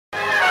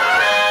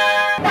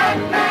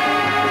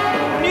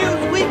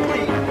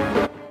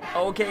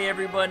Okay,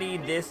 everybody,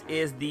 this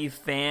is the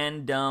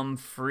fandom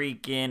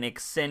freaking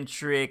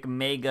eccentric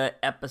mega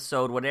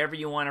episode, whatever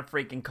you want to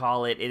freaking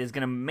call it. It is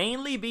going to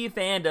mainly be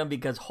fandom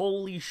because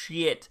holy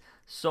shit,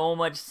 so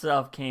much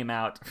stuff came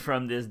out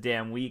from this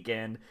damn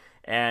weekend,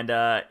 and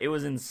it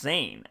was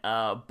insane.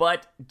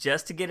 But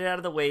just to get it out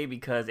of the way,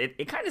 because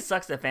it kind of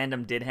sucks that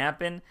fandom did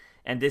happen,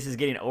 and this is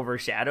getting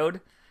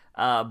overshadowed.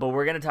 But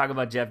we're going to talk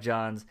about Geoff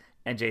Johns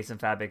and Jason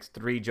Fabok's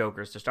Three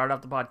Jokers to start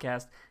off the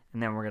podcast,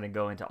 and then we're going to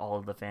go into all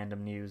of the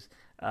fandom news.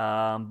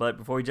 But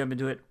before we jump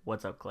into it,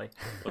 what's up, Clay?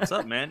 What's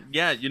up, man?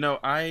 Yeah,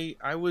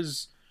 I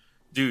was,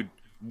 dude,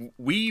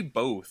 we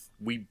both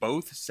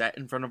sat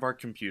in front of our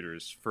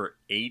computers for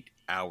 8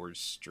 hours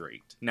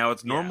straight. Now,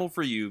 it's normal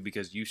for you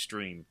because you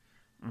stream,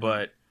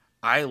 but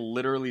I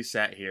literally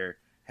sat here,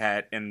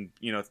 and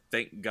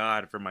thank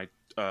God for my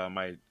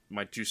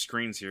my two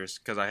screens here,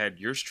 because I had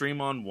your stream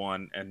on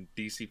one and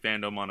DC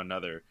Fandom on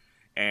another.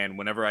 And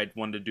whenever I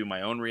wanted to do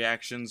my own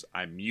reactions,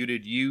 I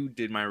muted you,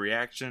 did my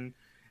reaction,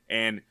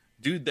 and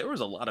dude, there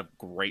was a lot of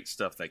great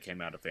stuff that came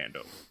out of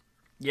fandom.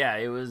 Yeah,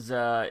 it was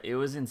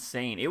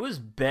insane. It was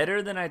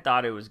better than I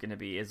thought it was going to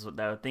be, is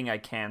the thing I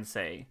can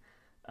say.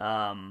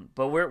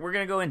 But we're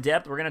going to go in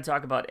depth. We're going to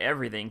talk about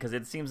everything, because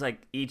it seems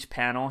like each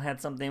panel had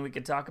something we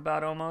could talk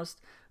about almost.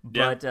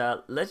 But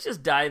let's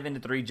just dive into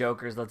Three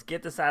Jokers. Let's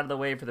get this out of the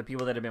way for the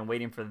people that have been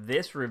waiting for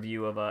this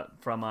review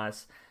from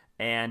us.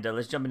 And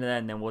let's jump into that,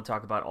 and then we'll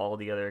talk about all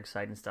the other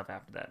exciting stuff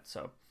after that.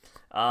 So,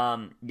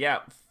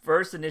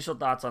 first initial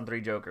thoughts on Three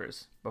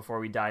Jokers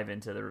before we dive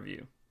into the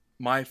review.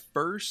 My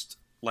first,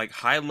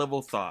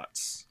 high-level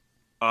thoughts.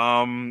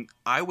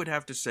 I would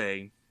have to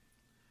say,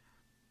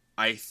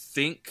 I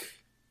think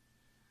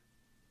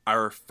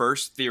our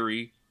first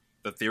theory,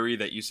 the theory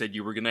that you said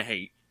you were going to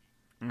hate,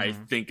 I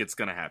think it's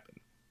going to happen.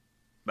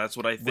 That's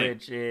what I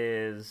think.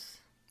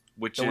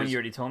 Which the one you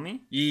already told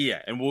me?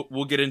 Yeah, and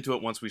we'll get into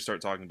it once we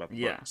start talking about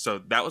the book. So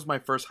that was my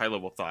first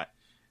high-level thought.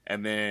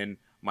 And then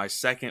my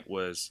second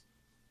was,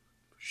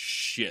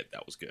 shit,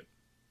 that was good.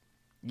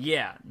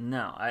 Yeah,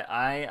 no,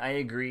 I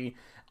agree.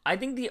 I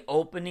think the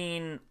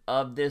opening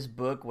of this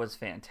book was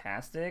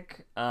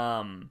fantastic,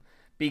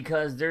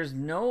 because there's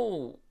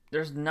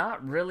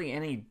not really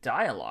any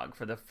dialogue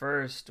for the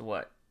first,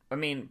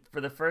 probably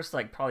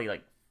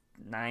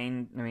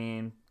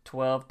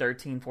 12,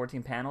 13,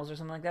 14 panels or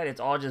something like that. It's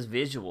all just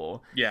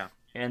visual. Yeah.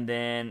 And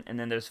then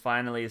there's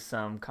finally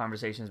some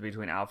conversations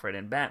between Alfred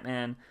and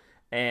Batman,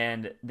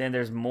 and then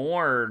there's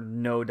more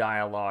no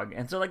dialogue.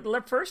 And so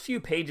the first few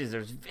pages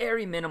there's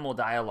very minimal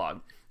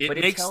dialogue, but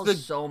it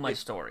tells so much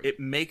story. It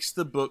makes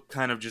the book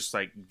kind of just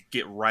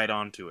get right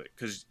onto it,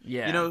 cuz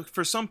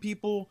for some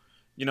people,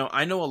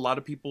 I know a lot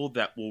of people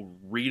that will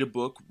read a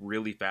book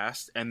really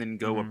fast and then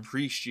go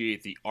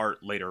appreciate the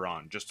art later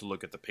on just to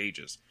look at the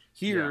pages.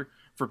 Here,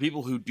 for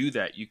people who do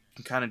that, you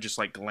can kind of just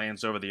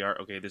glance over the art.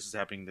 Okay, this is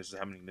happening, this is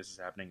happening, this is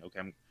happening.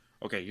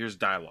 Okay, here's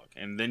dialogue.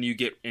 And then you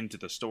get into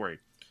the story.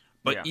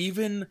 But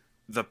even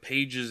the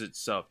pages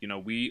itself,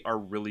 we are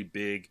really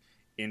big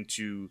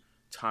into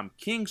Tom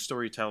King's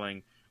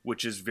storytelling,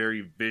 which is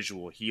very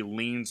visual. He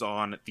leans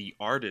on the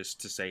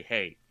artist to say,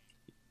 hey,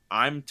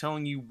 I'm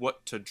telling you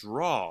what to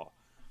draw,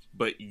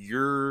 but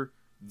you're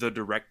the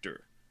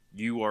director.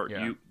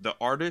 The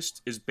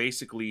artist is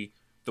basically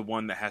the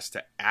one that has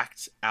to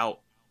act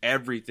out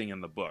everything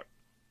in the book.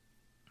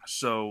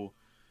 So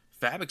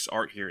Fabok's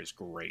art here is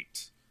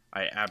great.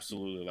 I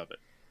absolutely love it.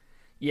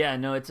 Yeah,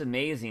 no, it's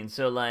amazing.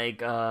 So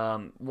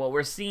what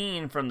we're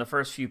seeing from the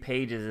first few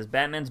pages is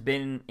Batman's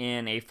been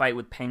in a fight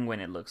with Penguin,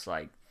 it looks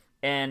like.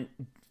 And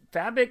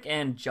Fabok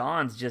and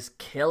Johns just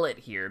kill it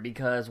here,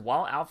 because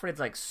while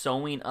Alfred's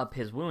sewing up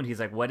his wound, he's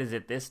like, what is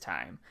it this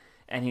time?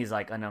 And he's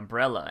like, an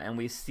umbrella. And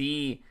we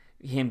see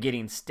him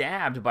getting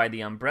stabbed by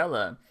the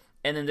umbrella.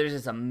 And then there's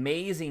this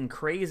amazing,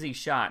 crazy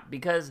shot,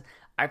 because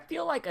I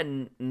feel like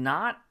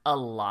not a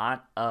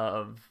lot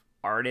of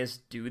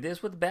artists do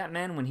this with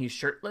Batman when he's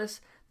shirtless.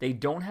 They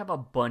don't have a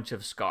bunch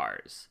of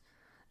scars.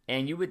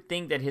 And you would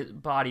think that his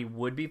body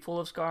would be full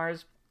of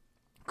scars.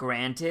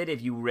 Granted,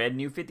 if you read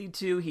New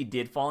 52, he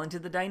did fall into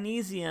the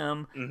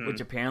Dionysium,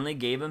 which apparently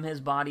gave him his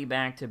body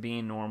back to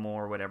being normal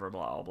or whatever,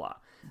 blah, blah, blah.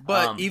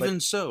 But even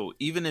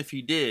if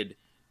he did,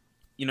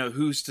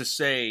 who's to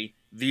say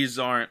these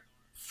aren't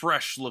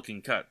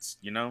fresh-looking cuts,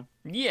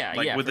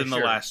 Yeah, within the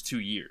last 2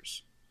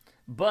 years.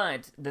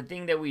 But the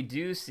thing that we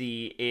do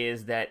see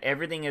is that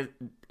everything is...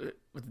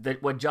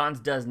 what Johns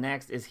does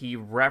next is he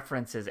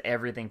references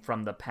everything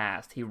from the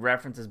past. He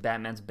references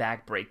Batman's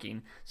back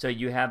breaking. So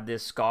you have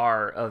this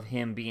scar of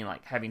him being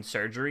having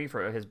surgery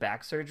for his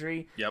back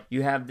surgery. Yep.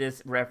 You have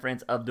this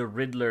reference of the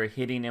Riddler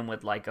hitting him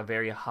with a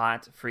very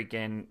hot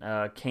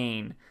freaking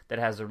cane that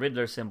has a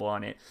Riddler symbol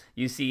on it.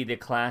 You see the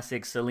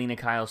classic Selina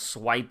Kyle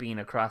swiping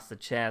across the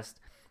chest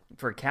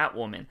for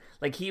Catwoman.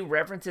 He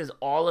references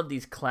all of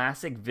these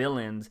classic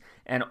villains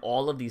and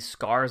all of these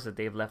scars that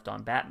they've left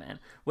on Batman,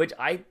 which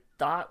I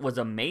thought was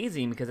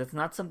amazing, because it's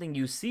not something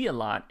you see a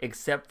lot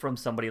except from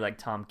somebody like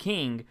Tom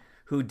King,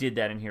 who did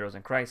that in Heroes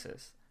in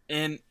Crisis.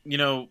 And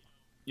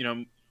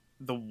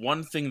the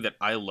one thing that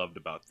I loved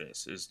about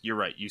this is, you're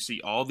right, you see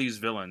all these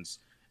villains,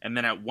 and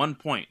then at one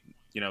point,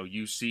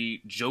 you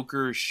see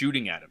Joker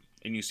shooting at him,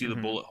 and you see the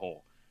bullet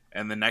hole,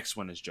 and the next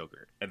one is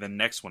Joker, and the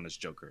next one is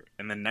Joker,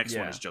 and the next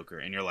one is Joker,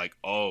 and you're like,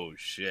 oh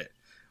shit.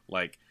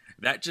 Like,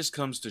 that just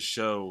comes to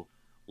show,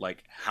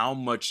 like, how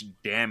much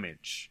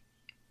damage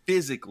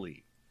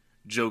physically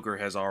Joker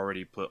has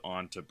already put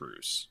onto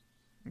Bruce.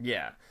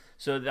 Yeah.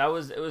 So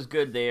it was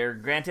good there.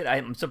 Granted,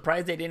 I'm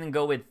surprised they didn't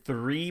go with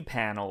 3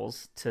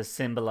 panels to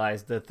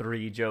symbolize the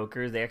 3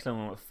 Jokers. They actually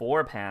went with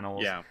 4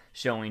 panels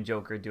showing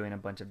Joker doing a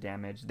bunch of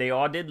damage. They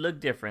all did look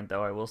different,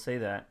 though, I will say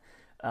that.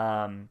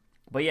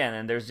 But yeah, and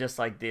then there's just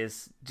like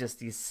these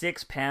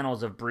 6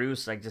 panels of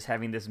Bruce like just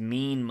having this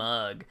mean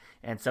mug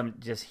and some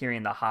just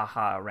hearing the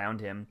ha-ha around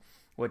him,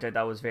 which I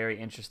thought was very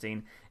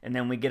interesting. And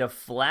then we get a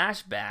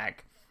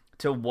flashback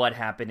to what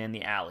happened in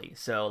the alley.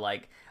 So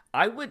like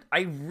I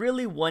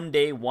really one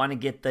day want to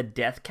get the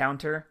death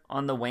counter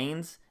on the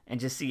Waynes and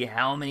just see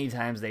how many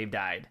times they've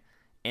died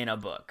in a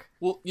book.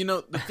 Well,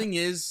 the thing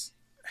is,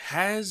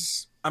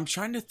 I'm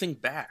trying to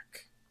think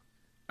back.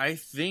 I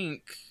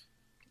think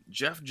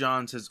Geoff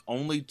Johns has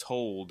only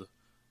told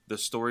the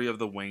story of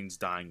the Waynes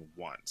dying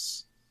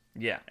once.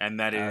 Yeah. And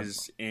that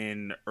is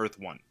in Earth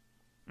 1.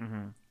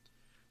 Mm-hmm.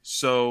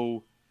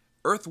 So,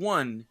 Earth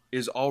 1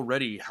 is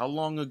already... How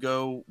long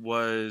ago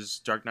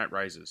was Dark Knight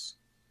Rises?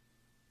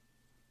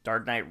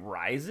 Dark Knight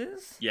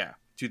Rises? Yeah.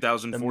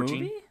 2014?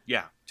 The movie?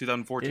 Yeah,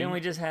 2014. Didn't we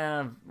just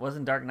have...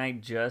 Wasn't Dark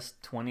Knight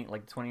just 20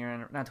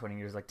 year... Not 20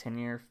 years, like 10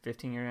 year,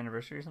 15 year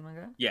anniversary or something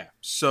like that? Yeah.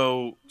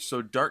 So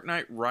Dark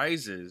Knight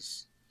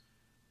Rises...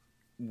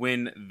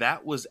 When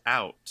that was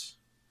out,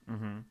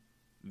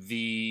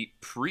 the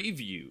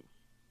preview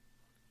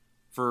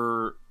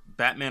for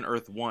Batman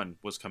Earth 1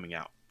 was coming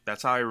out.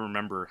 That's how I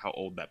remember how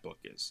old that book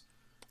is.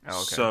 Oh,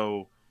 okay.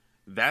 So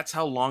that's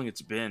how long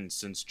it's been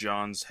since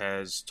Johns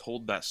has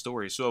told that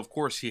story. So, of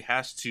course, he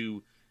has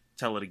to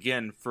tell it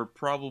again for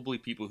probably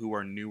people who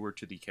are newer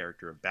to the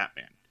character of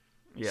Batman.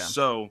 Yeah.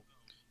 So,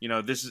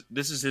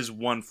 this is his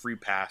one free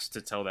pass to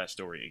tell that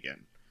story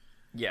again.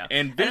 Yeah,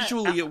 and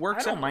visually it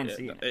works. I don't mind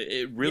seeing it.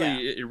 It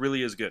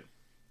really is good.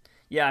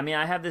 Yeah, I mean,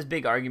 I have this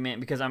big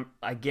argument because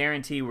I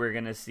guarantee we're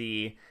gonna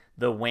see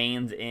the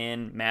Waynes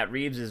in Matt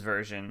Reeves'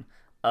 version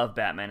of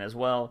Batman as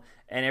well.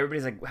 And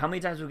everybody's like, how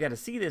many times we got to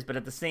see this? But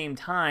at the same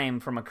time,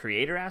 from a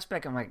creator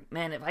aspect, I'm like,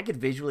 man, if I could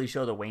visually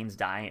show the Waynes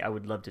dying, I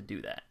would love to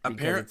do that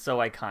because it's so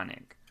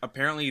iconic.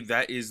 Apparently,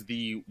 that is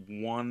the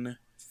one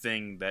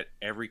thing that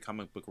every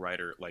comic book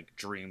writer like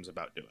dreams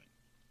about doing.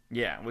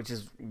 Yeah, which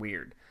is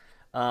weird.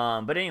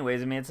 But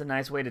anyways, I mean, it's a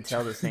nice way to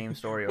tell the same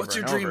story over and over.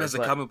 What's your dream as a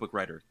comic book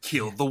writer?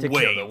 Kill the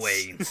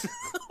Waynes.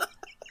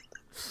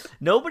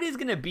 Nobody's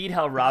gonna beat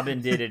how Robin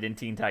did it in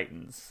Teen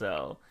Titans,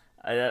 so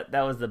that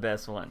was the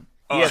best one.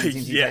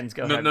 Titans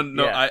Go.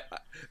 No. Yeah.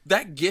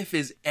 That GIF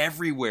is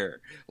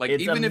everywhere. Like,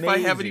 it's even amazing. If I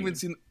haven't even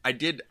seen, I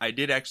did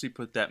actually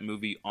put that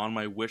movie on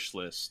my wish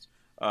list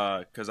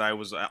because I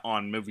was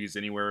on Movies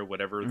Anywhere,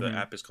 whatever the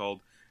app is called.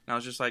 And I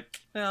was just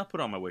like, I'll put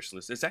it on my wish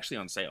list. It's actually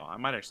on sale. I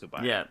might actually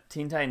buy it. Yeah,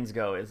 Teen Titans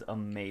Go is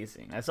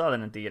amazing. I saw that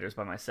in theaters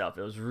by myself.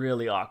 It was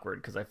really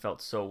awkward because I felt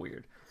so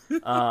weird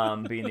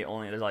being the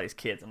only... There's all these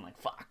kids. I'm like,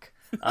 fuck.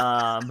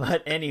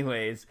 But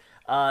anyways,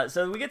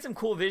 so we get some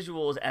cool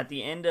visuals at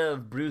the end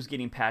of Bruce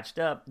getting patched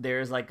up.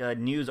 There's like a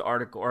news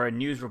article or a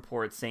news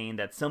report saying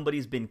that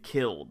somebody's been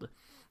killed.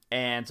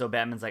 And so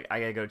Batman's like, I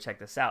gotta go check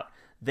this out.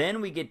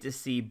 Then we get to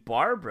see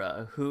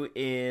Barbara, who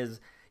is...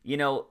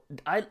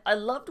 I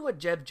loved what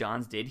Geoff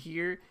Johns did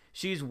here.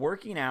 She's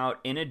working out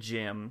in a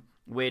gym,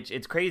 which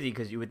it's crazy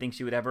because you would think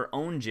she would have her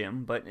own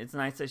gym, but it's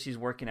nice that she's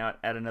working out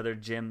at another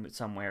gym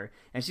somewhere.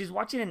 And she's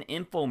watching an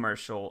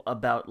infomercial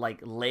about like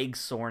leg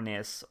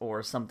soreness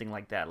or something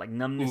like that, like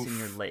numbness in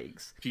your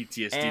legs.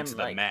 PTSD to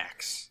the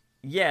max.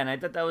 Yeah, and I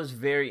thought that was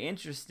very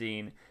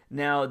interesting.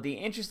 Now, the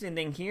interesting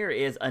thing here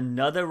is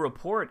another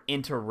report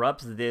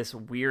interrupts this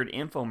weird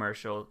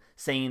infomercial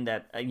saying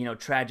that,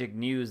 tragic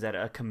news that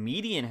a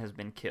comedian has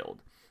been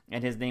killed,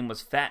 and his name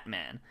was Fat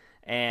Man.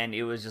 And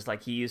it was just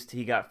like he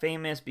got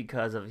famous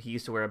because he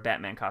used to wear a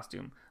Batman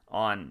costume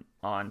on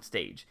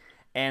stage.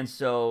 And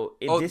so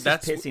this is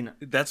pissing.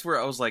 That's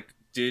where I was like,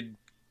 did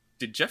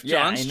Geoff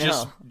Johns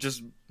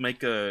just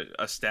make a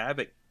stab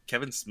at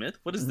Kevin Smith?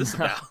 What is this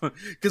about?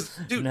 Because,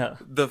 dude,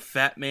 the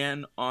Fat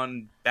Man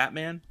on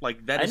Batman,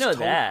 like that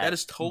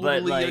is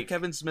totally a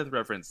Kevin Smith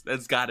reference.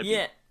 That's got to be.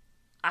 Yeah,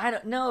 I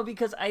don't know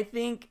because I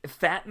think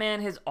Fat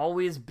Man has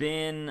always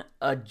been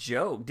a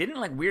joke. Didn't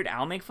like Weird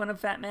Al make fun of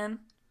Fat Man?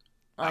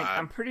 Like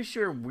I'm pretty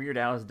sure Weird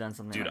Al has done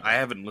something. Dude, like I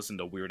haven't listened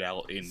to Weird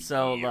Al in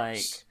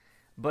years.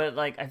 But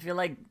I feel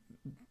like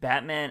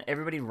Batman,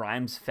 everybody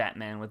rhymes Fat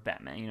Man with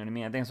Batman. You know what I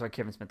mean? I think that's why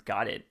Kevin Smith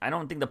got it. I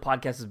don't think the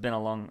podcast has been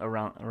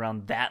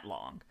around that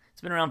long.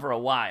 It's been around for a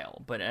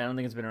while, but I don't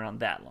think it's been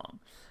around that long.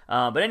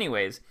 But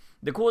anyways,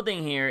 the cool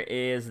thing here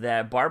is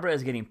that Barbara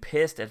is getting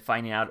pissed at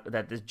finding out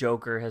that this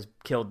Joker has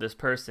killed this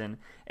person,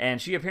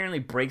 and she apparently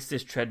breaks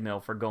this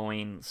treadmill for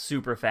going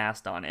super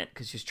fast on it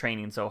because she's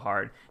training so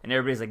hard, and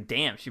everybody's like,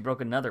 damn, she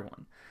broke another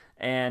one.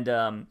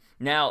 And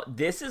now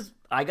this is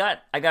I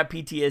got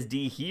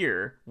PTSD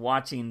here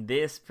watching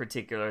this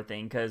particular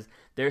thing, because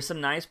there's some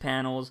nice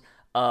panels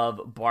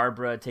of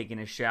Barbara taking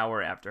a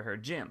shower after her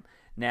gym.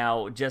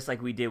 Now, just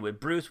like we did with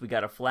Bruce, we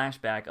got a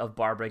flashback of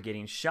Barbara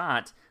getting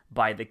shot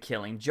by the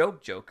Killing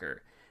Joke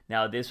Joker.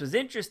 Now, this was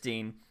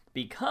interesting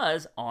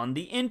because on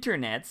the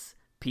internets,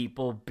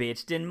 people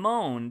bitched and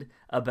moaned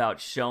about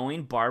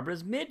showing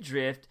Barbara's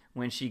midriff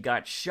when she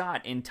got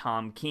shot in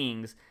Tom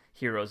King's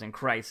Heroes in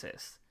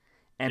Crisis.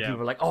 And people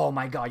were like, "Oh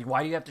my god,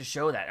 why do you have to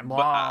show that?" And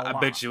blah, I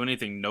bet you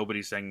anything,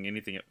 nobody's saying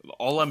anything.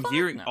 All I'm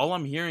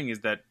hearing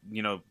is that,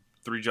 you know,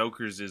 Three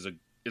Jokers is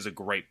a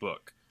great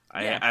book.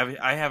 Yeah.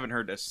 I haven't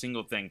heard a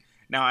single thing.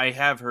 Now, I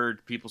have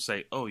heard people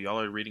say, "Oh, y'all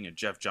are reading a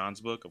Jeff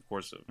Johns book," of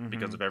course,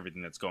 because of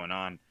everything that's going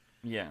on.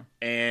 Yeah.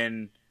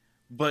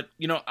 But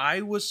you know,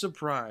 I was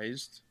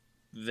surprised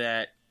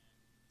that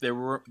there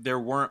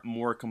weren't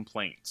more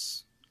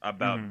complaints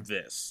about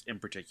this in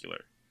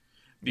particular,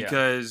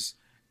 because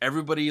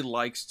everybody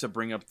likes to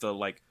bring up the,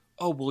 like,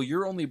 "Oh, well,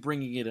 you're only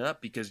bringing it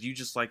up because you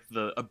just like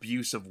the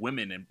abuse of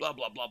women and blah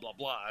blah blah blah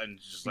blah," and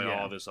just like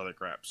all this other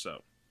crap.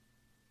 So.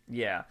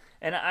 Yeah,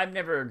 and I've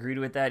never agreed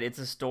with that. It's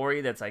a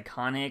story that's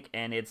iconic,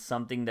 and it's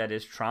something that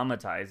is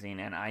traumatizing,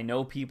 and I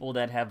know people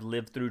that have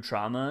lived through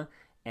trauma,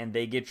 and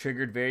they get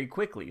triggered very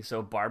quickly.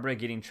 So Barbara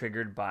getting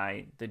triggered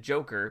by the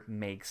Joker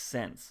makes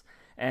sense.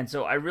 And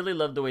so I really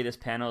love the way this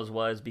panel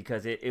was,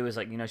 because it was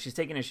like, you know, she's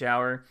taking a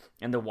shower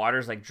and the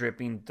water's like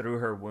dripping through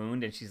her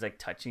wound and she's like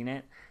touching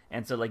it.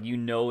 And so, like, you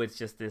know, it's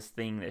just this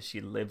thing that she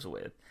lives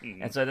with.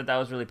 And so I thought that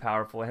was really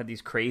powerful. It had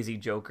these crazy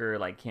Joker,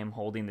 like him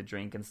holding the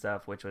drink and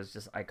stuff, which was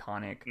just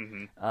iconic.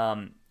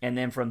 And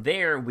then from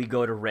there, we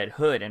go to Red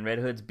Hood, and Red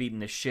Hood's beating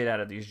the shit out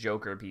of these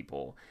Joker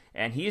people.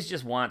 And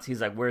he's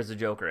like, "Where's the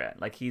Joker at?"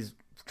 Like, he's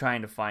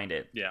trying to find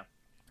it. Yeah.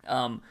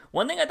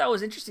 One thing I thought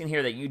was interesting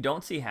here that you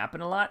don't see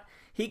happen a lot,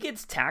 he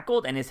gets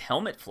tackled and his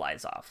helmet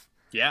flies off.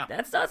 Yeah.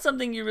 That's not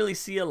something you really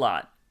see a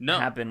lot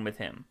happen with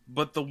him.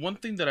 But the one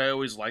thing that I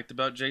always liked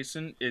about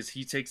Jason is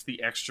he takes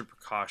the extra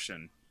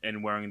precaution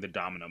in wearing the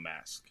domino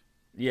mask.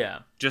 Yeah.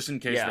 Just in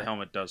case the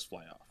helmet does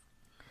fly off.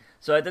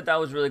 So I thought that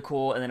was really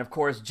cool. And then, of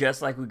course,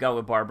 just like we got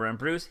with Barbara and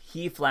Bruce,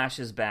 he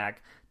flashes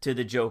back to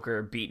the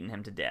Joker beating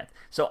him to death.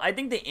 So I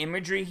think the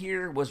imagery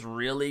here was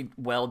really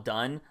well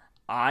done.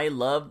 I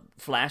love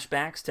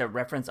flashbacks to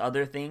reference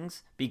other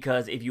things,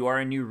 because if you are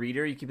a new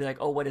reader, you can be like,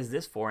 "Oh, what is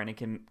this for?" And it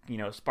can, you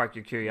know, spark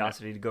your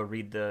curiosity to go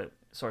read the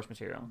source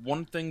material.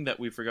 One thing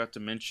that we forgot to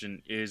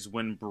mention is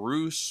when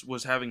Bruce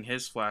was having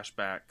his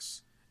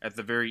flashbacks, at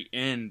the very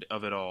end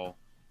of it all,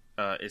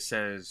 it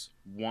says,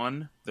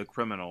 1, the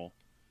criminal.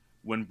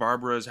 When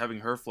Barbara is having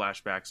her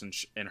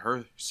flashbacks and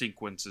her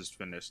sequence is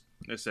finished,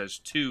 it says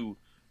 2,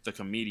 the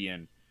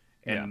comedian.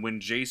 And when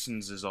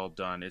Jason's is all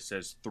done, it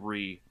says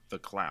 3, the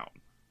clown.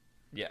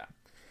 Yeah.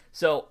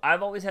 So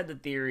I've always had the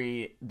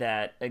theory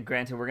that,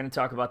 granted, we're going to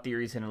talk about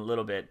theories in a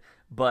little bit,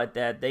 but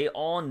that they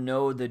all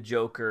know the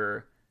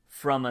Joker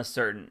from a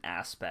certain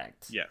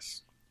aspect.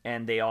 Yes.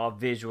 And they all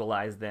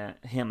visualize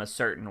him a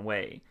certain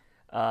way.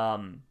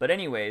 But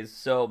anyways,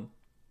 so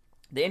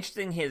the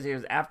interesting thing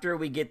is after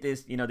we get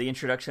this, you know, the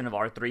introduction of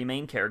our 3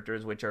 main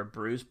characters, which are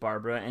Bruce,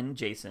 Barbara, and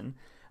Jason,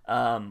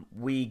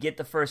 we get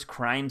the first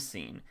crime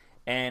scene.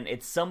 And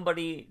it's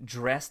somebody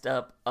dressed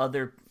up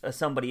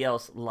somebody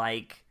else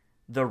like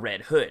the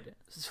Red Hood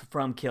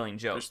from Killing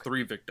Joke. There's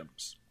 3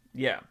 victims.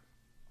 Yeah.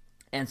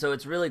 And so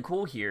it's really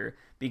cool here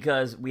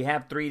because we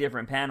have 3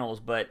 different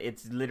panels, but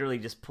it's literally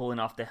just pulling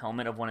off the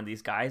helmet of one of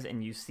these guys,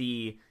 and you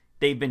see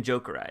they've been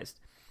Jokerized.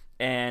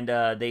 And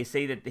they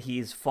say that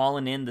he's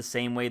fallen in the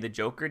same way the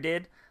Joker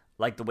did,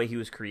 like the way he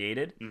was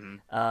created,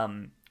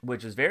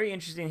 which was very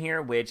interesting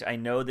here, which I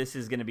know this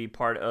is going to be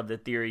part of the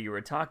theory you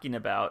were talking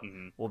about.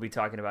 We'll be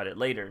talking about it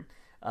later.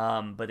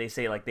 But they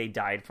say, like, they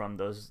died from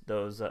those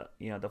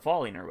you know, the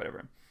falling or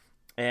whatever.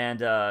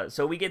 And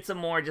so we get some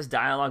more just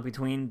dialogue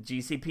between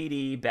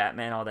GCPD,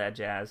 Batman, all that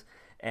jazz.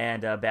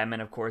 And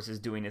Batman, of course, is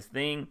doing his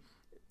thing.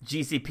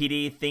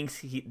 GCPD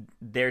thinks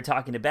they're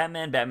talking to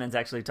Batman. Batman's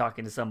actually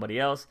talking to somebody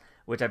else,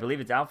 which I believe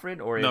it's Alfred,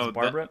 or is it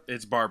Barbara?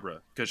 It's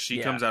Barbara, because she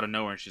comes out of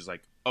nowhere and she's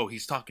like, "Oh,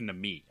 he's talking to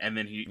me." And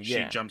then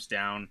she jumps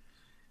down,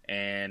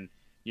 and,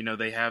 you know,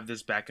 they have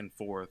this back and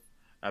forth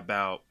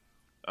about,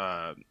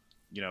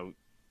 you know,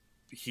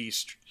 he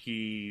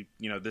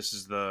you know, this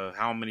is the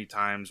how many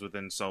times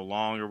within so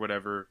long or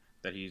whatever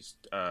that he's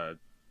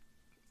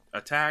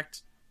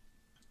attacked.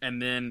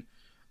 And then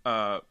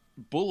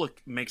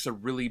Bullock makes a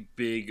really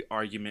big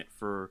argument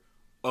for,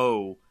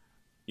 "Oh,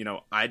 you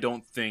know, I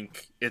don't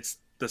think it's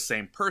the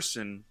same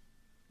person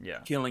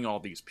killing all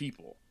these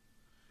people."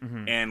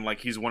 And,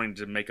 like, he's wanting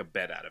to make a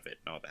bet out of it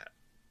and all that.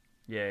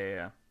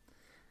 Yeah.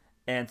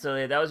 And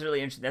so that was really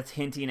interesting. That's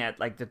hinting at,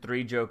 like, the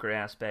 3 Joker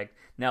aspect.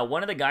 Now,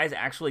 one of the guys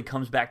actually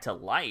comes back to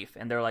life,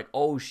 and they're like,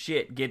 "Oh,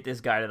 shit, get this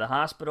guy to the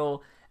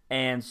hospital."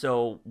 And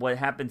so what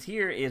happens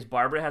here is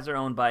Barbara has her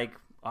own bike.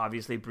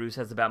 Obviously, Bruce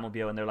has the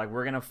Batmobile, and they're like,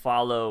 "We're going to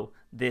follow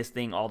this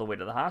thing all the way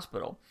to the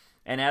hospital."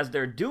 And as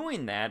they're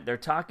doing that, they're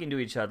talking to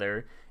each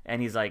other,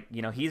 and he's like,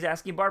 he's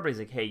asking Barbara, he's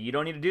like, hey, you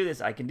don't need to do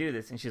this, I can do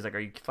this. And she's like, are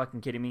you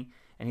fucking kidding me?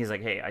 And he's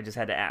like, hey, I just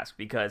had to ask,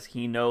 because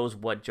he knows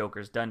what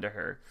Joker's done to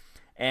her.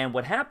 And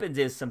what happens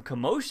is some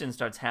commotion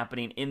starts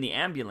happening in the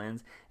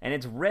ambulance, and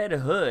it's Red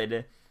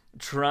Hood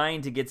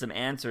trying to get some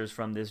answers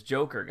from this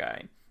Joker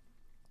guy.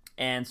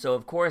 And so,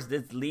 of course,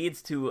 this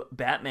leads to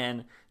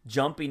Batman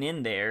jumping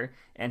in there,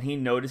 and he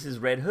notices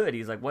Red Hood.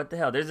 He's like, what the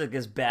hell? There's like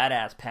this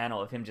badass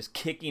panel of him just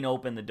kicking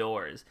open the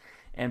doors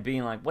and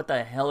being like, what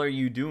the hell are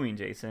you doing,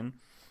 Jason?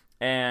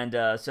 And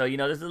so,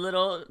 there's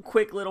a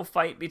quick little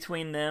fight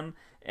between them,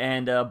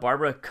 and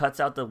Barbara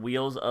cuts out the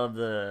wheels of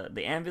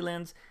the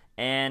ambulance,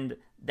 and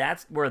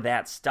that's where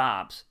that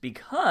stops,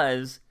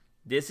 because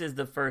this is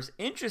the first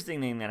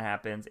interesting thing that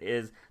happens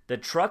is the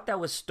truck that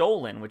was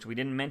stolen, which we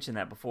didn't mention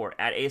that before,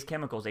 at Ace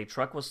Chemicals, a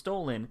truck was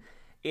stolen.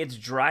 It's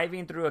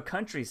driving through a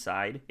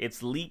countryside.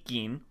 It's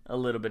leaking a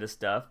little bit of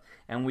stuff,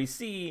 and we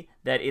see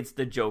that it's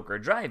the Joker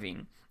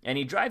driving. And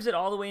he drives it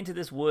all the way into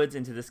this woods,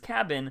 into this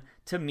cabin,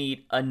 to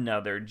meet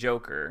another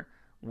Joker,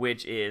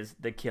 which is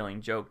the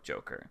Killing Joke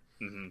Joker.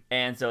 Mm-hmm.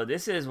 And so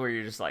this is where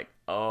you're just like,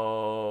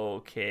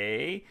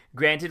 okay.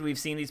 Granted, we've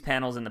seen these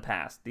panels in the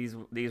past. These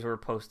were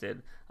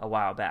posted a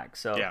while back.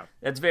 So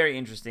That's very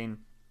interesting.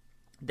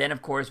 Then,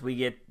 of course, we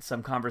get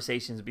some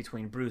conversations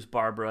between Bruce,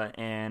 Barbara,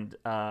 and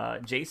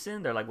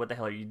Jason. They're like, what the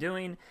hell are you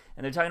doing?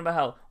 And they're talking about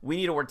how we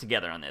need to work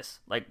together on this.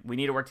 Like, we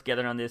need to work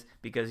together on this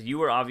because you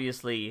were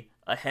obviously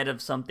ahead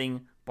of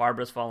something.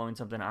 Barbara's following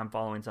something. I'm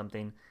following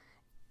something.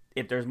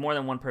 If there's more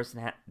than one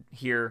person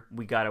here,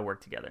 we got to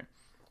work together.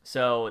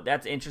 So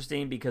that's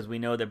interesting because we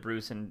know that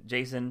Bruce and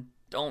Jason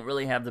don't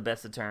really have the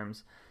best of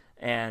terms,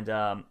 and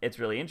it's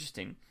really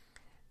interesting.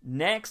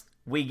 Next,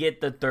 we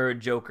get the third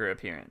Joker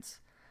appearance.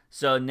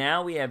 So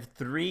now we have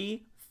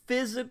 3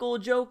 physical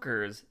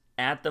Jokers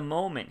at the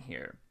moment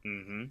here.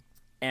 Mm-hmm.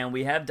 And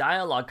we have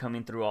dialogue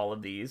coming through all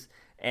of these,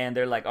 and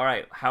they're like, all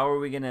right, how are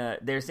we going to...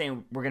 They're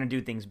saying we're going to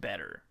do things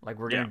better. Like,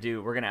 we're going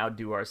to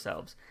outdo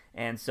ourselves.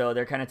 And so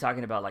they're kind of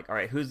talking about, like, all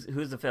right, who's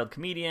the failed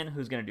comedian?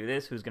 Who's going to do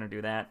this? Who's going to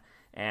do that?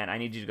 And I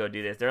need you to go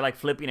do this. They're like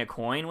flipping a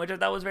coin, which I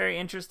thought was very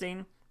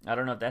interesting. I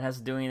don't know if that has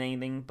to do with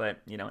anything,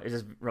 but it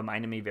just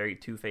reminded me very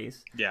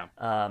Two-Face. Yeah.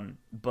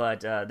 But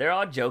they're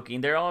all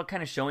joking. They're all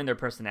kind of showing their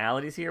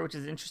personalities here, which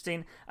is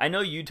interesting. I know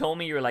you told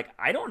me you were like,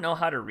 I don't know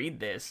how to read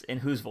this in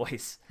whose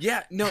voice.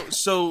 Yeah. No.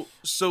 So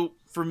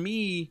for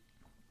me,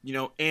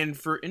 and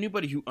for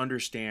anybody who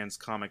understands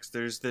comics,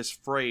 there's this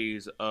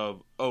phrase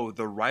of,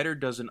 the writer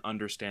doesn't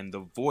understand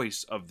the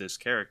voice of this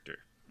character.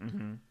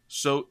 Mm-hmm.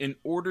 So in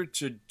order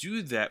to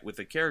do that with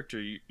a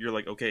character, you're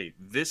like, okay,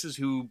 this is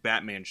who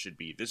Batman should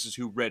be. This is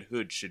who Red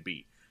Hood should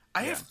be.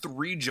 I have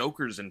 3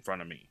 Jokers in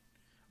front of me.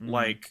 Mm-hmm.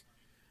 Like,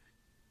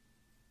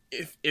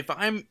 if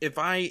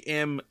I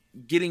am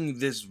getting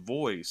this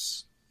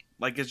voice,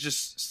 like, it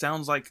just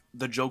sounds like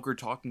the Joker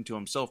talking to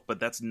himself, but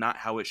that's not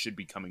how it should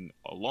be coming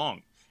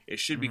along. It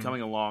should be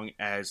coming along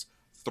as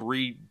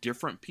 3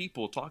 different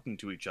people talking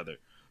to each other.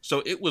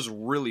 So it was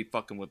really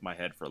fucking with my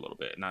head for a little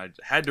bit, and I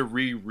had to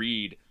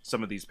reread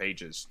some of these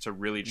pages to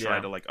really try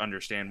to like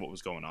understand what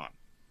was going on.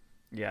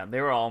 Yeah, they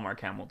were all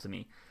Mark Hamill to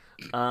me.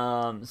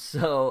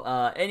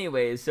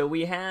 Anyways, so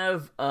we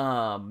have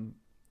I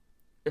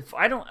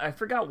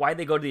forgot why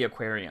they go to the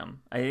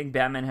aquarium. I think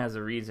Batman has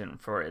a reason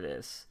for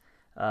this.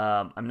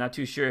 I'm not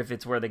too sure if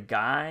it's where the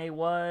guy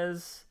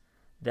was.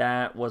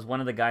 That was one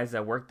of the guys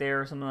that worked there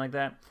or something like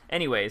that.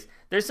 Anyways,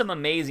 there's some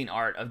amazing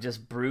art of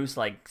just Bruce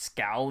like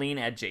scowling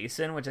at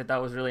Jason, which I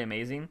thought was really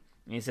amazing.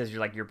 And he says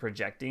you're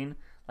projecting.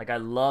 Like, I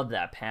love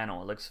that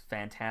panel. It looks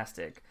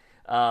fantastic.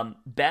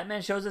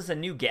 Batman shows us a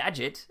new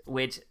gadget,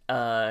 which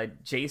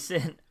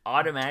Jason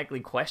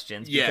automatically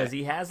questions because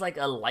he has like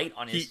a light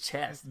on his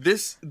chest.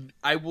 This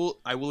I will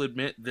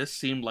admit, this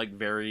seemed like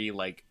very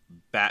like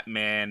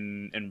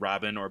Batman and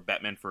Robin or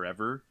Batman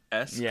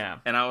Forever-esque. Yeah.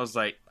 And I was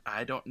like,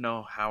 I don't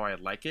know how I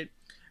like it,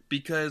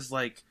 because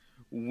like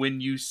when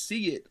you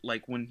see it,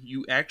 like when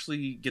you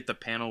actually get the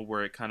panel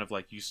where it kind of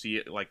like you see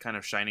it like kind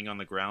of shining on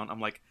the ground, I'm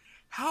like,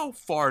 how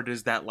far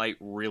does that light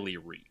really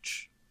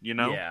reach?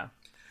 Yeah.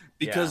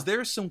 Because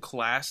there's some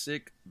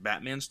classic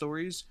Batman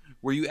stories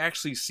where you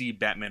actually see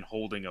Batman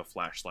holding a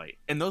flashlight,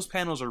 and those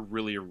panels are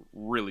really,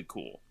 really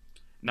cool.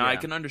 Now, I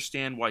can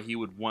understand why he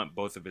would want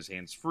both of his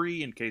hands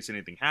free in case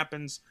anything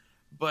happens,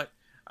 but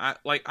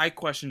I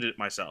questioned it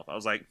myself. I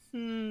was like,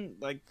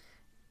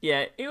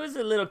 Yeah, it was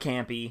a little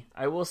campy.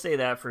 I will say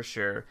that for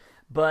sure.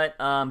 But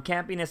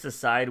campiness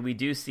aside, we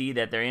do see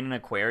that they're in an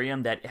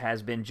aquarium that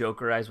has been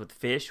Jokerized with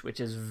fish, which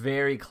is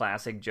very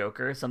classic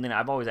Joker, something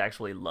I've always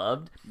actually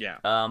loved. Yeah.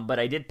 But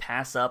I did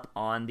pass up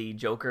on the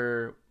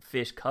Joker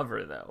fish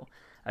cover, though.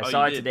 I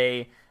saw it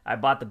today. I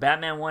bought the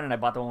Batman one, and I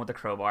bought the one with the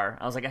crowbar.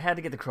 I was like, I had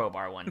to get the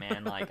crowbar one,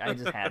 man. Like, I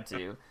just had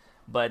to.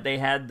 But they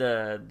had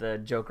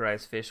the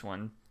Jokerized fish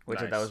one, which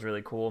I thought was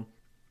really cool.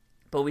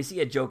 But we see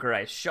a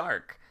Jokerized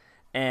shark,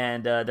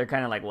 and they're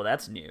kind of like, well,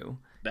 that's new.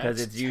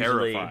 Because it's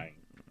usually terrifying.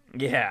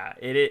 Yeah,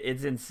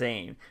 it's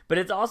insane. But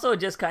it also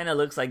just kind of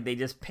looks like they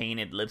just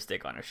painted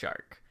lipstick on a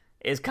shark.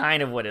 Is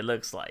kind of what it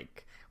looks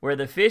like. Where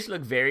the fish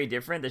look very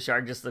different, the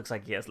shark just looks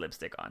like he has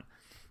lipstick on.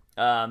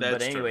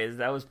 But anyways, true.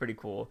 That was pretty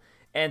cool.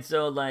 And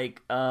so,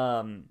 like,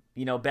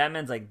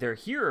 Batman's like, they're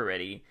here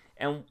already.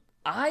 And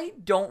I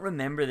don't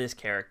remember this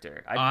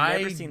character. I've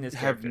never seen this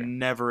character. I have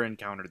never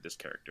encountered this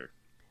character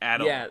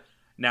at all.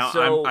 Now,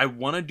 I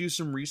want to do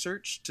some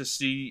research to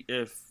see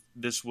if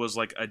this was,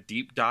 like, a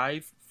deep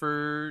dive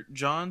for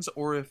Johns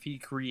or if he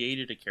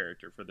created a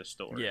character for the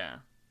story.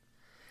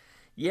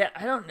 Yeah,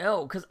 I don't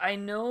know. Because I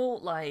know,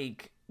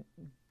 like,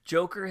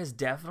 Joker has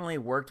definitely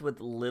worked with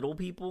little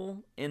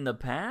people in the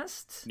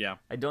past. Yeah.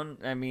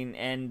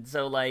 And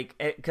so, like,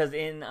 because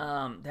in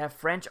that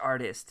French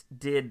artist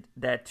did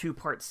that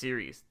 2-part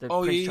series, the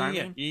Prince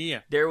Charming. Yeah.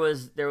 There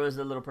was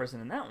a little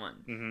person in that one.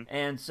 Mm-hmm.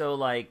 And so,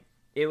 like,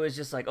 it was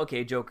just like,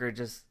 okay, Joker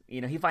just,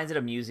 he finds it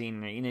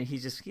amusing. He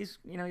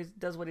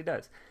does what he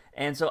does.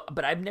 And so,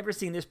 but I've never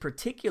seen this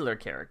particular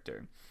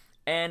character.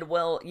 And,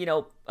 well,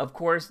 of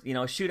course,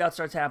 shootout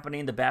starts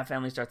happening. The Bat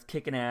family starts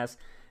kicking ass.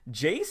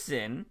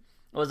 Jason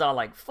was all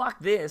like, fuck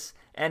this,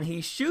 and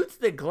he shoots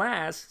the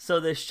glass so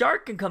the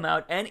shark can come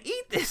out and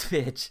eat this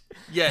bitch.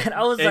 Yeah. And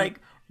I was like,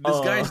 this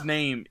guy's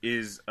name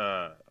is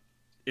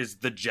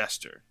the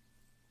Jester.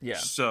 Yeah.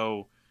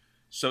 So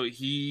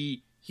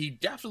he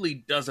definitely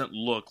doesn't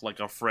look like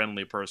a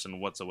friendly person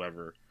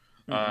whatsoever.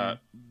 Mm-hmm.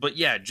 But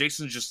yeah,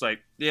 Jason's just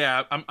like,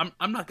 yeah,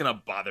 I'm not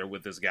gonna bother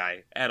with this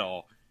guy at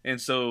all. And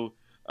so,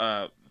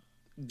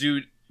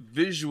 dude,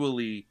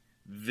 visually,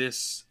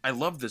 I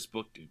love this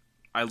book, dude.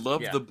 I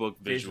love the book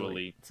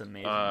visually. It's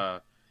amazing.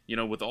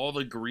 With all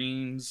the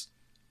greens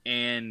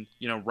and,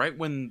 right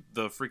when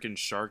the freaking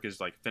shark is,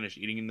 like, finished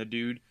eating the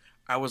dude,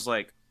 I was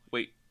like,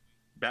 wait,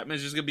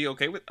 Batman's just going to be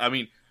okay with... I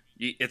mean,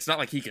 it's not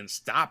like he can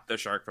stop the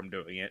shark from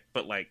doing it,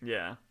 but, like,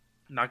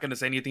 not going to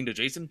say anything to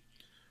Jason.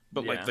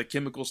 But, like, the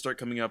chemicals start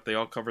coming up, they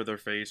all cover their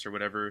face or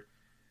whatever.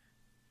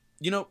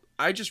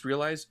 I just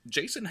realized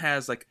Jason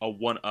has, like, a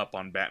 1-up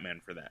on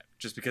Batman for that,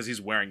 just because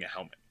he's wearing a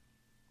helmet.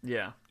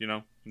 Yeah.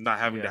 Not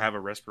having to have a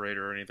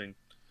respirator or anything.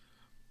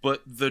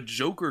 But the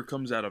Joker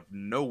comes out of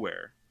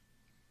nowhere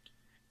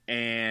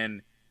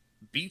and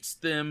beats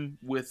them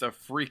with a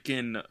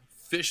freaking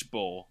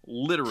fishbowl.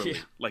 Literally.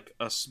 Like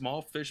a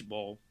small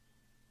fishbowl.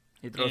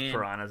 He throws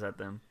piranhas at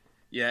them.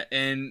 Yeah,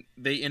 and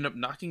they end up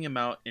knocking him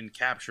out and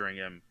capturing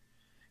him.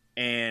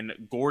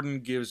 And Gordon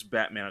gives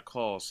Batman a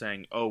call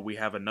saying, oh, we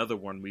have another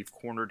one. We've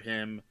cornered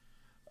him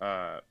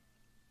on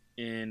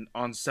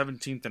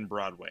 17th and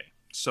Broadway.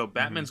 So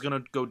Batman's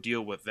going to go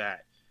deal with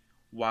that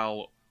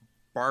while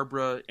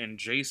Barbara and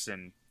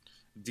Jason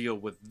deal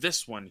with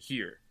this one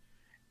here.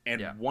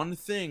 And one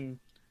thing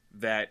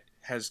that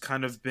has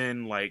kind of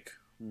been, like,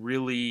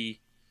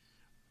 really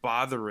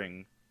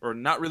bothering, or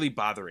not really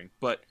bothering,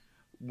 but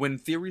when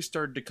theories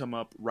started to come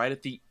up right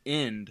at the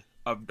end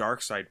of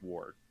Darkseid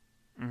War,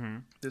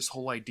 this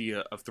whole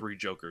idea of 3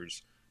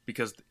 Jokers,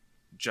 because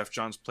Geoff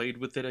Johns played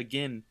with it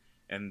again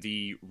in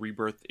the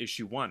Rebirth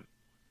issue 1.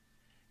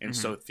 And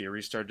so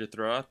theories started to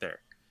throw out there,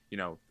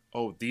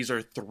 these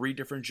are 3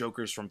 different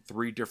Jokers from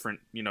 3 different,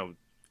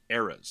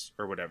 eras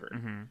or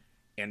whatever.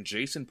 And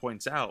Jason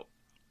points out,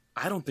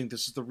 I don't think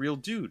this is the real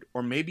dude.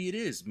 Or maybe it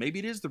is. Maybe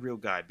it is the real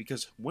guy.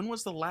 Because when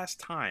was the last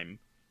time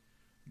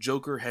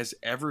Joker has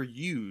ever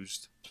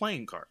used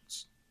playing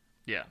cards?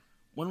 Yeah.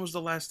 When was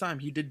the last time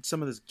he did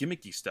some of this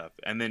gimmicky stuff?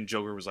 And then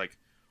Joker was like,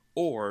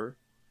 or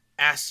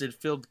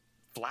acid-filled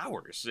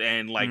flowers.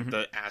 And, like,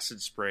 the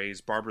acid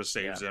sprays. Barbara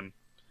saves him.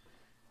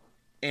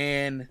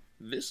 And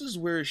this is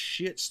where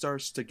shit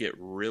starts to get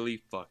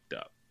really fucked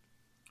up.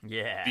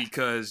 Yeah.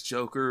 Because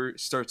Joker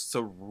starts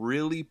to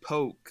really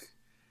poke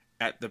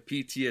at the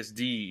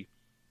PTSD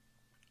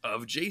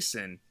of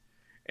Jason.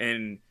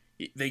 And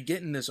they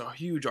get in this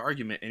huge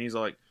argument. And he's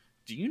like,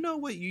 do you know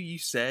what you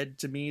said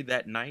to me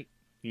that night?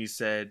 He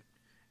said,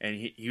 and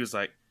he was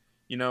like,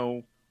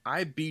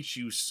 I beat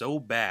you so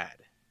bad.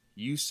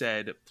 You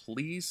said,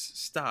 please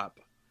stop.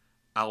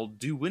 I'll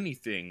do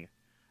anything.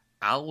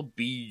 I'll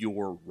be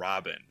your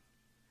Robin.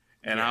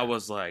 And I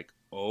was like,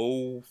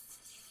 oh,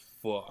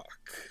 fuck.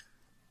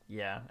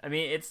 Yeah. I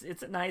mean,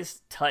 it's a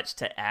nice touch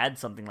to add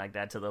something like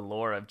that to the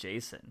lore of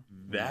Jason.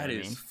 That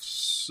is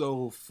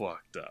so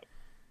fucked up.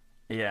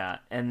 Yeah.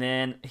 And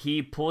then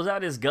he pulls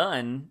out his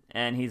gun,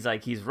 and he's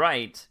like, he's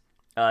right.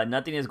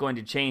 Nothing is going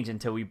to change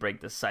until we break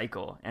the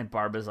cycle. And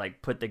Barbara's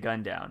like, put the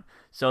gun down.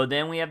 So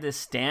then we have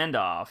this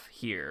standoff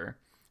here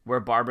where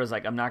Barbara's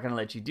like, I'm not going to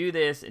let you do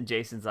this. And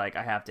Jason's like,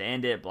 I have to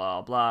end it,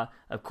 blah, blah.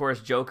 Of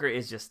course, Joker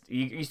is just...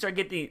 You start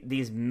getting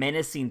these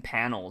menacing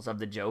panels of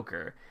the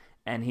Joker.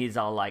 And he's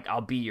all like, I'll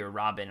be your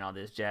Robin and all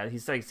this jazz.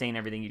 He's like saying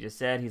everything you just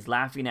said. He's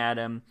laughing at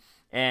him.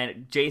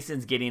 And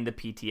Jason's getting the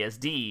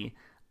PTSD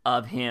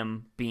of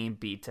him being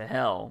beat to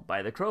hell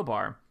by the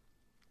crowbar.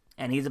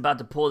 And he's about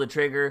to pull the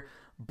trigger.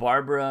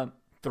 Barbara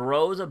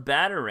throws a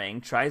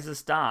batarang, tries to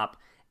stop,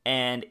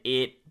 and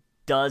it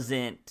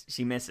doesn't...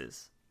 She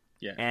misses.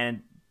 Yeah.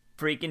 And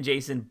freaking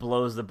Jason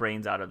blows the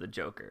brains out of the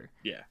Joker.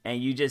 Yeah.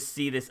 And you just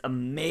see this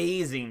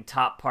amazing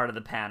top part of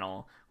the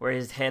panel where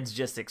his head's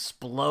just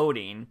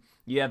exploding.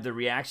 You have the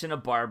reaction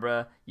of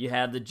Barbara, you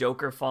have the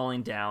Joker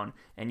falling down,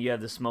 and you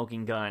have the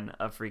smoking gun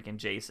of freaking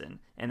Jason.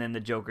 And then the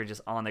Joker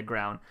just on the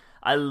ground.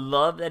 I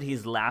love that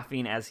he's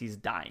laughing as he's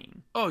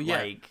dying. Oh,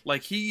 yeah.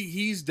 Like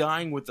he's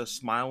dying with a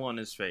smile on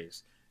his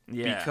face.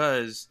 Yeah.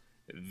 Because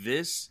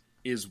this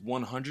is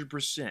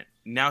 100%.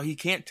 Now, he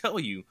can't tell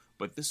you,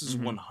 but this is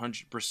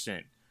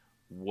 100%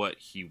 what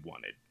he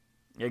wanted.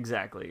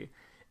 Exactly.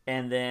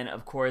 And then,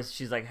 of course,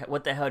 she's like,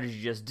 what the hell did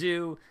you just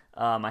do?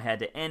 I had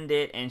to end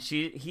it. And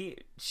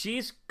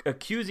she's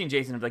accusing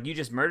Jason of, like, you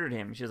just murdered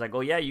him. She was like,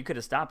 oh, yeah, you could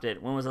have stopped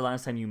it. When was the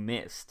last time you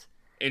missed?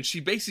 And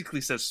she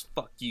basically says,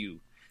 fuck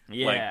you.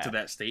 Yeah. Like, to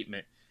that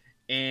statement.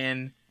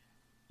 And,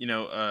 you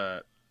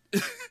know,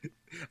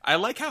 I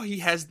like how he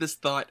has this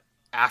thought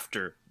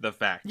after the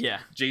fact. Yeah.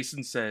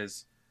 Jason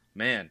says,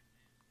 man,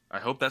 I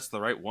hope that's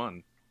the right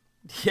one.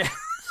 Yeah.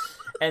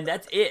 And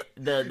that's it.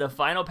 The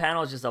final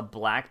panel is just a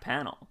black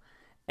panel.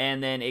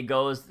 And then it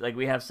goes, like,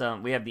 we have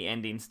the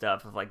ending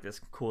stuff of, like, this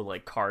cool,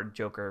 like, card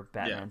Joker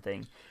Batman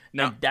thing.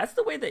 Now, and that's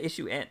the way the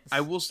issue ends.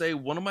 I will say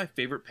one of my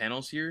favorite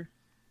panels here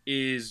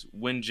is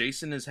when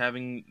Jason is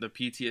having the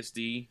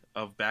PTSD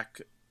of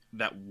back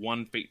that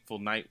one fateful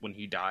night when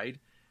he died.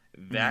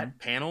 That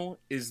panel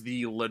is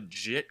the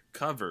legit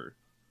cover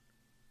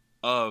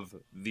of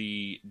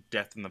the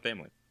Death in the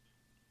Family.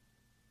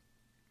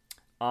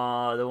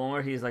 The one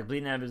where he's, like,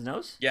 bleeding out of his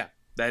nose? Yeah.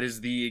 That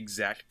is the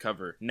exact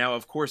cover. Now,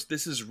 of course,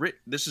 this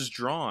is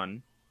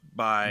drawn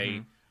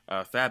by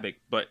Fabok,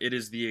 but it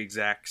is the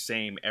exact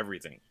same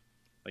everything.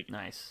 Like,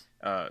 nice.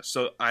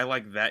 So I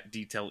like that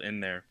detail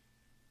in there.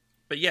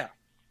 But yeah,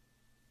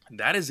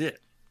 that is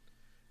it.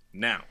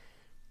 Now,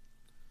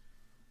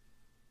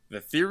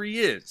 the theory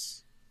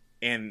is,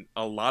 and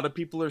a lot of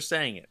people are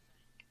saying it,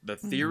 the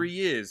theory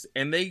is,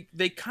 and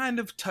they kind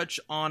of touch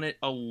on it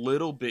a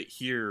little bit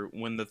here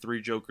when the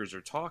three Jokers are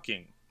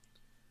talking,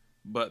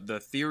 but the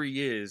theory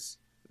is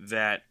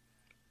that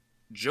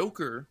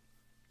Joker,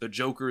 the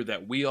Joker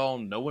that we all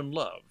know and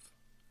love,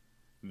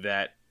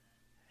 that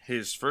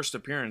his first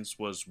appearance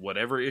was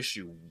whatever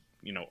issue,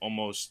 you know,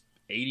 almost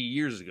 80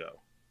 years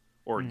ago,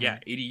 or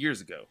 80 years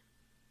ago,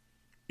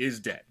 is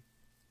dead.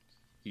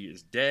 He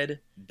is dead,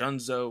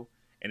 donezo,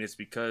 and it's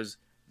because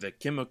the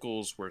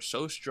chemicals were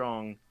so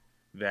strong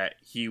that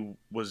he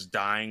was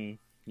dying,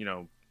 you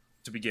know,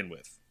 to begin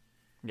with.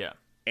 Yeah.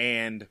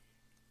 And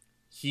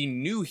he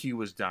knew he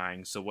was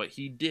dying, so what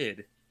he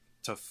did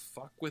to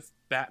fuck with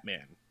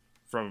Batman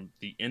from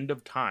the end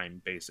of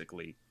time,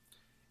 basically,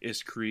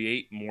 is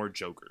create more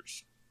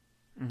Jokers.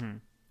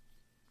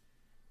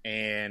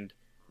 And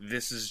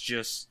this is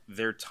just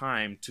their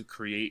time to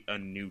create a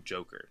new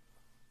Joker.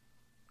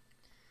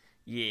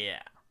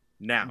 Yeah.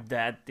 Now,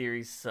 that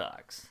theory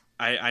sucks.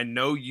 I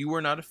know you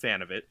were not a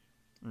fan of it.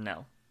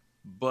 No.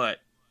 But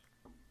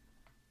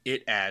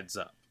it adds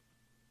up.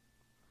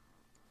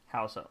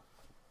 How so?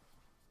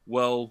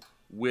 Well,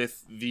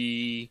 with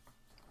the,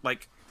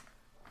 like,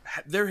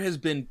 there has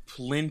been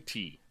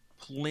plenty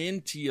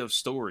of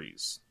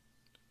stories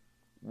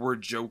where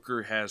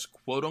Joker has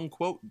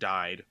quote-unquote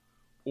died,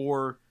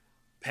 or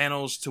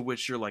panels to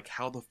which you're like,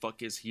 how the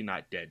fuck is he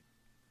not dead?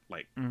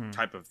 Like,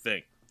 type of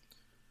thing.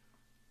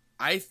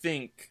 I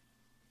think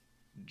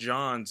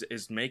Johns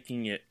is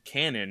making it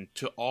canon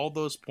to all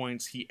those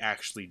points he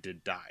actually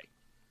did die.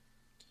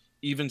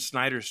 Even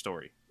Snyder's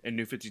story in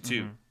New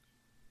 52,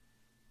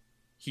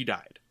 he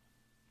died.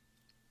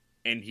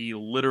 And he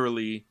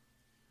literally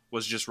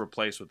was just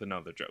replaced with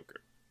another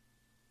Joker.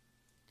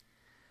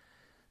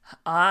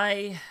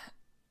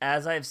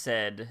 As I've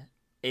said,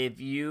 if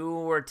you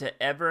were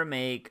to ever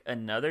make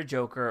another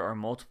Joker or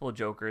multiple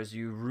Jokers,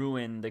 you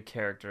ruin the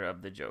character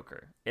of the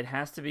Joker. It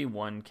has to be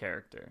one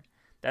character.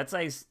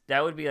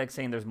 That would be like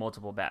saying there's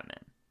multiple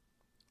Batman.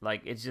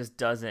 Like, it just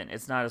doesn't.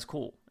 It's not as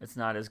cool. It's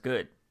not as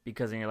good,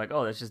 because then you're like,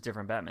 oh, that's just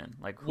different Batman.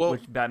 Like,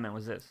 which Batman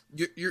was this?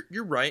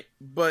 You're right,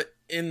 but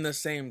in the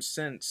same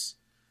sense,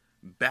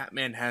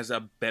 Batman has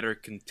a better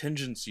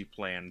contingency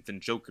plan than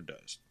Joker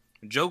does.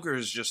 Joker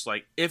is just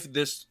like, if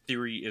this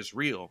theory is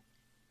real,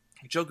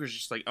 Joker's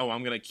just like, oh,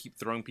 I'm going to keep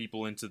throwing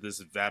people into this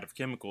vat of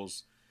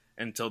chemicals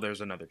until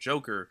there's another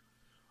Joker,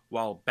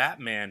 while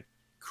Batman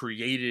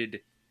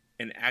created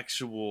an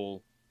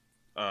actual,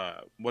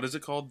 what is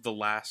it called?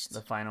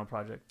 The final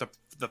project.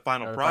 The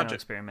final project. Final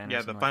experiment.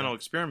 Yeah, the final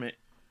experiment,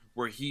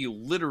 where he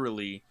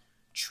literally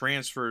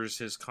transfers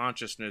his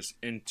consciousness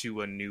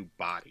into a new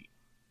body.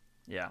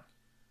 Yeah.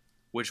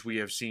 Which we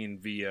have seen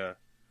via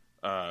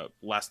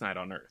Last Night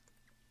on Earth.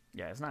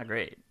 Yeah, it's not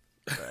great.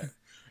 But...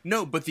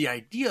 No, but the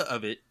idea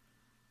of it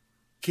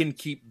can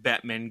keep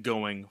Batman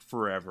going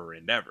forever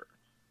and ever.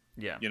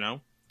 Yeah. You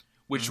know?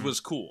 Which was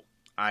cool.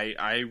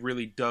 I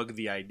really dug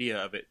the idea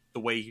of it.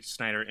 The way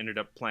Snyder ended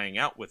up playing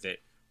out with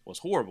it was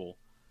horrible,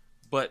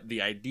 but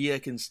the idea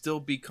can still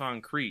be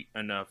concrete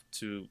enough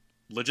to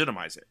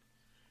legitimize it.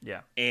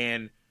 Yeah.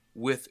 And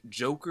with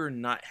Joker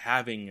not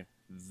having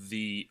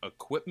the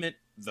equipment,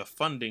 the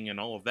funding, and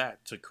all of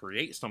that to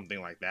create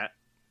something like that.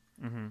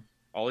 Mm-hmm.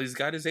 All he's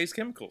got is Ace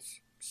Chemicals.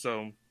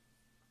 So,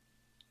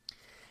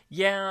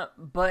 yeah,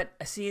 but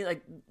see,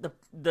 like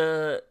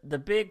the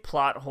big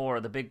plot hole, or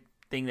the big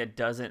thing that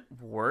doesn't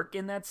work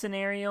in that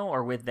scenario,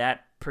 or with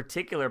that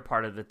particular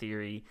part of the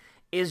theory,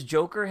 is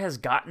Joker has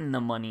gotten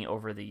the money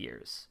over the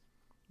years.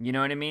 You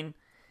know what I mean?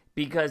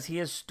 Because he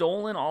has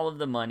stolen all of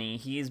the money,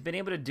 he's been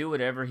able to do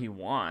whatever he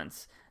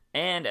wants,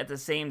 and at the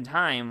same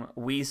time,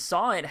 we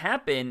saw it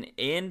happen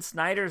in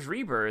Snyder's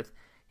Rebirth,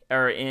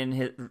 or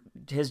in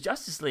his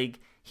Justice League.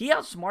 He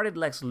outsmarted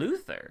Lex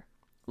Luthor,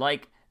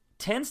 like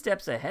 10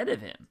 steps ahead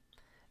of him.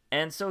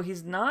 And so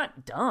he's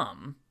not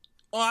dumb.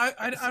 Well,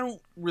 I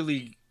don't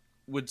really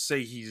would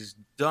say he's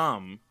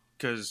dumb,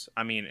 because,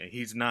 I mean,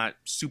 he's not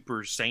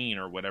super sane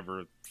or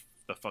whatever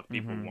the fuck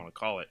people want to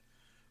call it.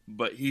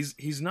 But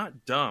he's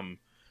not dumb.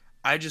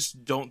 I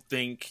just don't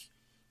think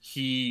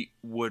he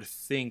would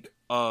think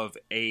of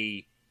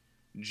a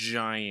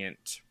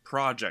giant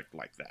project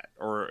like that,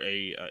 or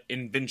a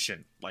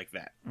invention like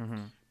that.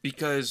 Mm-hmm.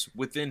 Because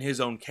within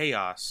his own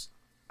chaos,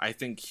 I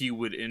think he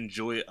would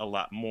enjoy it a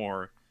lot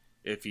more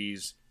if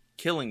he's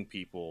killing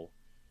people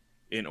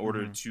in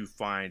order to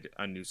find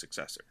a new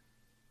successor.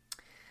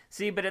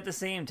 See, but at the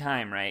same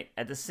time, right?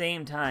 At the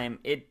same time,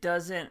 it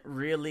doesn't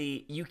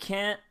really... You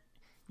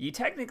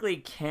technically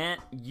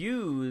can't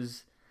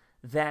use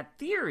that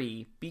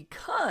theory,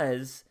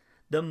 because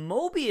the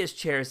Mobius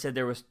chair said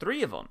there was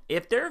 3 of them.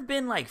 If there have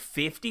been like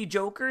 50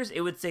 Jokers,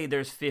 it would say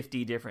there's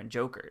 50 different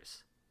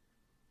Jokers.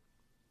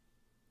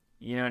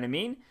 You know what I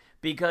mean?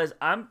 Because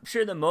I'm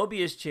sure the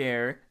Mobius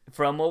chair,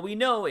 from what we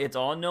know, it's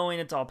all knowing,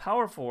 it's all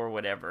powerful or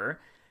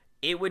whatever,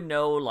 it would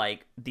know,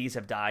 like, these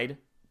have died,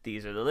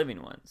 these are the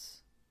living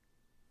ones.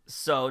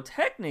 So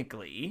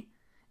technically,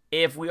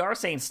 if we are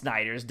saying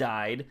Snyder's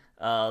died,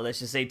 let's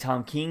just say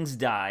Tom King's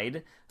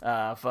died,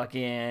 I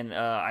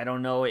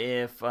don't know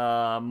if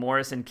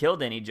Morrison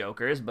killed any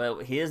Jokers,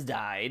 but his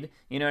died,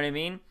 you know what I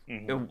mean?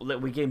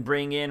 Mm-hmm. We can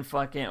bring in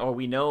or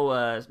we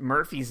know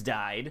Murphy's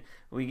died,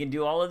 we can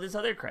do all of this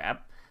other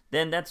crap,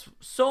 then that's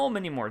so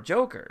many more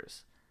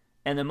Jokers.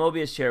 And the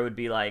Mobius chair would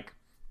be like,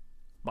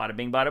 bada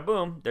bing, bada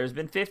boom, there's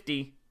been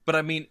 50. But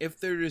I mean, if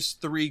there is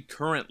 3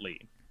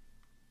 currently...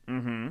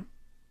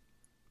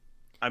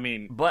 I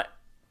mean... But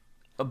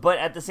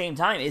at the same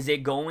time, is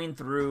it going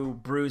through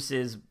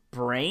Bruce's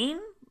brain,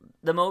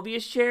 the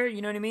Mobius chair?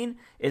 You know what I mean?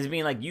 Is it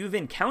being like, you've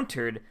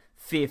encountered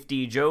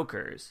 50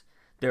 Jokers.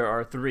 There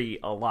are 3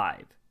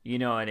 alive. You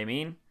know what I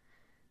mean?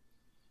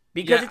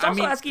 Because it's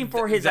also asking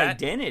for his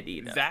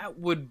identity, though.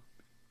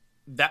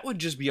 That would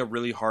just be a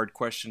really hard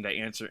question to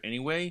answer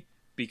anyway,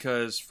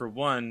 because for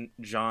one,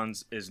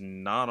 Johns is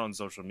not on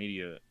social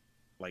media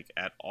like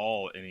at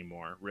all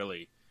anymore,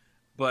 really.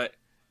 But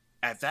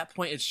at that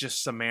point, it's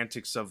just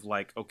semantics of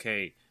like,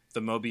 okay,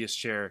 the Mobius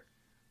chair,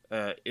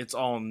 it's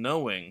all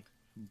knowing,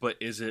 but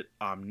is it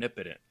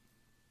omnipotent?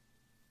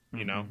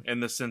 You know,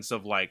 in the sense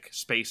of like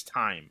space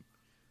time,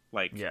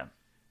 like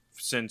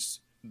since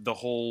the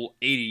whole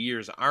 80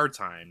 years our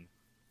time,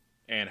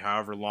 and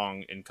however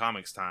long in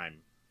comics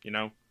time, you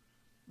know,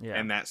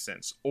 in that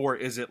sense, or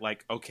is it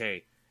like,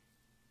 okay,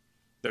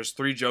 there's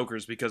 3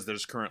 Jokers because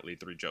there's currently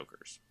 3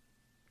 Jokers,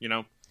 you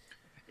know,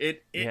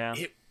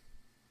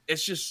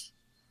 it's just.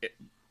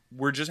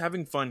 We're just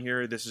having fun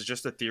here. This is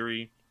just a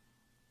theory.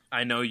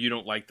 I know you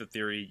don't like the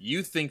theory.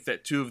 You think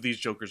that 2 of these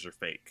Jokers are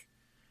fake.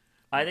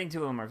 I think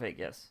 2 of them are fake,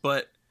 yes.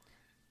 But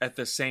at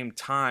the same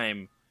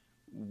time,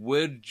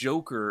 would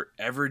Joker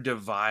ever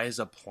devise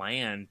a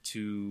plan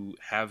to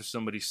have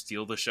somebody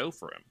steal the show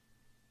for him?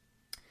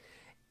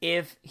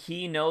 If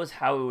he knows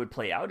how it would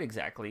play out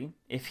exactly,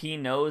 if he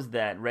knows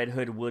that Red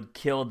Hood would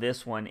kill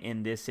this one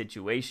in this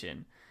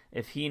situation,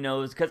 if he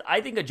knows, because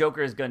I think a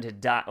Joker is going to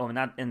die,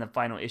 not in the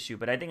final issue,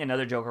 but I think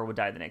another Joker will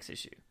die the next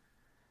issue.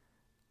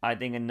 I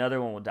think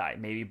another one will die.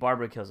 Maybe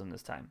Barbara kills him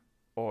this time,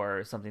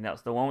 or something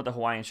else. The one with the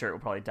Hawaiian shirt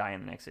will probably die in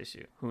the next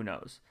issue. Who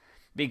knows?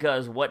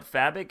 Because what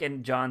Fabik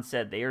and John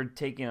said, they are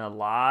taking a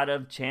lot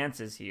of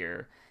chances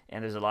here,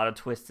 and there's a lot of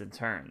twists and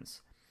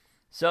turns.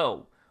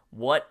 So,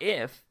 what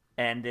if,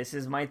 and this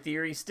is my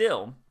theory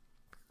still,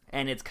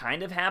 and it's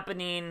kind of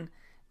happening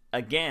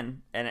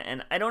again,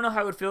 and I don't know how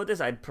I would feel with this.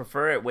 I'd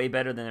prefer it way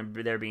better than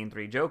there being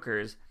 3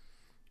 Jokers.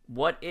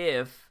 What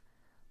if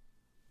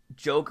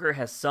Joker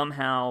has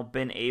somehow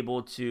been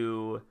able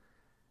to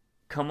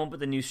come up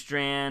with a new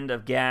strand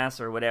of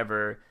gas or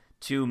whatever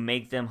to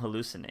make them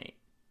hallucinate,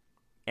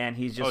 and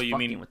he's just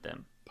fucking with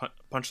them?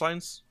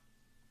 Punchlines?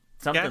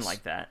 Something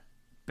like that.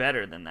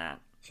 Better than that.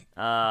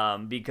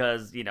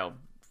 Because, you know,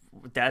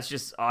 that's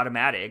just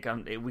automatic.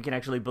 We can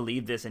actually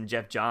believe this, and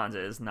Jeff Johns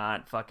is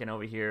not fucking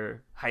over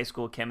here high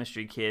school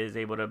chemistry kid is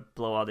able to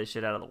blow all this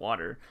shit out of the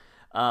water.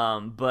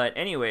 But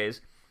anyways,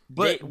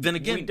 then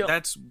again,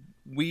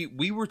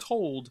 we were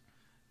told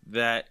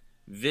that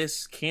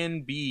this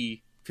can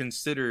be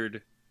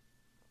considered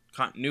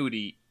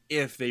continuity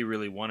if they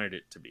really wanted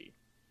it to be.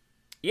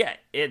 Yeah,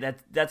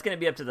 that's going to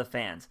be up to the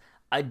fans.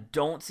 I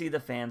don't see the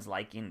fans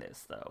liking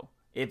this though.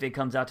 If it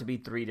comes out to be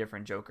 3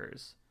 different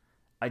Jokers.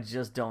 I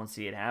just don't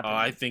see it happening.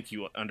 I think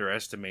you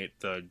underestimate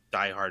the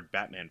diehard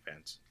Batman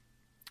fans.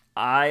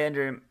 I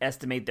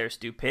underestimate their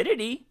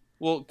stupidity.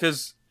 Well,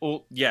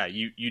 yeah,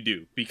 you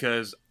do,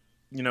 because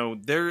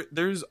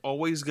there's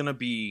always gonna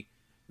be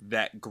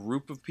that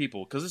group of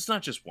people, because it's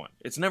not just one.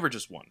 It's never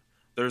just one.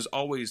 There's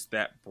always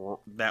that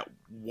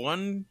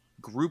one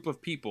group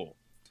of people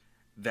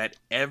that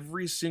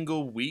every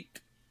single week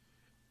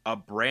a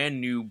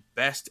brand new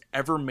best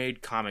ever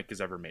made comic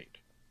is ever made.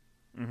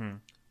 Mm-hmm.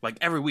 Like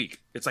every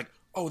week, it's like,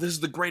 oh, this is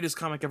the greatest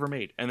comic ever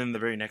made, and then the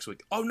very next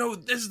week, oh no,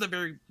 this is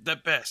the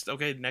best.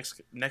 Okay,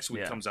 next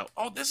week comes out,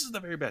 oh, this is the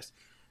very best.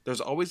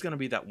 There's always going to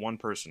be that one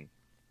person,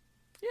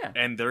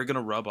 and they're going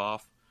to rub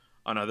off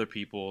on other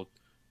people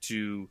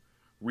to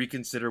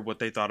reconsider what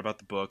they thought about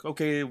the book.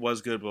 Okay, it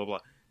was good, blah blah.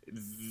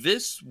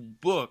 This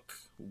book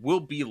will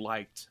be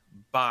liked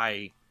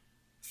by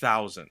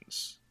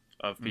thousands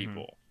of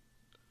people,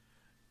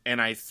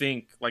 and I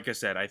think, like I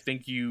said, I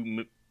think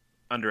you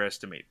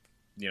underestimate,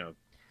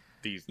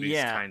 these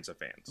kinds of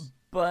fans.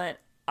 But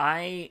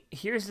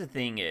here's the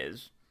thing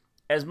is,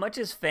 as much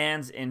as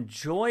fans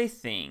enjoy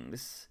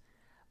things,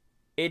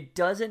 it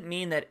doesn't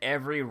mean that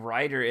every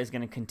writer is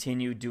going to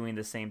continue doing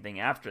the same thing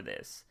after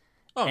this.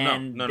 Oh,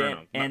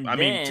 no. And I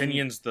mean,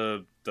 Tynion's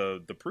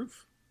the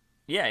proof.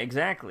 Yeah,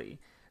 exactly.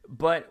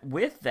 But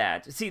with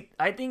that, see,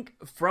 I think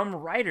from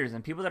writers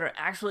and people that are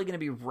actually going to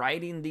be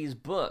writing these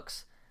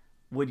books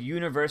would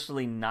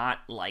universally not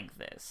like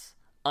this,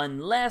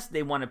 unless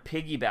they want to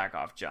piggyback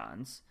off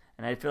Johns.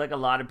 And I feel like a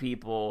lot of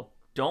people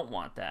don't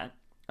want that,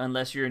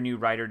 unless you're a new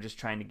writer just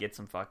trying to get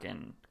some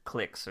fucking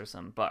clicks or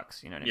some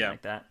bucks, you know what I mean,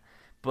 like that.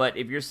 But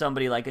if you're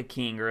somebody like a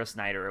King or a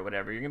Snyder or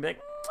whatever, you're going to be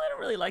like, I don't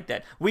really like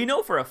that. We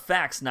know for a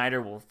fact Snyder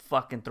will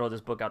fucking throw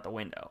this book out the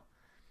window.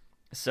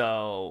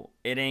 So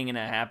it ain't going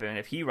to happen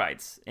if he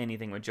writes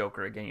anything with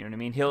Joker again, you know what I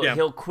mean?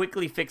 He'll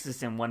quickly fix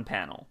this in one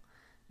panel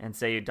and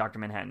say Dr.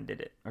 Manhattan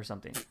did it or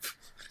something.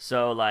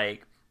 So,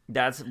 like,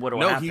 that's what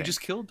will happen. No, he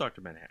just killed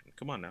Dr. Manhattan.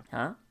 Come on now.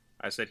 Huh?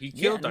 I said he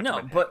killed Dr.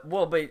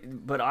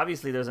 Manhattan. But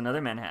obviously there's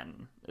another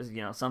Manhattan,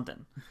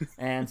 something.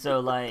 And so,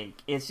 like,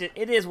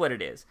 it is what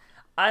it is.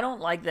 I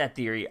don't like that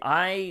theory.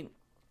 I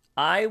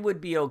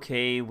would be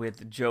okay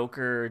with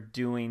Joker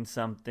doing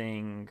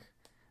something.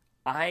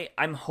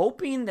 I'm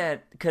hoping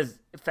that, because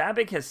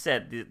Fabik has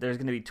said there's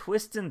going to be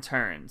twists and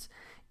turns.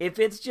 If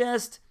it's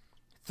just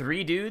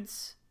 3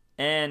 dudes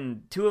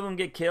and 2 of them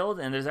get killed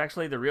and there's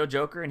actually the real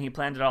Joker and he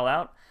planned it all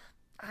out,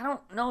 I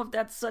don't know if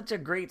that's such a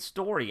great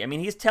story. I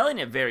mean, he's telling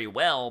it very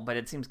well, but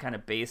it seems kind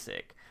of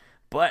basic.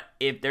 But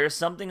if there's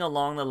something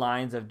along the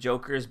lines of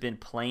Joker's been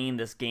playing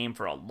this game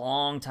for a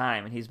long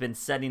time and he's been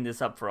setting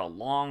this up for a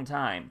long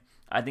time,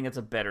 I think it's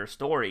a better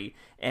story.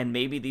 And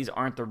maybe these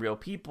aren't the real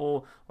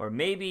people, or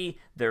maybe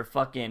they're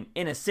fucking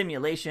in a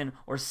simulation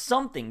or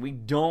something. We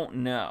don't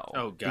know.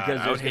 Oh, God.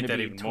 Because I would hate that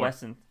even more.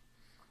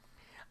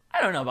 I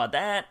don't know about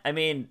that. I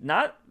mean,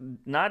 not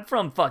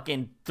from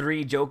fucking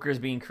 3 Jokers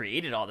being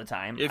created all the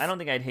time. I don't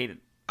think I'd hate it.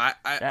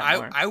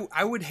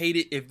 I would hate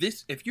it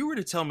if you were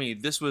to tell me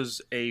this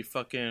was a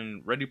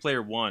fucking Ready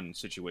Player One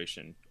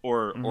situation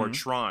or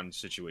Tron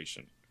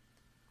situation,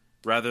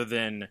 rather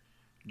than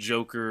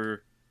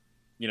Joker,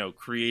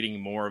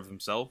 creating more of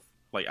himself.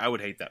 Like, I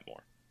would hate that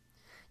more.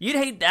 You'd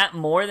hate that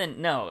more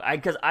than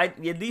because at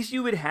least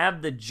you would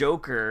have the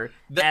Joker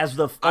as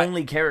the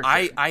only character.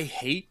 I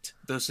hate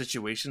those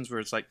situations where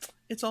it's like,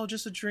 it's all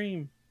just a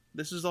dream.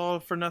 This is all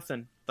for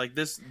nothing. Like,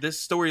 this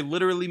story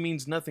literally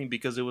means nothing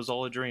because it was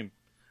all a dream.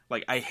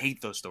 Like, I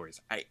hate those stories.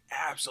 I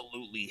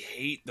absolutely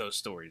hate those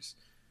stories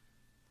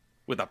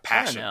with a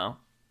passion. I don't know.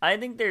 I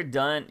think they're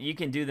done. You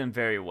can do them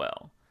very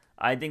well.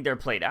 I think they're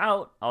played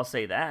out. I'll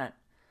say that.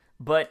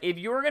 But if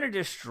you're gonna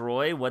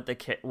destroy what the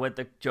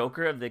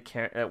character of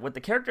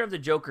the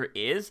Joker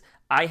is,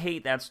 I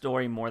hate that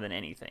story more than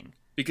anything.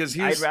 Because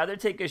I'd rather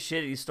take a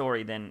shitty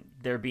story than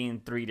there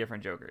being 3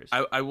 different Jokers.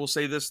 I will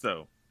say this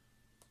though: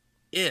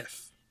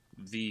 if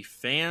the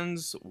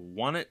fans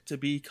want it to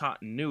be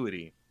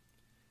continuity,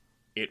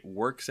 it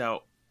works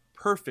out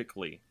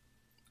perfectly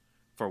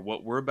for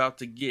what we're about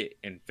to get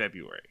in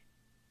February.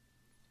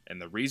 And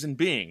the reason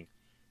being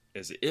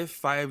is if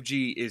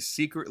 5G is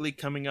secretly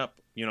coming up,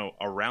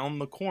 around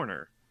the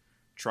corner,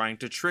 trying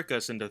to trick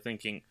us into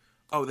thinking,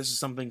 oh, this is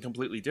something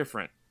completely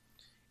different,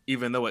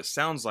 even though it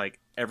sounds like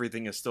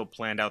everything is still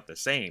planned out the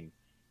same,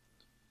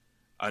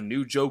 a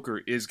new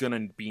Joker is going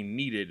to be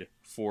needed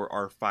for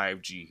our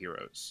 5G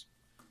heroes.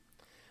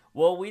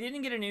 Well, we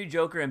didn't get a new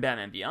Joker in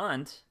Batman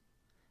Beyond.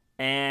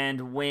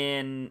 And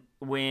when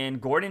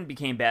Gordon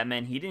became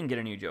Batman, he didn't get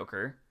a new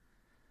Joker.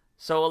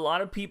 So a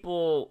lot of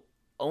people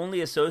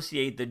only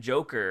associate the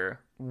Joker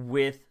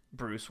with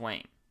Bruce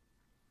Wayne.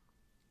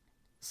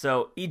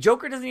 So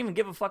Joker doesn't even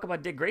give a fuck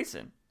about Dick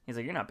Grayson. He's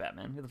like, you're not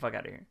Batman. Get the fuck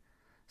out of here.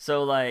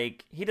 So,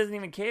 like, he doesn't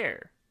even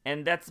care.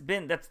 And that's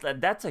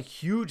a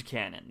huge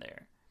canon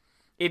there.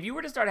 If you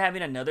were to start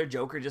having another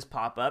Joker just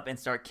pop up and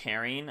start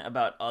caring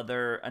about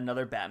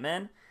another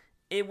Batman,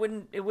 it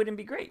wouldn't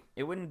be great.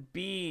 It wouldn't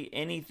be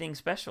anything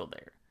special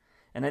there.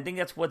 And I think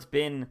that's what's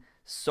been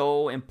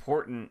so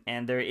important.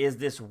 And there is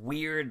this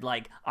weird,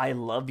 like, I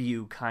love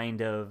you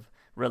kind of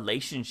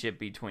relationship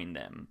between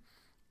them,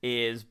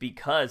 is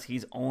because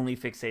he's only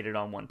fixated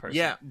on one person.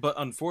 Yeah, but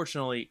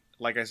unfortunately,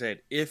 like I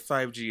said, if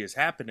 5G is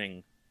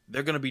happening,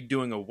 they're going to be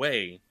doing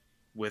away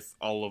with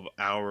all of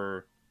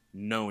our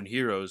known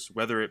heroes,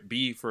 whether it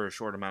be for a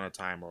short amount of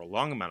time or a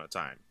long amount of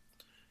time.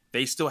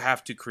 They still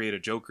have to create a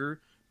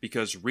Joker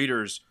because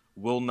readers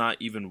will not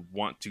even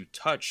want to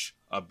touch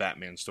a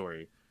Batman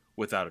story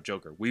without a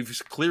Joker.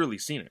 We've clearly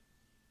seen it.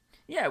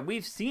 Yeah,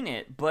 we've seen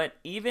it, but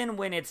even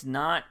when it's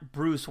not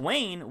Bruce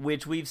Wayne,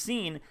 which we've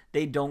seen,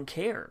 they don't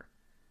care.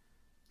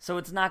 So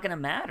it's not going to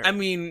matter. I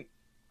mean,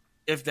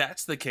 if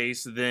that's the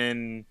case,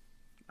 then,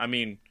 I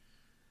mean,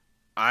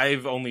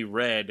 I've only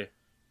read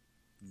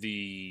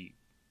the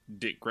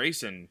Dick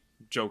Grayson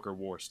Joker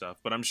War stuff,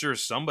 but I'm sure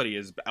somebody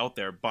is out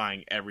there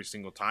buying every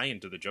single tie-in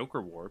to the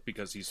Joker War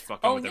because he's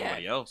fucking with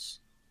everybody else.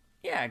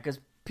 Yeah, because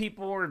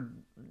people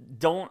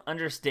don't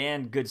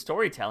understand good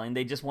storytelling.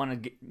 They just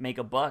want to make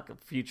a buck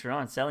future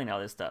on selling all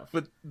this stuff.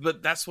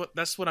 But that's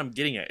what I'm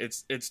getting at.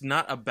 It's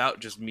not about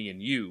just me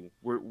and you.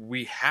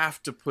 We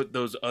have to put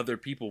those other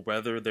people,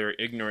 whether they're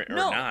ignorant or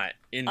not,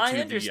 into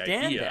the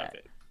idea of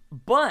it.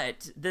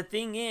 But the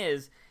thing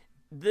is,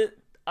 the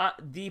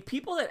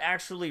people that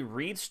actually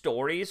read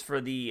stories for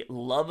the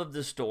love of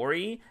the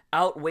story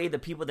outweigh the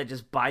people that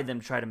just buy them,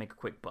 try to make a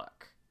quick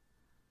buck.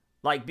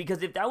 Like,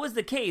 because if that was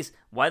the case,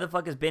 why the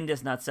fuck is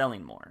Bendis not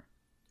selling more?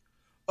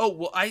 Oh,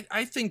 well,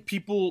 I think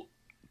people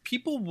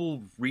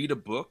will read a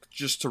book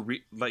just to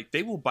read, like,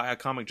 they will buy a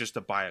comic just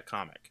to buy a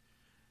comic.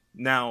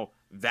 Now,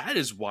 that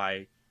is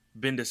why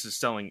Bendis is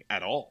selling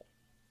at all.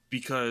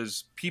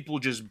 Because people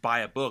just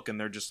buy a book and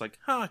they're just like,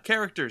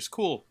 characters,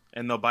 cool,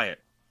 and they'll buy it.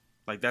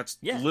 Like, that's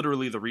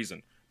literally the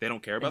reason. They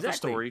don't care about the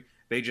story.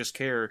 They just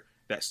care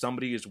that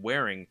somebody is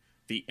wearing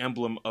the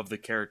emblem of the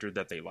character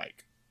that they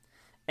like.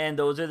 And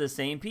those are the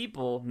same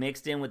people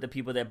mixed in with the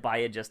people that buy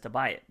it just to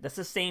buy it. That's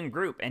the same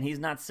group, and he's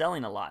not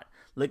selling a lot.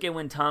 Look at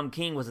when Tom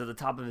King was at the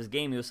top of his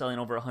game, he was selling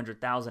over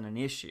 100,000 an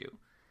issue,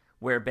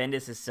 where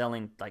Bendis is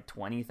selling like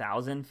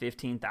 20,000,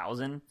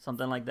 15,000,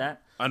 something like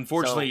that.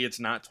 Unfortunately, it's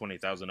not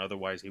 20,000,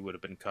 otherwise he would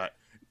have been cut.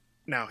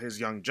 Now, his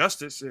Young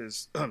Justice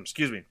is,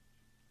 excuse me,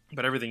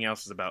 but everything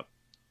else is about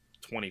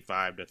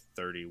 25 to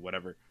 30,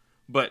 whatever.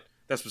 But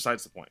that's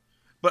besides the point.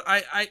 But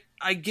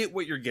I get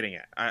what you're getting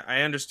at.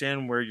 I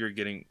understand where you're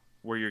getting,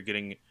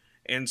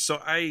 and so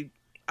I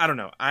don't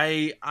know.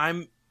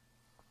 I'm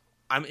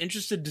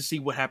interested to see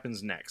what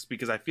happens next,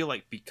 because I feel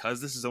like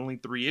because this is only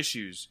 3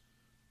 issues,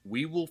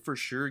 we will for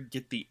sure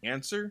get the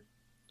answer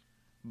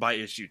by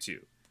issue 2,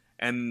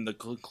 and the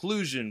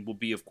conclusion will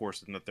be, of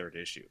course, in the 3rd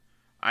issue.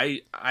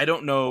 I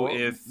don't know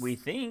if we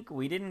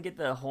didn't get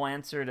the whole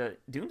answer to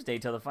Doomsday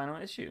till the final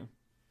issue.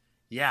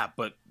 Yeah,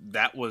 but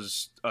that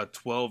was a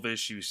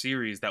 12-issue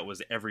series that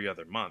was every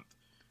other month.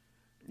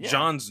 Yeah.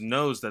 Johns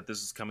knows that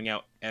this is coming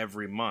out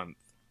every month,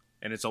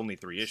 and it's only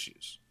 3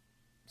 issues.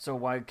 So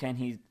why can't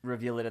he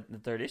reveal it at the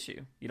 3rd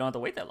issue? You don't have to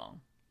wait that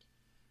long.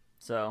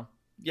 So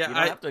yeah,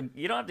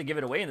 you don't have to give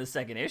it away in the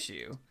 2nd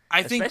issue.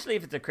 Especially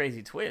if it's a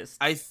crazy twist.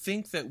 I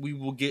think that we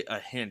will get a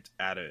hint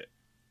at it,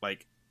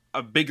 like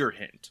a bigger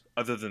hint,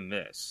 other than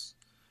this,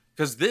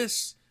 because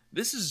this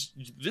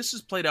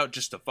is played out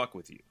just to fuck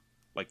with you.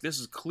 Like, this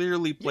is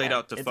clearly played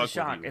out to fuck with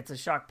you. It's a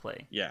shock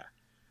play. Yeah.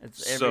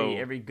 It's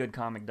every good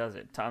comic does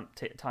it. Tom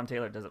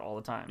Taylor does it all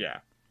the time. Yeah.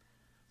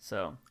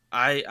 So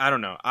I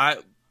don't know.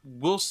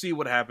 We'll see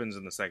what happens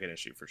in the 2nd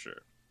issue for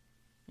sure.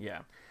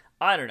 Yeah.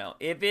 I don't know.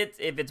 If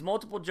it's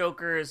multiple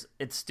Jokers,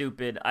 it's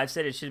stupid. I've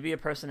said it should be a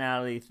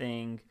personality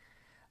thing.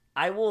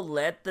 I will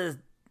let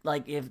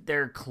if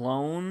they're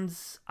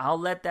clones, I'll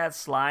let that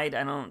slide.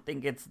 I don't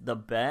think it's the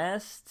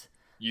best.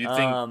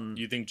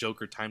 You think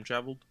Joker time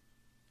traveled?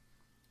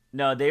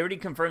 No, they already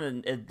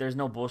confirmed that there's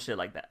no bullshit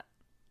like that.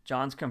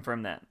 John's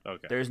confirmed that.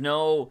 Okay.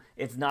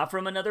 It's not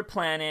from another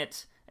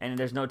planet, and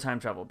there's no time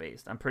travel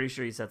based. I'm pretty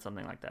sure he said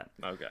something like that.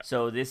 Okay.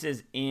 So this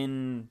is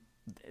in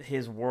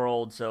his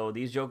world, so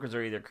these Jokers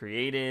are either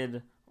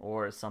created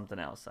or something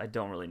else. I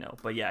don't really know.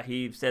 But yeah,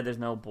 he said there's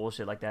no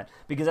bullshit like that,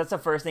 because that's the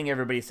first thing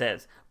everybody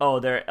says. Oh,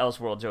 they're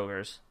Elseworld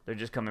Jokers. They're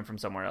just coming from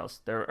somewhere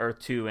else. They're Earth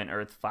 2 and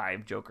Earth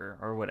 5 Joker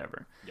or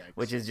whatever. Yikes.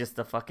 Which is just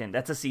that's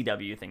a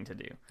CW thing to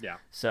do. Yeah.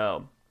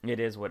 So it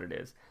is what it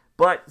is.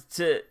 But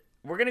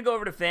we're going to go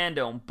over to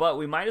Fandom, but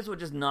we might as well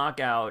just knock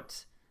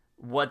out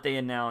what they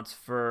announced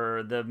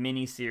for the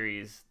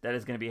mini-series that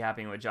is going to be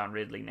happening with John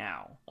Ridley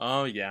now.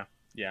 Oh, yeah.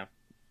 Yeah.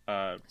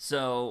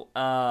 So,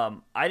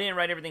 I didn't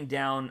write everything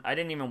down. I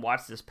didn't even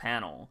watch this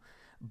panel,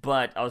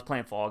 but I was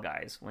playing Fall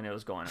Guys when it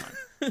was going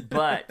on.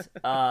 But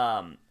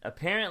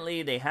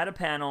apparently they had a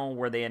panel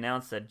where they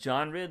announced that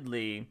John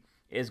Ridley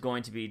is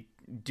going to be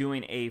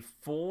doing a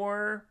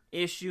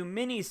 4-issue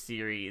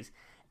mini-series.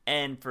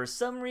 And for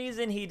some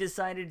reason, he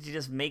decided to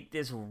just make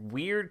this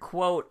weird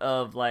quote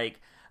of like,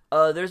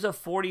 there's a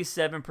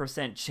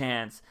 47%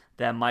 chance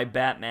that my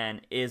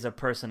Batman is a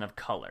person of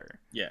color.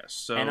 Yes.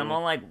 So... And I'm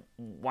all like,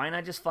 why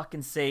not just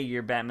fucking say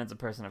your Batman's a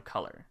person of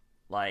color?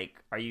 Like,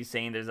 are you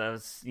saying there's a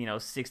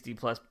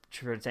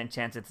 60+%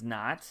 chance it's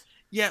not?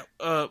 Yeah,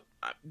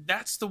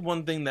 that's the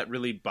one thing that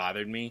really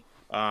bothered me.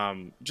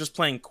 Just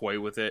playing coy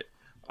with it.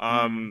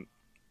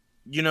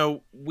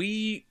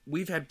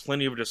 We've had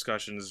plenty of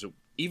discussions,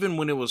 even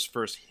when it was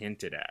first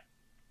hinted at.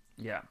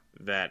 Yeah.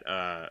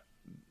 That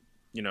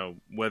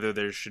whether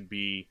there should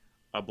be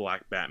a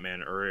black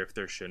Batman or if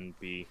there shouldn't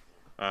be.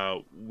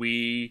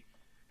 We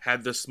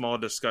had this small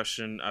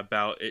discussion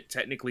about it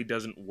technically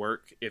doesn't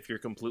work if you're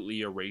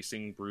completely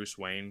erasing Bruce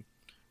Wayne,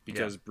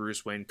 because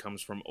Bruce Wayne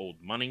comes from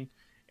old money,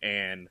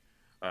 and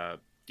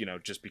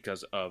just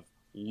because of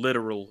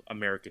literal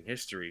American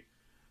history,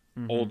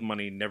 old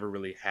money never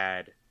really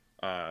had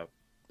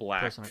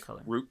black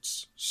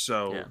roots.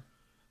 So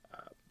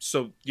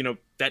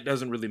that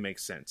doesn't really make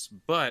sense.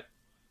 But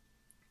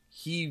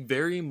he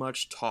very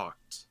much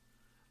talked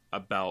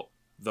about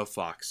the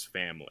Fox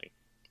family.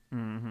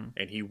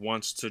 And he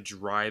wants to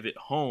drive it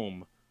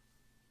home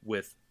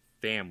with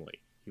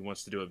family. He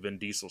wants to do it Vin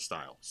Diesel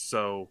style.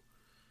 So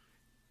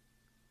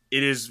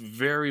it is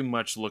very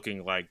much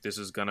looking like this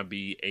is going to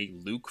be a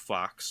Luke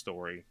Fox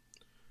story.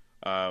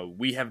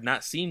 We have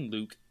not seen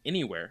Luke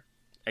anywhere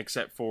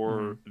except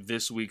for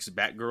this week's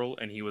Batgirl,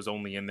 and he was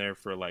only in there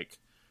for like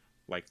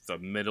the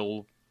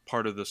middle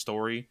part of the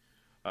story.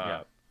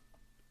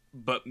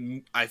 But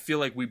I feel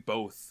like we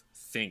both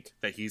think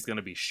that he's going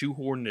to be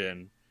shoehorned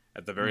in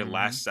at the very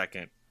last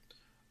second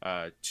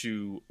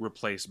to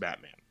replace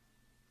Batman.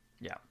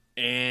 Yeah.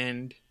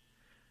 And,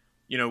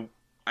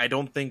 I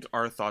don't think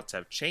our thoughts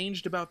have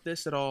changed about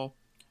this at all.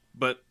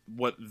 But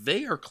what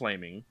they are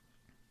claiming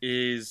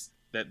is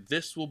that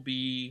this will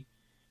be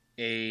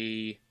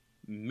a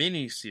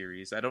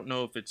mini-series. I don't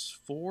know if it's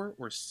 4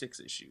 or 6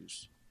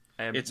 issues.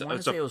 I want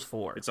to say it was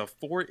 4. It's a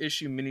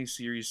 4-issue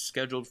mini-series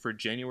scheduled for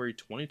January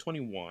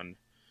 2021,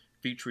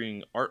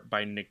 featuring art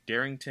by Nick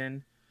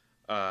Darrington.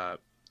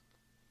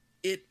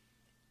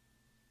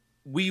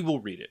 We will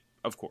read it,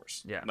 of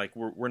course. Yeah. Like,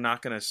 we're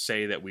not going to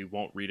say that we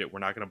won't read it. We're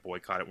not going to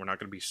boycott it. We're not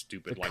going to be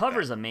stupid like that. The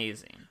cover's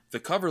amazing. The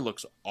cover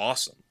looks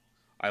awesome.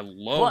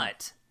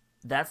 But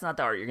that's not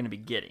the art you're going to be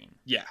getting.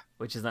 Yeah.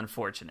 Which is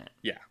unfortunate.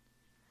 Yeah.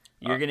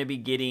 You're going to be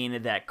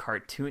getting that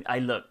cartoon. I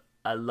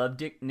love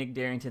Nick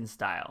Darrington's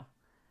style,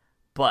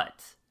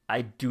 but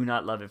I do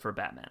not love it for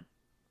Batman.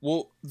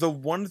 Well, the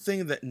one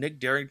thing that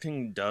Nick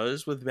Darrington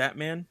does with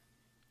Batman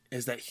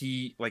is that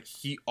he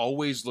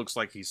always looks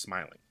like he's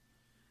smiling.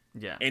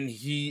 Yeah. And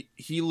he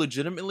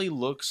legitimately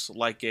looks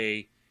like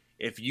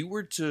if you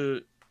were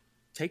to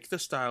take the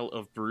style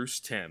of Bruce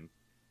Timm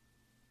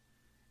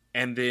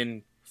and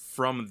then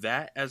from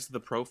that as the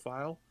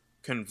profile,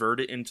 convert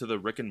it into the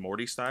Rick and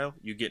Morty style,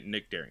 you get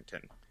Nick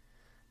Darrington.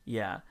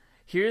 Yeah.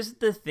 Here's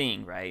the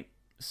thing, right?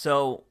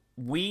 So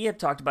we have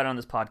talked about it on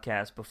this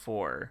podcast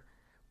before.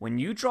 When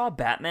you draw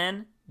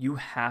Batman, you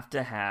have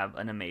to have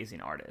an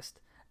amazing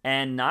artist.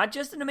 And not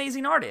just an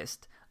amazing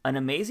artist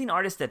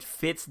that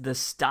fits the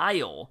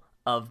style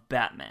of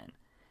Batman.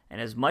 And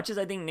as much as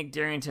I think Nick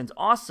Darrington's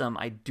awesome,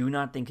 I do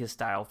not think his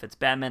style fits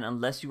Batman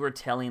unless you are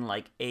telling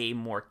like a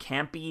more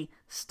campy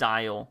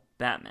style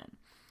Batman.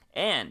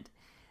 And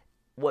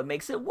what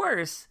makes it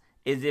worse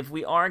is if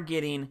we are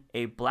getting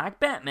a black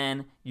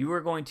Batman, you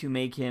are going to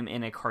make him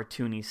in a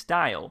cartoony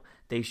style.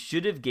 They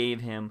should have gave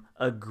him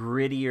a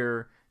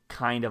grittier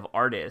kind of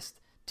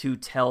artist to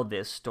tell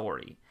this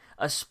story.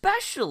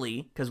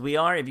 Especially because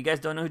if you guys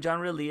don't know who John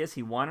Ridley is,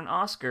 he won an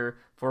Oscar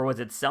for, was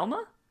it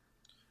Selma?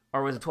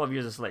 Or was it 12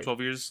 Years a Slave?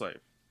 12 Years a Slave.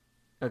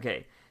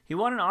 Okay. He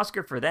won an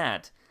Oscar for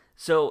that.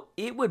 So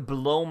it would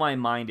blow my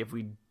mind if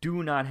we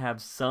do not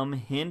have some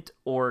hint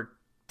or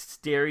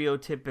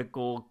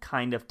stereotypical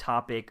kind of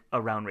topic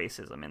around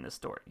racism in this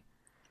story.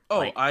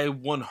 Oh, I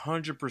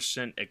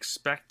 100%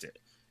 expect it.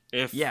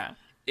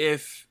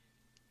 If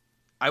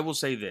I will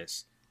say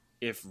this,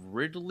 if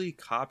Ridley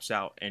cops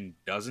out and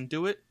doesn't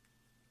do it,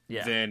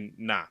 then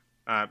nah,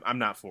 I'm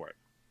not for it.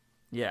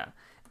 Yeah.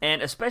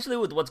 And especially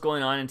with what's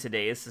going on in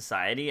today's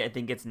society, I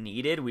think it's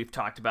needed. We've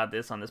talked about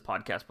this on this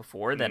podcast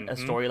before, that a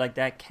story like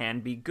that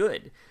can be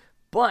good.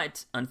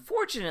 But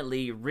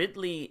unfortunately,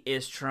 Ridley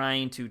is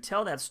trying to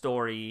tell that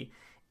story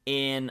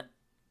in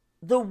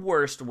the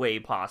worst way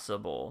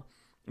possible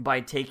by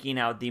taking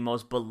out the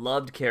most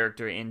beloved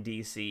character in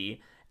DC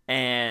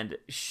and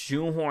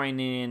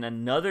shoehorning in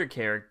another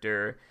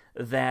character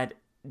that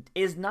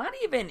is not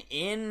even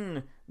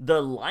in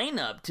the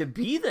lineup to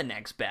be the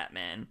next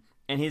Batman,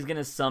 and he's going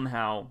to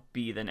somehow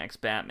be the next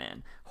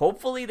Batman.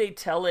 Hopefully they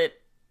tell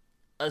it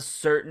a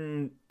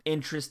certain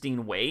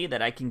interesting way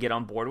that I can get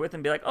on board with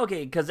and be like,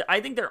 okay, because I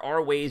think there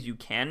are ways you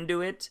can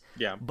do it.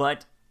 Yeah.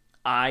 But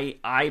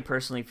I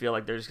personally feel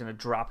like they're just going to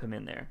drop him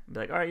in there and be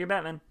like, all right, you're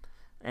Batman.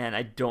 And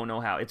I don't know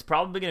how. It's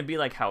probably going to be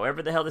like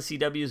however the hell the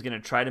CW is going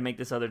to try to make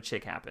this other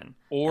chick happen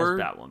as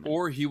Batwoman.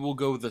 Or he will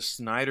go the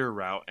Snyder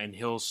route and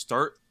he'll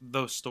start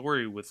the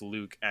story with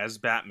Luke as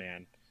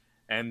Batman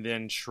and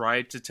then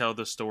try to tell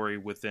the story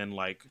within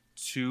like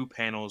 2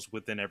 panels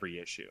within every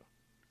issue.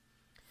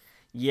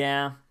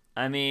 Yeah.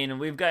 I mean,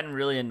 we've gotten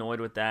really annoyed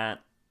with that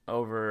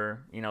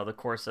over, the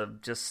course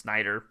of just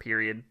Snyder,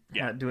 period,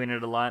 doing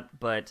it a lot.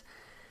 But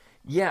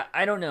yeah,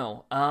 I don't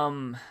know.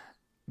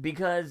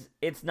 Because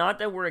it's not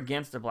that we're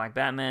against the Black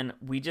Batman.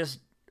 We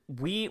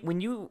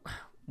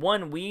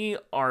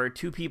are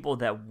two people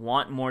that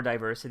want more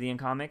diversity in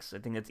comics. I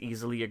think that's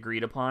easily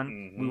agreed upon.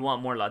 Mm-hmm. We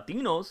want more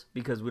Latinos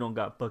because we don't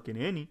got fucking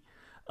any.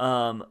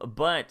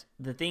 But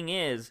the thing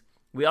is,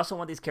 we also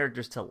want these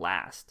characters to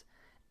last.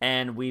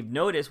 And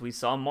we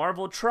saw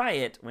Marvel try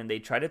it. When they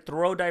try to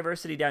throw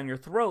diversity down your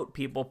throat,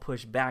 people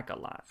push back a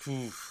lot.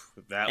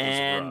 That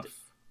was rough.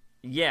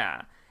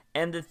 Yeah.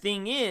 And the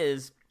thing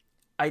is,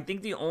 I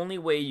think the only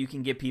way you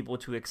can get people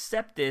to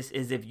accept this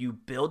is if you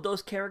build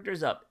those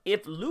characters up.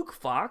 If Luke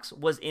Fox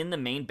was in the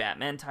main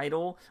Batman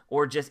title,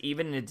 or just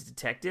even a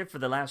detective for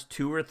the last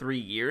 2 or 3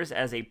 years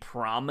as a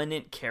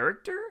prominent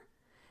character,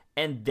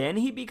 and then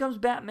he becomes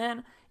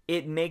Batman,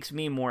 it makes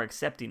me more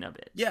accepting of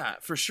it. Yeah,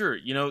 for sure.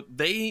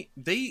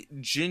 They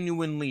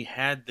genuinely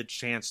had the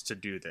chance to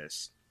do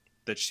this.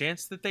 The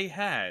chance that they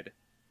had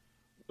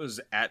was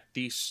at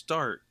the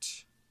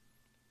start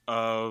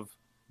of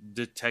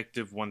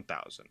Detective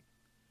 1000.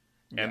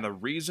 Yeah. And the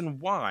reason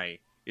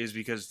why is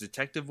because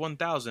Detective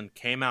 1000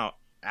 came out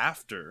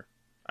after,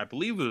 I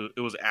believe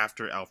it was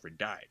after Alfred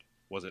died.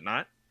 Was it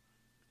not?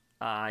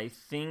 I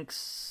think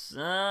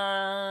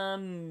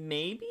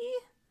maybe?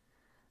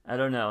 I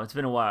don't know. It's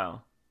been a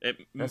while.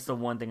 That's the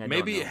one thing I don't know.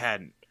 Maybe it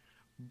hadn't.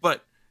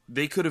 But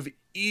they could have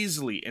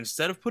easily,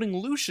 instead of putting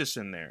Lucius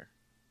in there,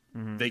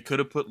 mm-hmm. they could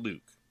have put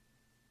Luke.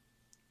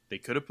 They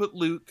could have put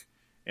Luke,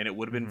 and it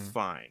would have been mm-hmm.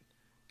 fine.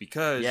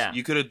 Because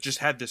you could have just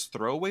had this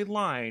throwaway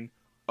line,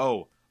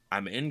 oh,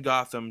 I'm in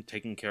Gotham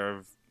taking care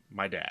of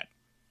my dad.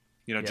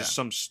 Just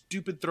some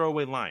stupid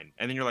throwaway line.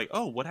 And then you're like,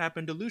 oh, what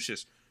happened to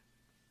Lucius?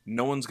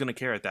 No one's going to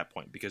care at that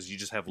point because you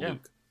just have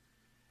Luke.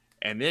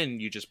 And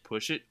then you just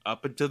push it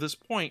up until this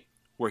point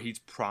where he's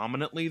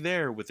prominently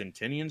there within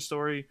Tinian's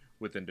story,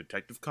 within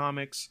Detective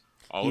Comics.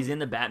 He's in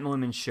the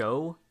Batwoman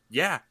show?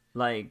 Yeah.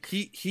 Like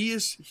he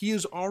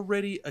is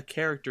already a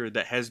character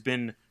that has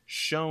been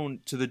shown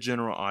to the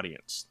general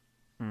audience.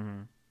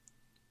 Mm-hmm.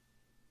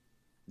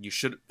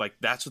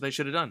 That's what they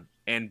should have done.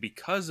 And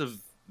because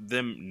of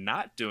them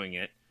not doing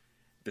it,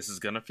 this is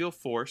going to feel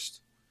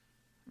forced.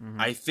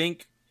 Mm-hmm. I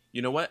think,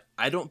 you know what?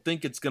 I don't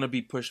think it's going to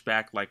be pushed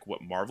back like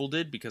what Marvel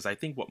did, because I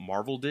think what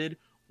Marvel did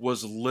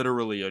was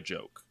literally a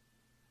joke.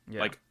 Yeah.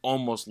 Like,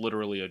 almost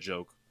literally a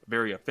joke. A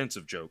very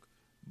offensive joke.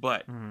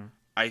 But mm-hmm.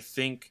 I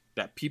think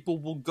that people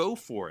will go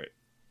for it.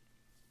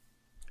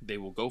 They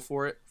will go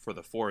for it for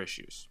the 4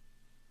 issues.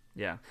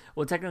 Yeah.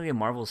 Well, technically,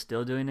 Marvel's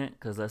still doing it,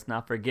 because let's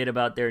not forget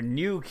about their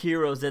new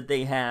heroes that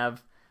they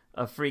have,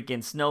 a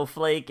freaking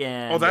Snowflake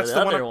and that's the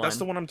other one. That's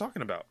the one I'm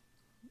talking about.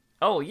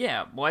 Oh,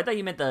 yeah. Well, I thought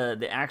you meant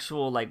the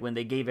actual, like, when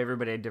they gave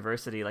everybody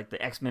diversity, like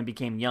the X-Men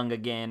became young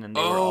again, and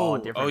they were all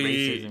different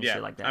races and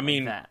shit like that. I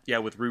mean,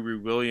 with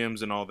Riri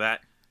Williams and all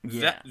that.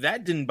 Yeah.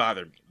 That didn't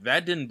bother me.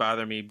 That didn't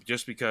bother me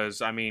just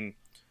because, I mean,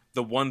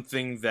 the one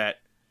thing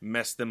that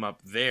messed them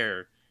up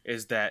there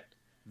is that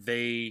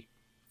they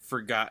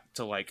forgot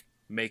to, like,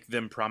 make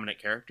them prominent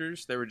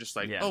characters. They were just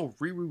like, oh,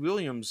 Riri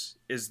Williams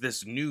is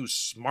this new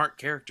smart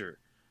character,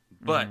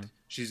 but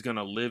she's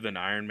gonna live in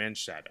Iron Man's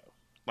shadow.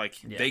 Like,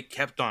 they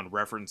kept on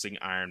referencing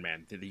Iron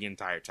Man the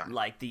entire time,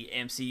 like the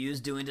MCU's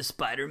doing to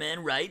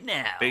Spider-Man right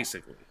now,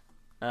 basically.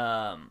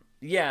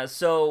 Yeah.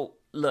 So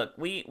look,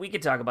 we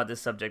could talk about this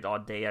subject all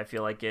day. I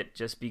feel like it,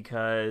 just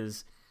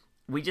because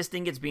we just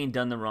think it's being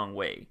done the wrong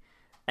way.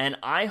 And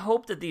I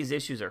hope that these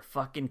issues are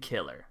fucking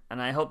killer.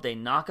 And I hope they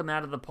knock them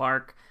out of the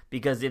park,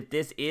 because if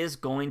this is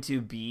going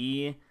to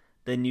be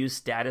the new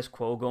status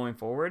quo going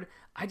forward,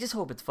 I just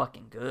hope it's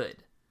fucking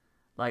good.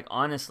 Like,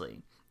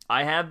 honestly,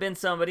 I have been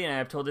somebody, and I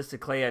have told this to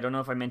Clay, I don't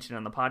know if I mentioned it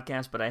on the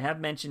podcast, but I have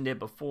mentioned it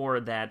before,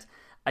 that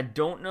I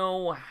don't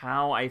know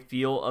how I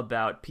feel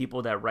about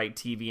people that write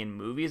TV and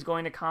movies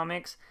going to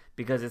comics,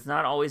 because it's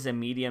not always a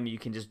medium you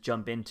can just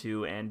jump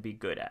into and be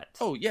good at.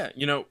 Oh, yeah.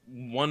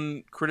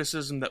 One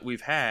criticism that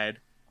we've had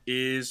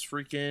is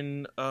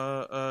freaking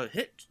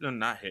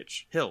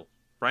Hill.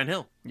 Brian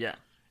Hill. Yeah.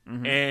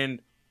 Mm-hmm. And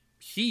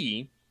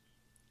he,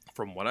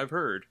 from what I've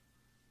heard,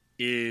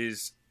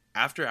 is,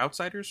 after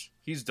Outsiders,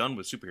 he's done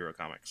with superhero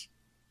comics.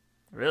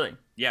 Really?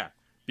 Yeah,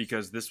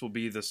 because this will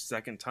be the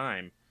second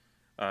time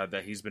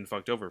that he's been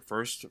fucked over.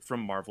 First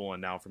from Marvel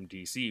and now from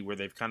DC, where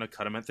they've kind of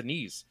cut him at the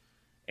knees.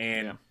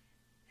 And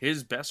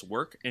his best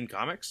work in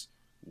comics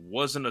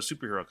wasn't a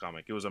superhero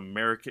comic. It was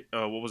American...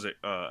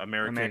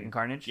 American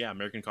Carnage? Yeah,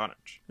 American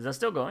Carnage. Is that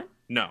still going?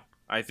 No.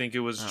 I think it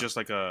was just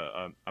like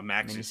a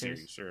maxi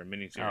series or a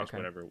miniseries,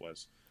 whatever it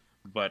was.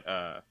 But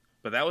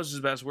that was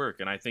his best work,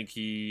 and I think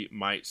he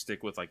might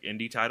stick with like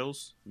indie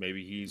titles.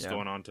 Maybe he's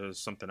going on to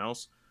something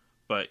else.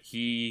 But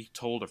he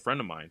told a friend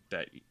of mine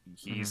that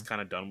he's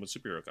kind of done with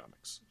superhero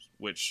comics,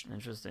 which,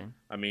 interesting.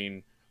 I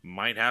mean,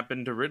 might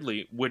happen to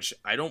Ridley, which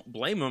I don't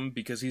blame him,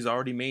 because he's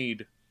already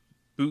made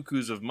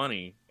bukus of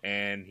money,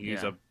 and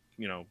he's a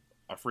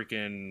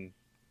freaking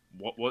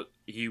what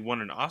he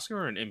won an Oscar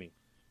or an Emmy?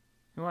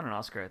 He won an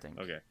Oscar, I think.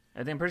 Okay.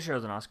 I'm pretty sure it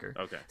was an Oscar.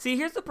 Okay. See,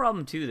 here's the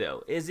problem too,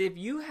 though, is if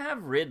you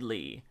have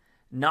Ridley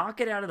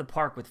knock it out of the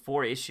park with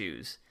 4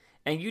 issues,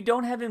 and you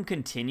don't have him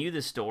continue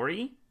the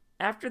story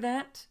after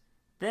that,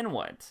 then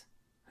what?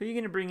 Who are you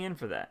gonna bring in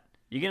for that?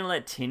 You're gonna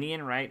let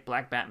Tynion write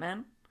Black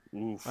Batman?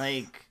 Oof.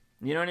 Like,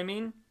 you know what I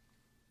mean?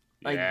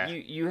 Like, yeah.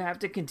 you have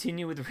to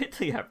continue with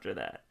Ridley after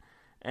that.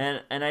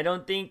 And I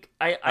don't think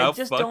I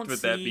just fucked don't would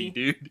see that be,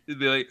 dude? It'd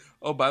be like,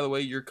 oh, by the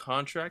way, your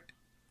contract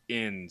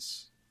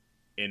ends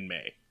in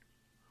May.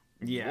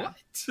 Yeah.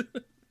 What?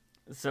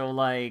 So,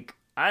 like,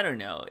 I don't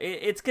know.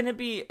 It's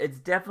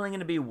definitely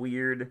gonna be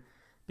weird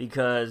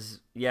because,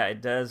 yeah,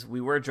 it does.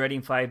 We were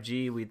dreading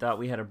 5G. We thought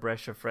we had a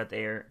breath of fresh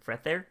air.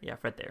 Fresh air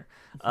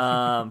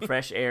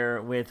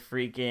with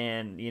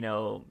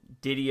freaking,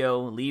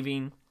 Didio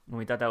leaving. And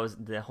we thought that was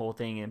the whole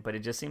thing. But it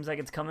just seems like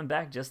it's coming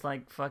back just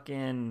like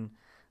fucking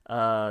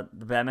the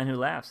Batman Who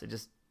Laughs. It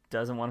just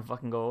doesn't want to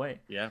fucking go away.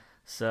 Yeah.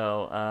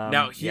 So,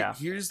 now,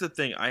 here's the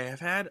thing. I have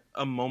had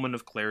a moment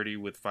of clarity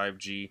with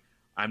 5G.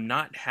 I'm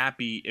not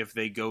happy if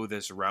they go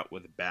this route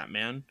with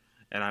Batman,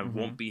 and I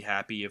won't be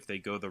happy if they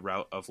go the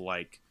route of,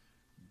 like,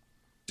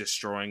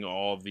 destroying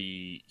all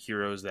the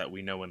heroes that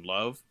we know and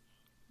love.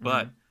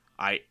 But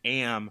I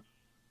am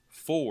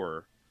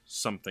for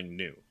something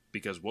new,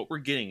 because what we're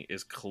getting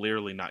is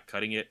clearly not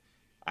cutting it.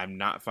 I'm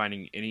not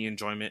finding any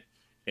enjoyment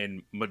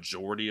in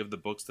majority of the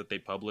books that they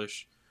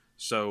publish.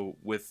 So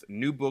with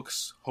new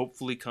books,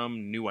 hopefully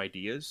come new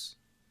ideas.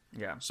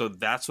 Yeah. So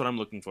that's what I'm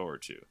looking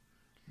forward to.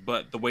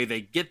 But the way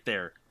they get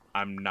there,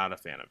 I'm not a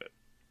fan of it.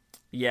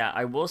 Yeah,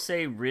 I will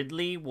say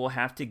Ridley will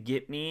have to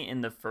get me in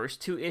the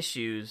first 2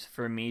 issues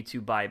for me to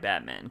buy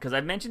Batman. Because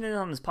I've mentioned it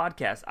on this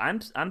podcast.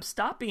 I'm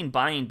stopping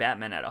buying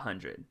Batman at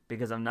 100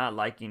 because I'm not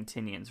liking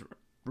Tynion's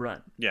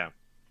run. Yeah.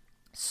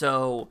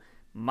 So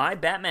my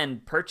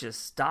Batman purchase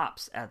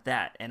stops at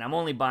that. And I'm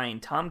only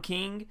buying Tom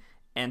King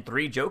and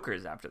 3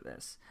 Jokers after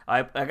this.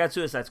 I got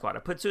Suicide Squad. I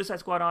put Suicide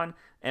Squad on,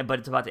 but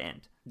it's about to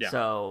end. Yeah.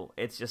 So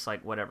it's just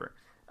like whatever.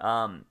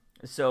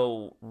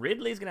 So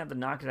Ridley's going to have to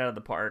knock it out of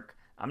the park.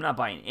 I'm not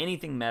buying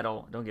anything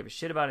metal. Don't give a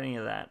shit about any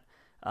of that.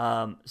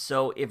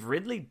 So if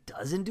Ridley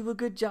doesn't do a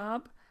good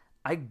job,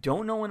 I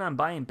don't know when I'm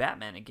buying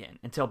Batman again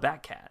until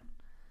Batcat.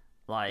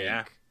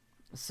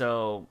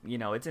 So,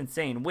 it's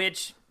insane,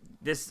 which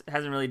this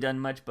hasn't really done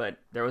much, but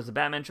there was a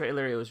Batman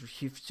trailer. It was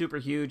super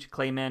huge.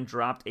 Clayman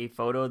dropped a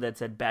photo that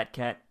said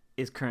Batcat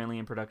is currently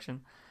in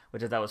production,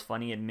 which I thought was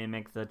funny. It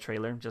mimicked the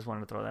trailer. Just wanted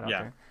to throw that out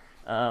there.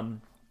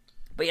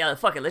 But yeah,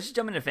 fuck it. Let's just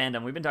jump into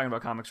fandom. We've been talking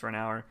about comics for an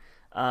hour.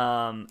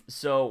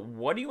 So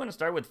what do you want to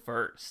start with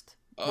first?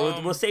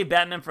 We'll save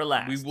Batman for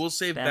last. We will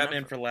save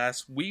Batman for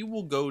last. We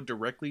will go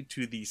directly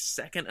to the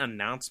second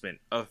announcement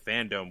of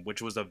fandom,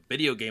 which was a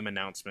video game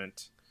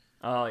announcement.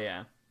 Oh,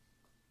 yeah.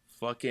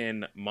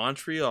 Fucking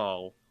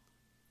Montreal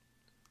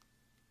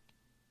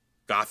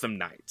Gotham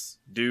Knights.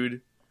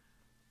 Dude,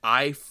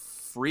 I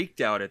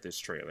freaked out at this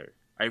trailer.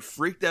 I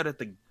freaked out at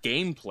the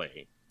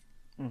gameplay.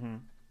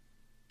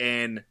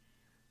 And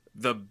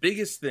the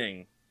biggest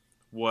thing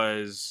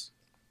was,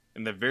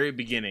 in the very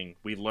beginning,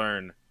 we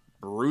learn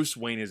Bruce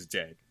Wayne is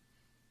dead.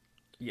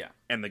 Yeah.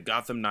 And the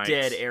Gotham Knights...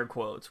 Dead air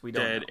quotes. We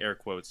don't know. Dead air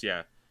quotes,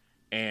 yeah.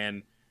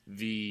 And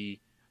the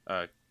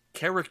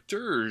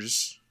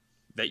characters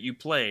that you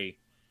play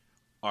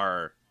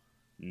are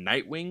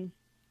Nightwing,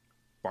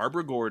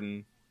 Barbara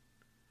Gordon,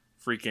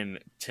 freaking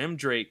Tim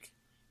Drake,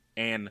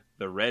 and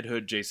the Red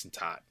Hood Jason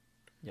Todd.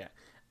 Yeah.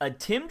 A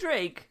Tim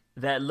Drake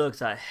that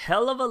looks a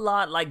hell of a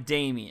lot like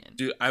Damian.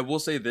 Dude, I will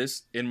say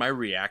this. In my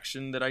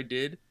reaction that I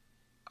did,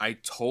 I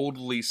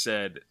totally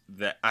said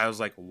that I was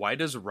like, why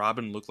does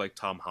Robin look like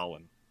Tom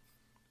Holland?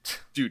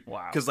 Dude,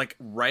 wow. Because like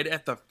right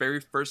at the very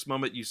first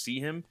moment you see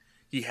him,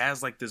 he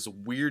has like this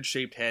weird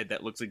shaped head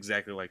that looks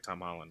exactly like Tom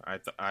Holland.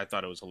 I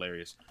thought it was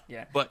hilarious.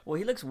 Yeah. But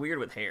he looks weird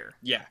with hair.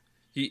 Yeah.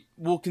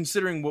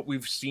 Considering what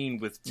we've seen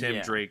with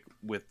Tim Drake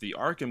with the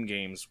Arkham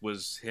games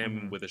was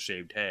him with a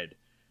shaved head.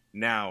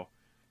 Now,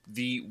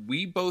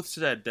 we both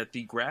said that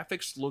the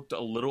graphics looked a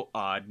little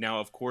odd.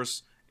 Now, of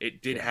course,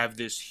 it did have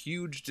this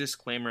huge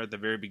disclaimer at the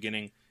very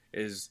beginning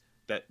is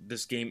that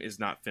this game is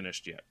not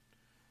finished yet.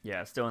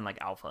 Yeah, it's still in like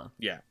alpha.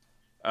 Yeah.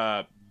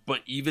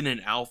 But even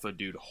in alpha,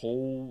 dude,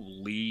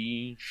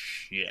 holy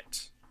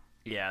shit.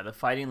 Yeah, the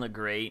fighting looked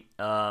great.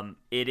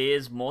 It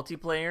is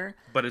multiplayer.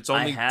 But it's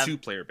only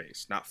 2-player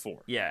based, not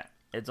 4. Yeah,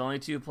 it's only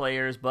 2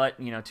 players, but,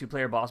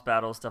 2-player boss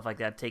battles, stuff like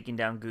that, taking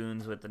down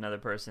goons with another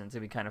person. It's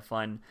going to be kind of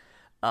fun.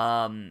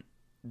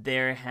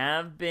 There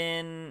have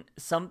been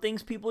some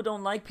things people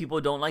don't like.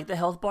 People don't like the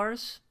health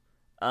bars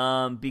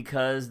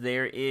because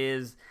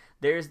there's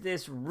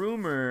this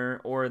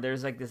rumor or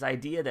there's like this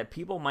idea that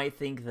people might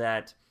think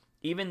that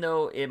even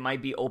though it might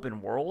be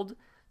open world,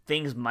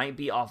 things might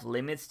be off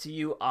limits to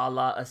you, a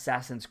la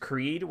Assassin's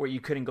Creed, where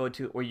you could go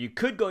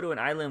to an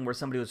island where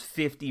somebody was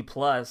 50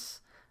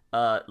 plus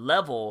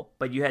level,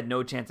 but you had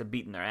no chance of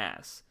beating their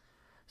ass.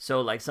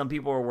 So like some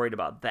people were worried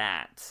about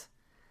that.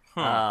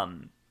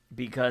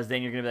 because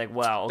then you're gonna be like,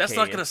 wow, okay, that's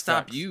not gonna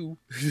stop you.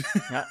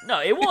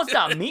 No, it won't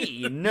stop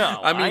me. No,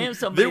 I mean, I am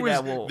somebody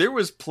that will. There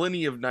was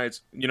plenty of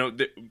nights,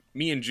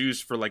 me and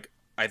Juice for like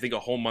I think a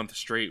whole month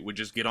straight would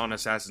just get on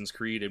Assassin's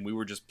Creed and we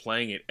were just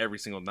playing it every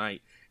single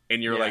night.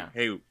 And you're like,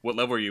 hey, what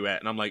level are you at?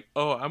 And I'm like,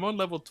 oh, I'm on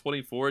level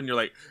 24. And you're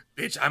like,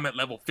 bitch, I'm at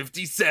level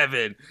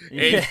 57.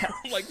 And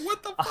I'm like,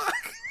 what the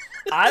fuck?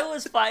 I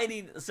was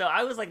fighting, so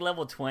I was like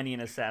level 20 in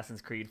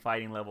Assassin's Creed,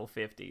 fighting level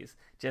 50s,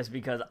 just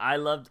because I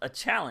loved a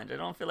challenge. I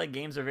don't feel like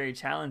games are very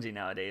challenging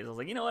nowadays. I was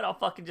like, you know what, I'll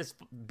fucking just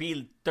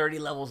be 30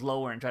 levels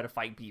lower and try to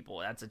fight people.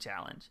 That's a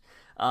challenge.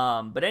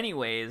 But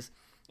anyways,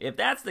 if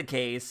that's the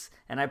case,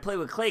 and I play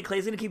with Clay,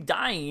 Clay's gonna keep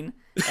dying,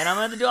 and I'm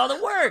gonna have to do all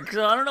the work.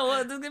 So I don't know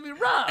what, this is gonna be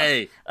rough.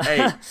 Hey,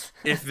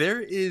 if there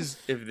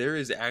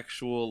is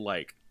actual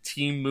like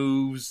team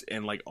moves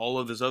and like all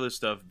of this other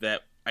stuff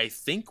that I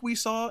think we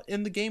saw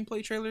in the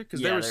gameplay trailer,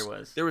 because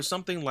there was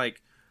something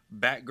like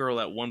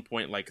Batgirl at one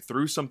point like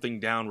threw something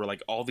down where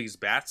like all these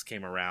bats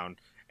came around,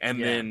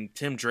 and then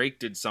Tim Drake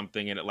did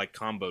something and it like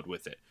comboed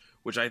with it,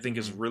 which I think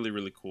is really,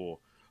 really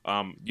cool.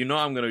 I'm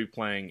gonna be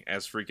playing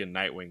as freaking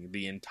Nightwing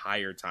the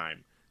entire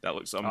time. That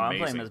looks amazing. I'm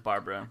playing as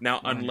Barbara. Now,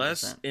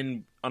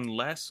 100%.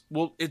 unless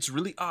it's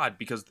really odd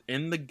because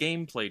in the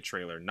gameplay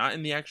trailer, not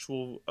in the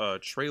actual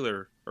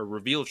trailer or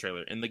reveal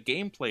trailer, in the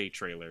gameplay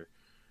trailer,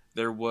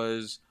 there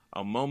was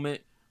a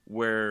moment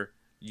where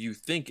you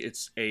think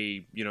it's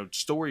a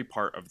story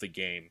part of the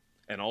game,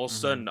 and all of a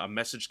sudden a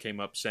message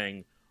came up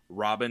saying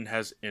Robin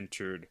has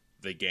entered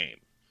the game.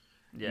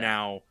 Yeah.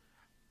 Now,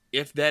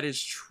 if that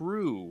is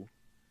true,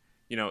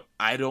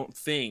 I don't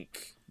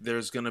think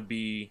there's gonna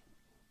be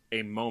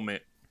a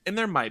moment, and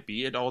there might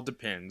be, it all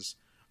depends,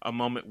 a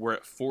moment where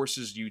it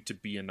forces you to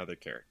be another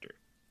character.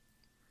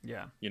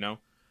 Yeah.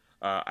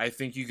 I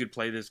think you could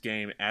play this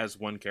game as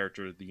one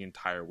character the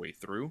entire way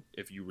through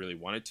if you really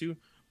wanted to,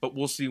 but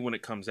we'll see when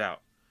it comes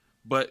out.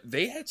 But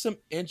they had some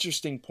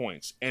interesting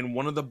points, and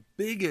one of the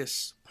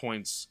biggest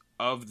points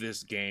of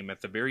this game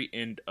at the very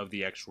end of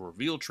the actual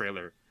reveal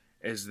trailer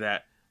is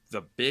that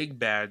the big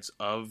bads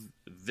of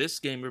this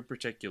game in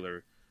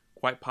particular,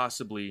 quite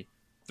possibly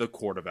the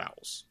Court of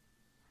Owls.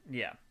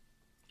 Yeah.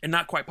 And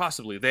not quite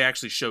possibly, they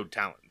actually showed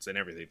talons and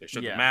everything. They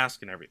showed the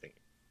mask and everything.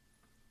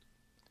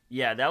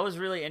 Yeah, that was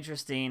really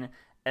interesting.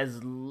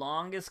 As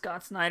long as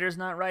Scott Snyder's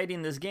not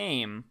writing this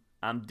game,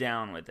 I'm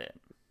down with it.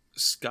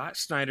 Scott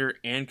Snyder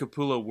and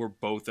Capullo were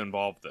both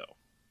involved, though.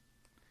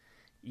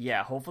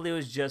 Yeah, hopefully it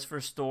was just for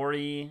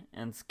story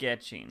and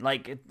sketching.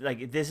 Like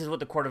this is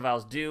what the Court of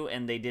Owls do,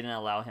 and they didn't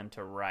allow him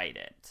to write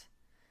it.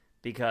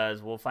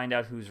 Because we'll find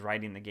out who's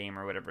writing the game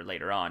or whatever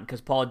later on.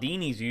 Because Paul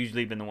Dini's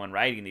usually been the one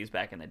writing these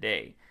back in the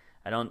day.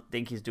 I don't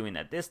think he's doing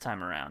that this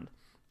time around.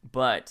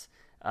 But,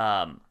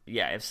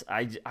 if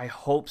I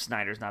hope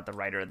Snyder's not the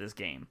writer of this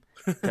game.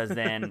 Because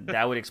then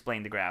that would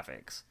explain the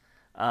graphics.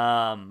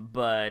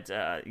 Because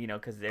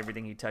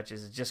everything he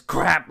touches is just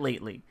crap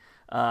lately.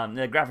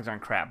 The graphics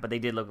aren't crap, but they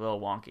did look a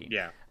little wonky.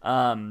 Yeah.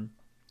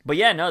 But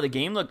yeah, no, the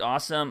game looked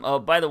awesome. Oh,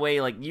 by the way,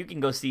 you can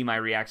go see my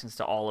reactions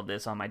to all of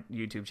this on my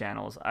YouTube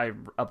channels. I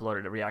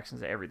uploaded reactions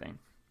to everything.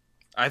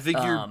 I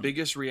think your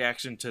biggest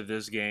reaction to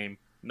this game,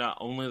 not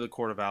only the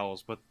Court of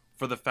Owls, but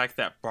for the fact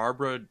that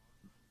Barbara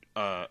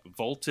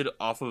vaulted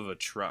off of a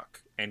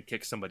truck and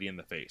kicked somebody in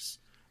the face.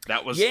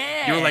 That was, you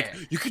were like,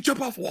 you could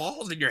jump off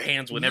walls and your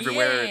hands went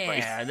everywhere.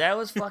 Yeah, that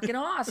was fucking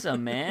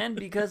awesome, man.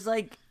 Because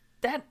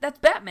that's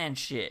Batman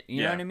shit.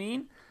 You know what I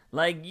mean?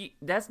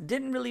 That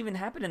didn't really even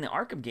happen in the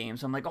Arkham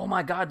games. So I'm like, oh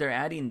my god, they're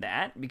adding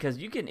that because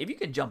if you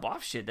can jump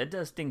off shit, that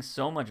does things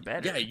so much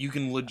better. Yeah, you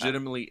can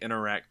legitimately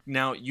interact.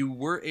 Now, you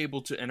were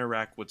able to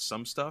interact with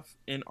some stuff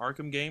in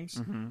Arkham games,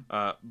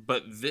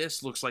 but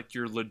this looks like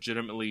you're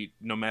legitimately,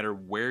 no matter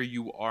where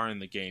you are in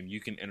the game,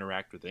 you can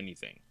interact with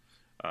anything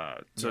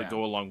to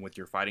go along with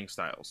your fighting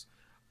styles.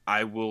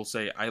 I will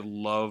say I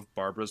love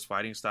Barbara's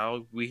fighting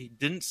style. We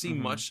didn't see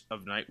much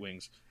of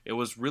Nightwing's. It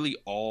was really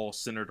all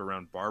centered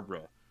around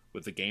Barbara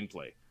with the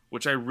gameplay,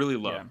 which I really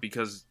love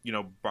because,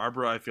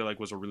 Barbara, I feel like,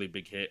 was a really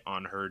big hit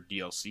on her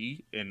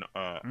DLC in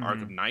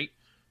Arkham Knight.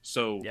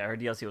 So yeah, her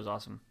DLC was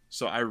awesome.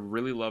 So I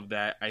really love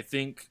that. I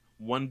think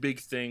one big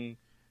thing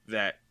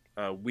that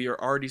we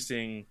are already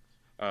seeing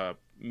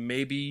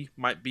maybe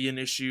might be an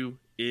issue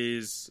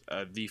is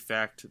the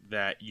fact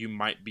that you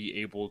might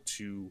be able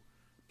to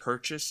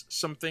purchase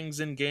some things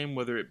in game,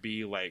 whether it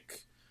be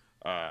like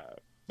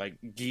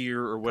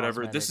gear or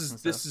whatever. This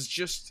is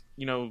just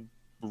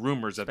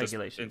rumors at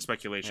speculation.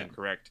 Speculation,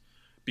 correct?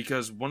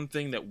 Because one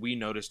thing that we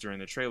noticed during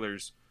the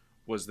trailers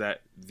was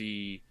that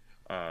the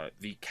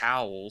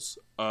cowls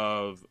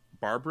of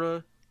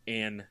Barbara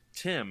and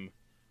Tim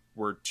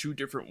were two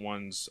different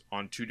ones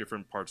on two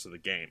different parts of the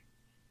game.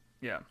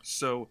 Yeah.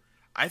 So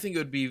I think it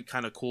would be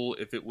kind of cool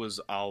if it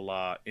was a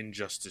la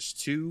Injustice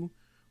 2,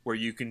 where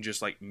you can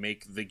just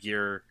make the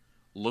gear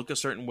look a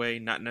certain way,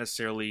 not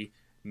necessarily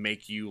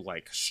make you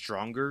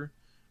stronger,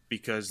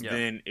 because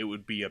then it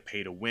would be a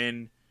pay to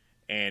win.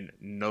 And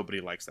nobody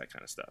likes that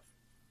kind of stuff.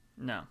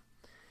 No.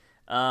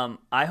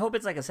 I hope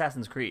it's like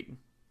Assassin's Creed,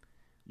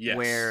 Yes.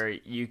 Where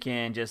you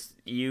can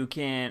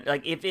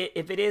like if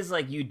it is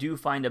like you do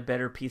find a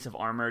better piece of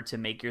armor to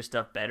make your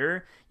stuff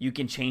better, you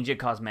can change it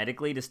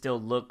cosmetically to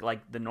still look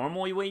like the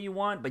normal way you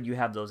want, but you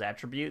have those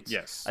attributes.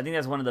 Yes. I think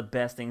that's one of the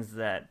best things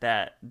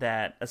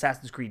that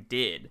Assassin's Creed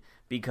did,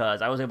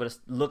 because I was able to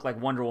look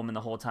like Wonder Woman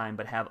the whole time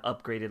but have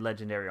upgraded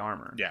legendary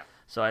armor. Yeah.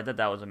 So I thought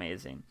that was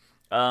amazing.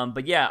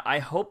 But yeah, I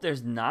hope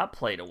there's not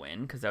play to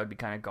win, because that would be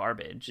kind of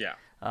garbage. Yeah.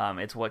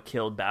 It's what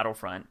killed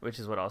Battlefront, which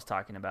is what I was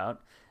talking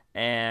about.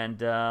 And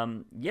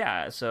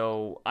yeah,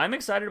 so I'm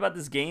excited about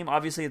this game.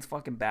 Obviously, it's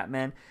fucking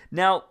Batman.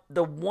 Now,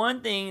 the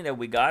one thing that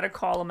we gotta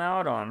call him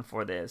out on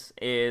for this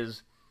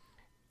is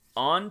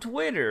on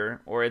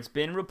Twitter, or it's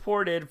been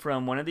reported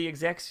from one of the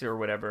execs or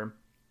whatever,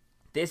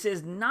 this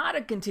is not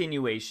a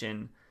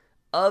continuation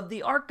of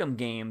the Arkham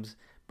games,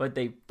 but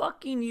they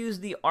fucking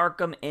used the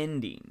Arkham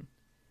ending.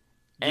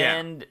 Yeah.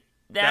 And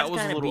that's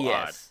kind of BS.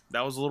 Odd.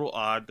 That was a little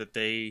odd that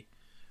they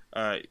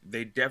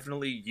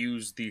definitely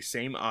used the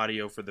same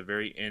audio for the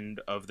very end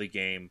of the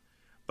game,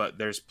 but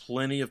there's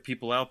plenty of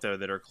people out there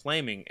that are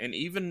claiming, and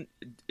even,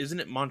 isn't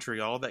it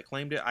Montreal that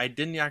claimed it? I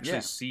didn't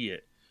actually see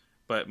it,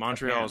 but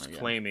Montreal is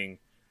claiming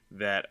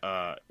that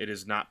it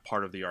is not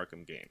part of the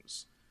Arkham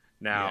games.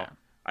 Now,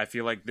 I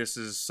feel like this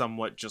is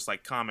somewhat just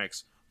like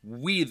comics.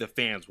 We, the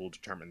fans, will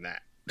determine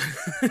that.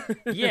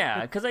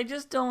 Yeah, because I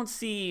just don't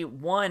see,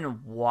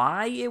 one,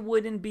 why it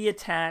wouldn't be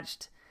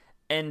attached,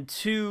 and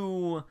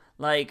two,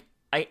 like,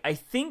 I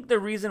think the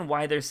reason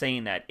why they're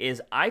saying that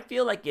is I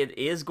feel like it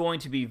is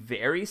going to be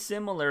very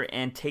similar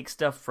and take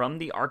stuff from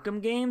the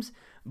Arkham games,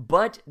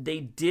 but they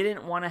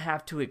didn't want to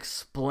have to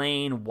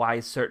explain why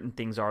certain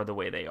things are the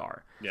way they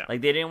are. Yeah. Like,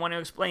 they didn't want to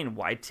explain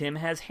why Tim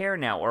has hair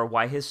now, or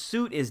why his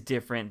suit is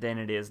different than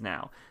it is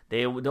now.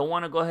 They don't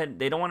want to go ahead,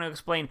 they don't want to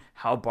explain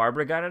how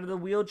Barbara got out of the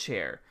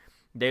wheelchair.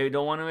 They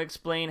don't want to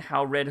explain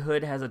how Red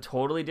Hood has a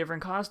totally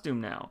different costume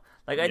now.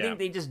 Like, I think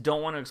they just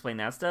don't want to explain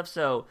that stuff.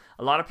 So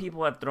a lot of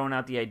people have thrown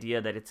out the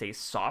idea that it's a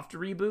soft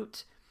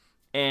reboot,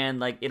 and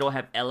like it'll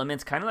have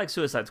elements kind of like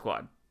Suicide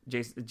Squad,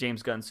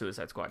 James Gunn's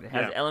Suicide Squad. It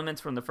has elements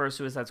from the first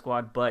Suicide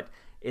Squad, but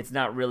it's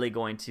not really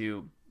going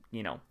to,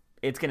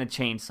 it's going to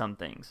change some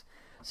things.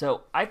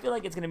 So I feel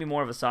like it's going to be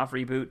more of a soft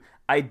reboot.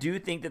 I do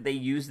think that they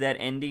use that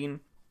ending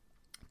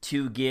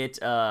to get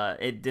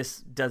this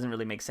doesn't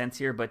really make sense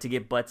here, but to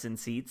get butts in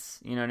seats,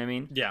 you know what I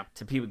mean? Yeah.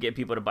 To get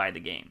people to buy the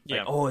game. Yeah.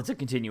 Like, oh, it's a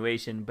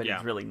continuation, but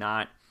it's really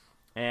not.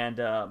 And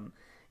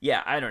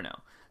I don't know.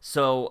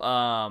 So,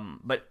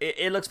 but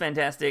it looks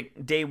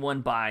fantastic. Day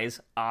one buys,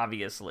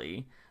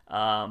 obviously.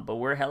 But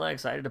we're hella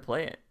excited to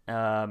play it.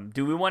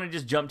 Do we want to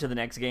just jump to the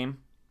next game?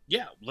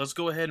 Yeah, let's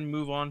go ahead and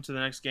move on to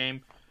the next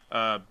game.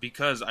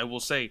 Because I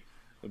will say,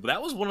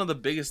 that was one of the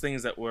biggest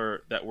things that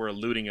were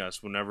eluding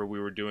us whenever we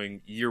were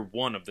doing year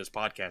one of this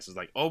podcast. Is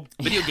like, oh,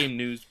 video game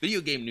news,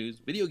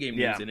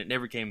 and it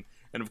never came.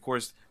 And of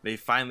course, they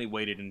finally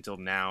waited until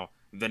now.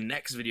 The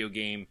next video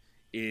game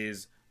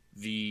is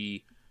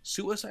the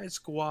Suicide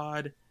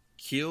Squad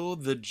Kill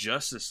the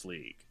Justice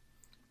League.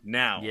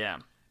 Now,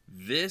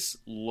 this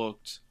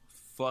looked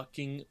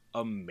fucking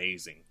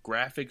amazing.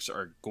 Graphics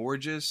are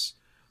gorgeous.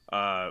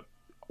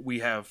 We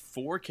have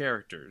 4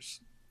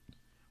 characters.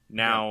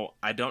 Now,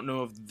 I don't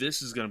know if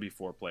this is going to be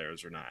 4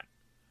 players or not,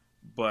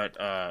 but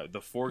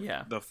the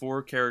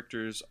 4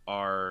 characters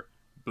are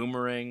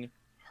Boomerang,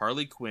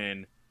 Harley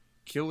Quinn,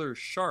 Killer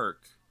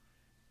Shark,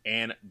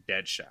 and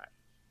Deadshot.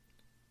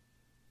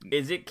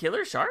 Is it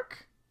Killer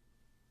Shark?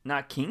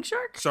 Not King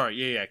Shark?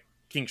 Sorry,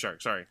 King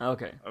Shark, sorry.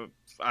 Okay.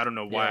 I don't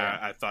know why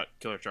I thought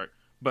Killer Shark,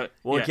 but...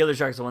 Killer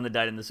Shark's the one that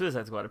died in the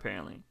Suicide Squad,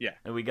 apparently. Yeah.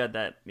 And we got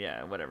that,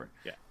 whatever.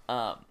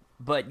 Yeah.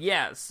 But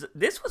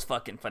this was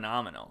fucking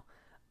phenomenal.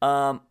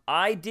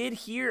 I did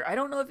hear, I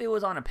don't know if it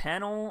was on a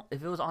panel,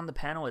 if it was on the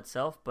panel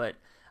itself, but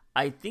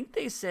I think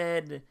they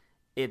said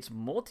it's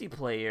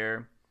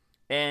multiplayer,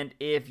 and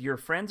if your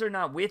friends are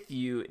not with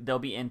you, they'll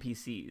be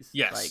NPCs.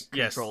 Yes. Like,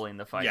 controlling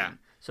the fighting. Yeah.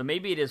 So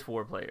maybe it is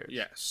 4 players.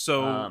 Yeah.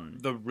 So,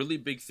 the really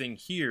big thing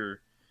here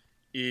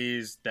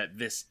is that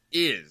this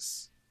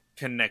is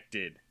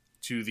connected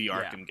to the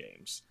Arkham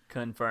games.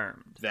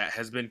 Confirmed. That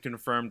has been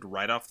confirmed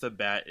right off the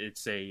bat.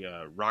 It's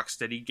a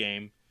Rocksteady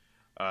game.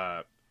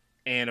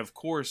 And of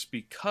course,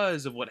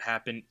 because of what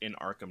happened in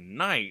Arkham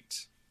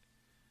Knight,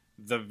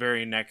 the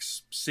very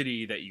next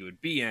city that you would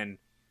be in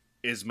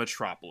is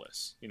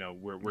Metropolis.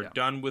 We're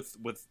done with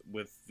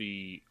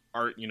the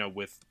art.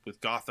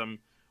 With Gotham,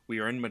 we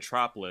are in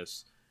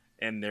Metropolis,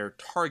 and their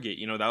target.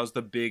 That was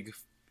the big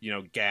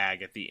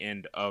gag at the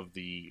end of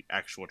the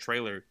actual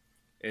trailer,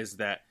 is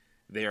that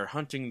they are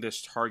hunting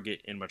this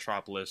target in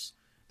Metropolis.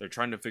 They're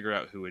trying to figure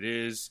out who it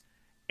is,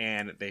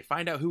 and they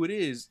find out who it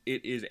is.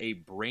 It is a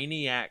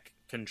Brainiac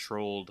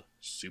controlled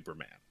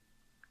Superman.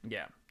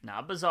 Yeah,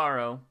 not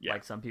Bizarro,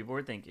 like some people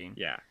were thinking.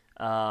 Yeah.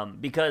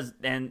 Because,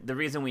 and the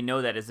reason we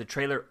know that is the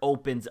trailer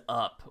opens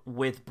up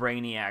with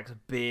Brainiac's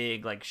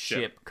big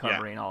ship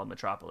covering all of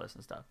Metropolis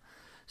and stuff.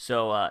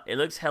 So it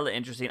looks hella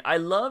interesting. I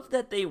love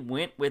that they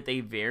went with a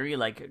very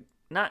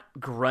not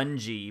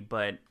grungy,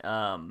 but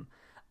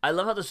I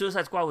love how the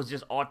Suicide Squad was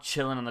just all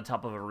chilling on the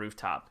top of a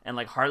rooftop, and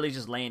like Harley's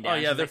just laying down. Oh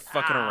yeah, they're like,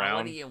 fucking around.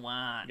 What do you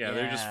want? Yeah,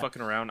 they're just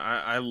fucking around.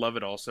 I love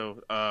it.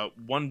 Also,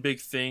 one big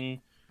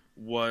thing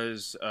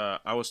was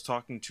I was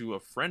talking to a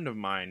friend of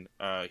mine.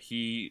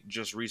 He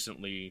just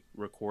recently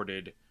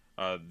recorded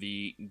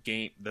the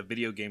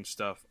video game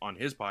stuff on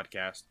his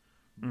podcast,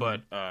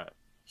 but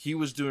he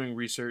was doing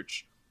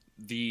research.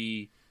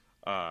 The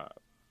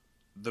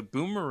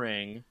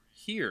Boomerang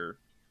here,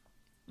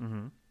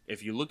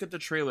 if you look at the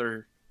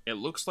trailer, it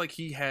looks like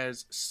he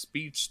has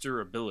speedster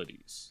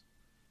abilities.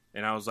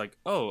 And I was like,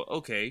 oh,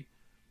 okay.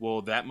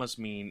 Well, that must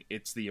mean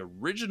it's the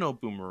original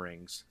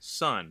Boomerang's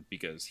son,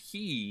 because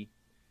he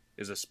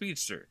is a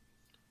speedster.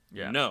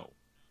 Yeah. No.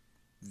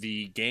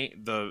 The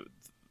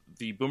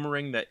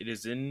Boomerang that it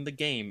is in the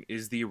game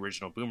is the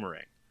original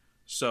Boomerang.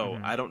 So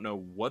I don't know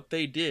what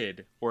they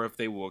did, or if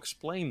they will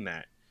explain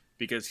that,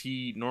 because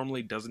he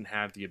normally doesn't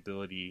have the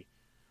ability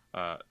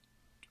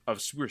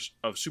of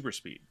super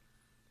speed.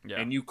 Yeah.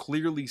 And you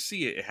clearly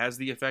see it. It has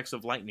the effects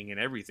of lightning and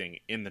everything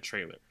in the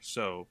trailer.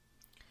 So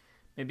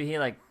maybe he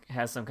like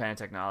has some kind of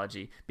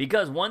technology.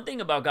 Because one thing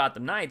about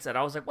Gotham Knights that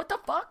I was like, what the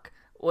fuck?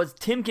 Was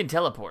Tim can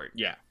teleport.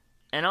 Yeah.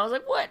 And I was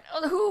like, what?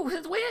 Who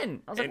has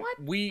win? I was like, what?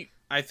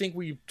 I think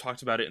we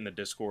talked about it in the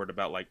Discord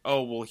about like,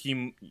 oh well,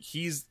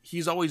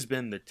 he's always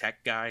been the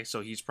tech guy,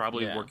 so he's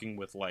probably working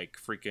with like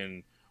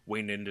freaking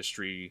Wayne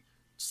Industry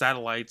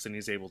satellites, and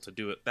he's able to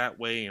do it that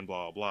way, and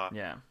blah blah blah.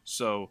 Yeah.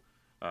 So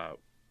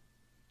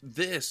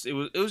it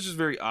was just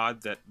very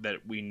odd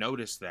that we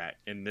noticed that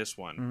in this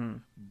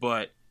one,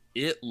 but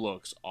it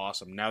looks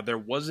awesome. Now there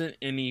wasn't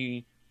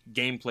any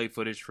gameplay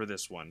footage for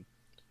this one,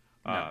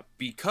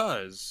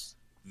 because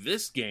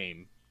this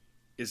game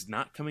is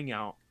not coming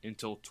out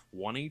until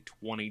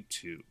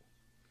 2022.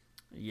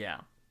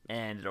 Yeah,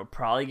 and it'll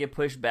probably get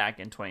pushed back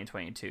in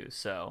 2022.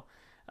 So,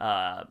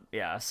 a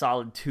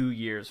solid 2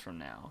 years from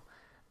now.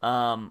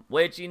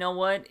 Which, you know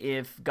what?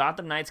 If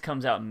Gotham Knights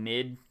comes out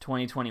mid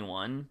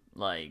 2021,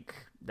 like,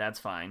 that's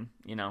fine.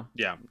 You know?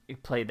 Yeah.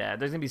 Play that.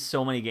 There's going to be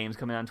so many games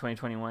coming out in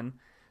 2021.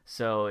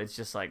 So it's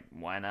just like,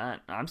 why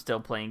not? I'm still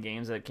playing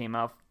games that came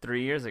out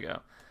 3 years ago.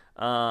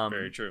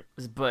 Very true.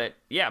 But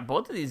yeah,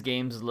 both of these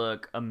games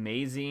look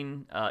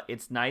amazing.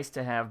 It's nice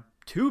to have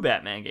 2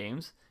 Batman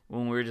games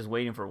when we were just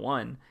waiting for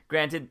one.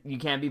 Granted, you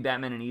can't be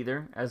Batman in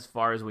either, as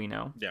far as we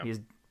know. Yeah.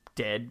 He's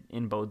dead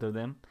in both of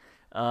them.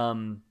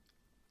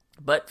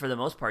 But for the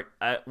most part,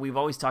 we've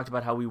always talked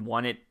about how we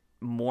wanted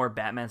more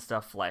Batman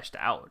stuff fleshed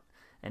out.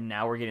 And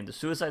now we're getting the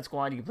Suicide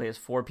Squad. You can play as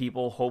 4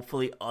 people,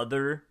 hopefully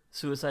other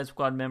Suicide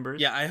Squad members.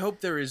 Yeah, I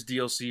hope there is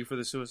DLC for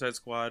the Suicide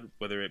Squad,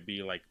 whether it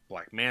be like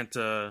Black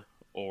Manta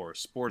or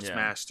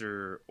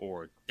Sportsmaster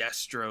or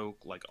Deathstroke,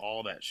 like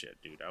all that shit,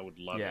 dude. I would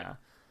love it. Yeah.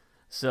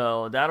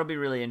 So that'll be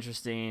really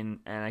interesting,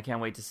 and I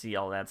can't wait to see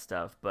all that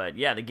stuff. But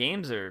yeah, the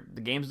games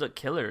look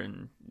killer,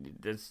 and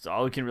that's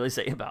all we can really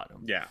say about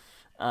them. Yeah.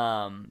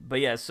 But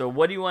yeah, so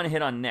what do you want to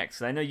hit on next?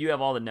 'Cause I know you have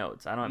all the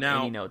notes. I don't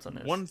have any notes on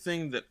this. One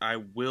thing that I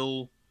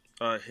will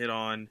hit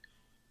on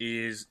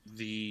is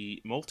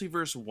the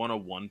Multiverse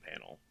 101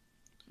 panel.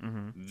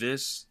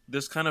 This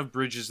kind of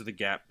bridges the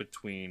gap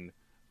between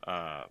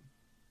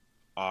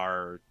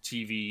our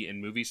TV and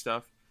movie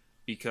stuff,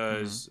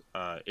 because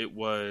it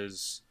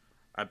was,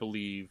 I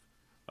believe,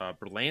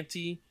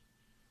 Berlanti,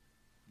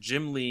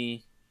 Jim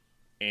Lee,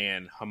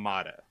 and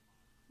Hamada.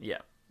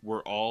 Yeah.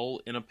 Were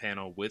all in a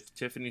panel with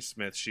Tiffany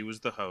Smith. She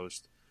was the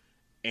host.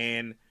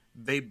 And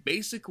they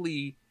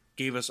basically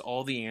gave us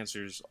all the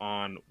answers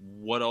on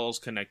what all's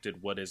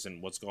connected, what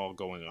isn't, what's all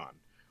going on.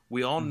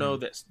 We all know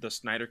that the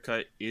Snyder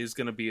Cut is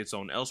going to be its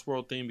own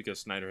Elseworld thing,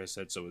 because Snyder has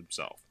said so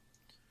himself.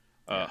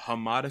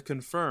 Hamada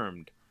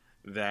confirmed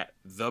that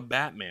the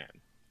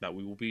Batman that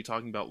we will be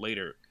talking about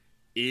later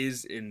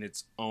is in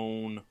its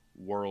own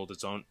world,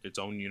 its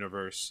own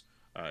universe.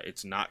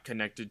 It's not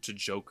connected to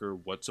Joker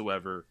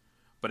whatsoever,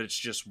 but it's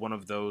just one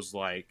of those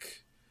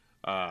like,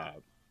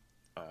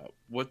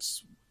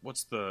 what's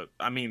the?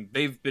 I mean,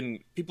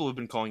 people have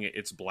been calling it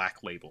its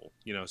Black Label,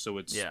 you know, so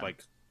it's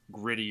like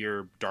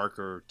grittier,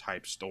 darker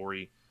type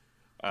story,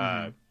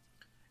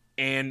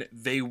 and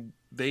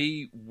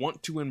they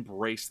want to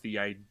embrace the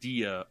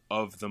idea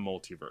of the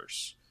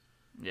multiverse.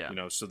 Yeah. You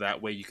know, so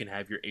that way you can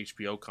have your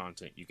HBO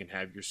content, you can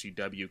have your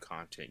CW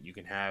content, you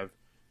can have,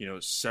 you know,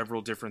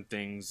 several different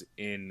things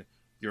in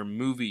your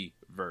movie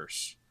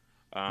verse.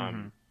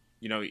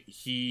 You know,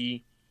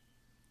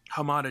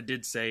 Hamada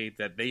did say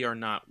that they are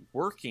not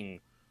working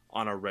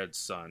on a Red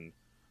Sun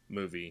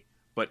movie,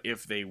 but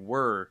if they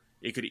were,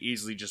 it could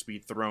easily just be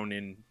thrown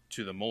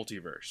into the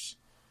multiverse.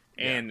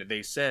 And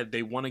they said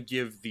they want to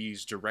give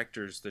these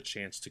directors the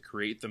chance to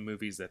create the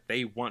movies that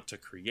they want to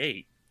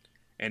create.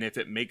 And if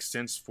it makes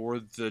sense for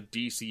the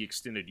DC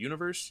Extended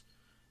Universe,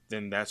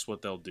 then that's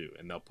what they'll do,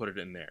 and they'll put it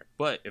in there.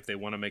 But if they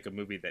want to make a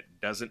movie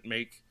that doesn't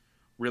make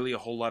really a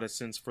whole lot of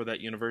sense for that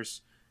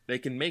universe, they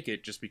can make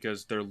it just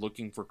because they're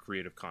looking for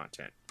creative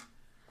content.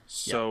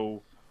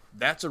 So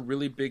that's a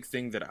really big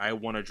thing that I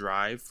want to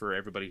drive for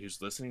everybody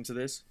who's listening to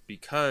this,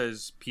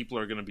 because people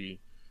are going to be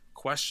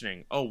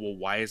questioning, oh, well,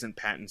 why isn't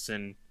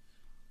Pattinson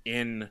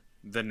in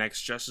the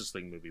next Justice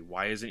League movie?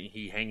 Why isn't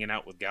he hanging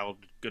out with Gal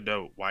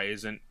Gadot? Why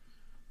isn't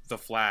the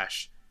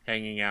Flash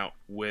hanging out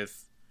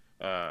with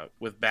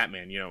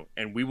Batman? You know,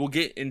 and we will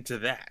get into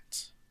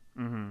that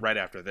right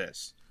after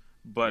this.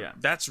 But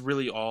that's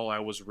really all I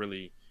was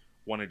really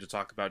wanting to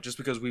talk about, just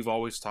because we've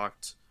always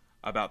talked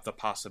about the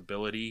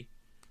possibility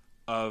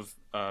of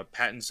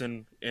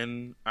Pattinson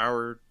in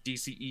our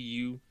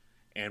DCEU,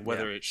 and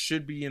whether it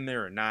should be in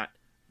there or not.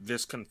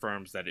 This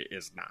confirms that it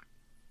is not.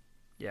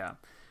 Yeah.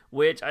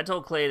 Which I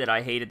told Clay that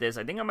I hated this.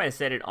 I think I might have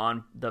said it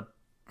on the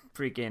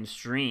freaking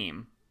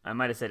stream. I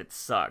might have said it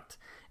sucked.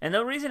 And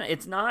the reason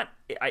it's not,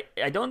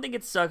 I don't think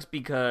it sucks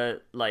because,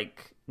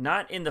 like,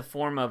 not in the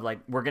form of, like,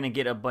 we're going to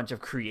get a bunch of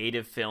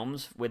creative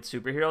films with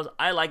superheroes.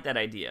 I like that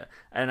idea.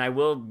 And I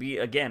will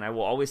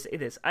always say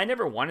this. I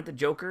never wanted the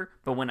Joker,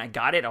 but when I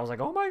got it, I was like,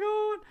 oh my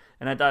God.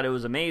 And I thought it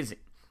was amazing.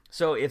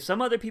 So if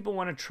some other people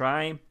want to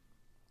try,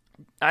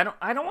 I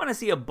don't want to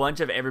see a bunch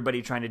of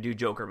everybody trying to do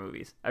Joker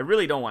movies. I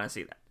really don't want to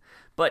see that.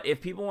 But if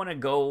people want to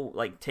go,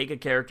 like, take a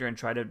character and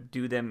try to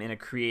do them in a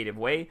creative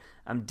way,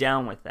 I'm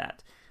down with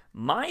that.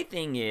 My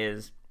thing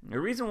is, the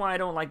reason why I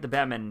don't like the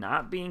Batman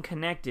not being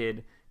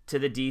connected to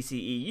the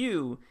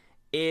DCEU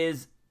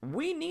is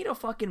we need a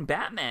fucking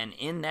Batman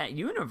in that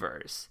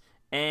universe.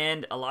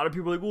 And a lot of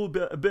people are like, well,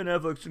 Ben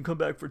Affleck can come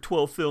back for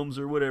 12 films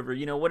or whatever.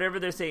 You know, whatever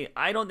they're saying.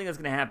 I don't think that's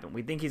going to happen.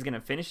 We think he's going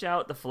to finish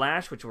out The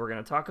Flash, which we're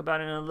going to talk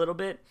about in a little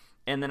bit.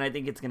 And then I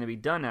think it's going to be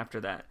done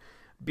after that.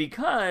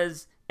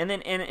 Because, and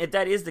if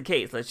that is the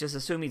case, let's just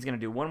assume he's going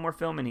to do one more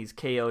film and he's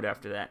KO'd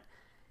after that.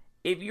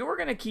 If you're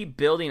going to keep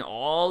building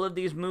all of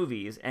these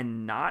movies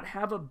and not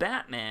have a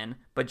Batman,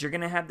 but you're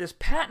going to have this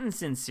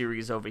Pattinson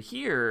series over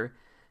here,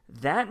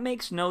 that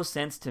makes no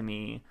sense to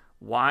me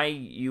why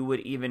you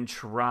would even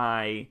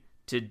try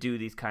to do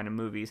these kind of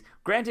movies.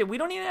 Granted, we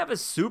don't even have a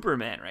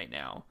Superman right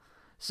now.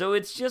 So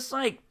it's just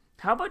like,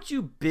 how about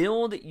you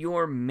build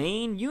your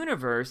main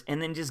universe and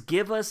then just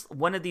give us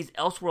one of these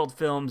Elseworld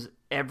films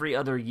every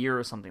other year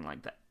or something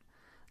like that?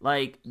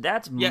 Like,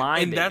 that's my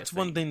and that's thing.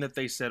 One thing that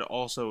they said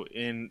also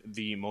in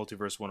the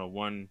Multiverse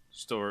 101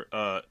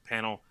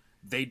 panel.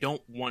 They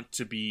don't want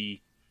to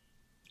be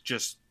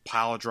just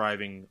pile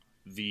driving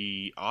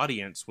the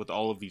audience with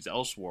all of these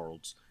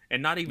Elseworlds,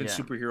 and not even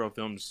superhero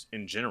films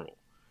in general.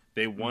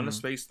 They want to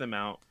space them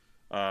out.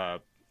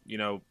 You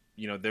know,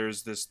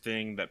 there's this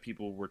thing that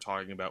people were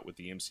talking about with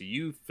the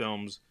MCU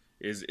films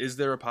is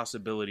there a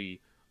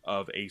possibility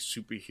of a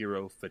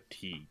superhero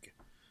fatigue?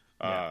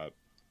 Yeah.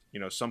 You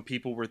know, some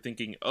people were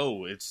thinking,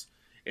 oh, it's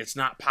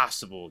not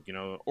possible, you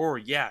know, or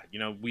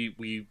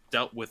we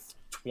dealt with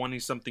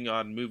 20-something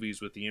odd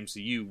movies with the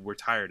MCU. We're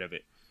tired of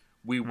it.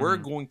 We were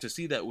going to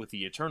see that with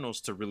the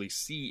Eternals to really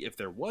see if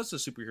there was a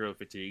superhero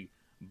fatigue,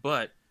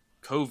 but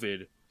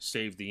COVID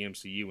saved the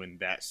MCU in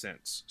that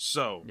sense.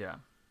 So,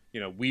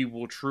 you know, we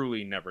will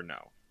truly never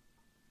know.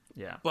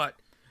 Yeah. But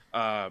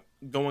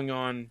going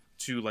on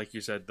to, like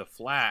you said, The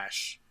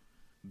Flash,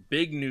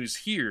 big news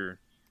here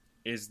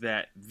is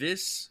that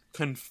this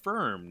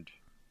confirmed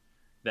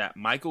that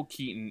Michael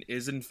Keaton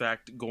is in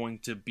fact going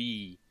to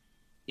be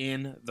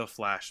in the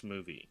Flash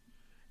movie.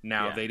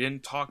 Now, they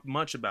didn't talk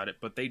much about it,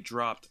 but they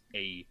dropped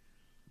a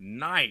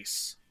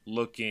nice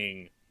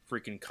looking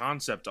freaking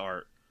concept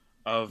art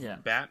of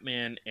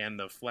Batman and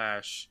the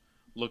Flash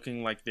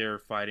looking like they're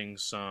fighting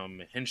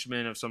some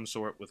henchmen of some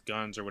sort with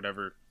guns or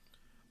whatever.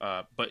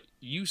 But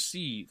you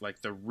see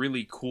like the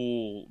really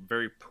cool,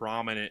 very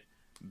prominent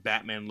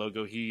Batman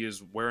logo. He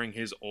is wearing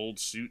his old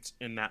suits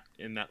in that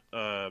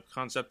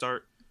concept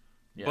art.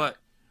 Yeah. But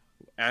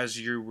as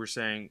you were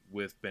saying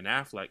with Ben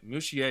Affleck,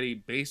 Muschietti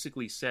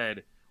basically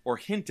said, or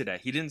hinted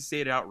at, he didn't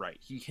say it outright,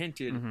 he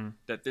hinted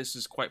that this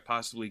is quite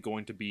possibly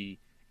going to be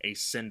a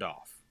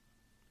send-off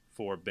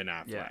for Ben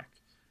Affleck. Yeah.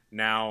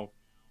 Now,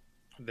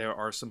 there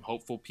are some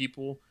hopeful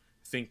people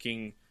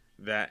thinking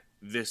that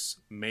this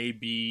may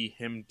be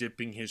him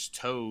dipping his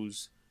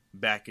toes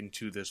back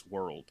into this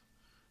world.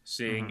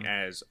 Seeing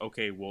as,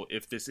 okay, well,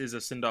 if this is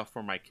a send-off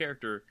for my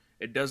character,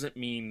 it doesn't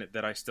mean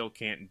that I still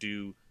can't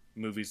do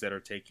movies that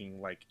are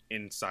taking, like,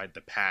 inside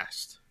the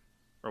past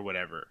or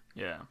whatever.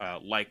 Yeah.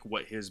 Like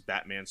what his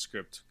Batman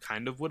script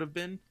kind of would have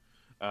been,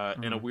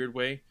 in a weird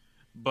way.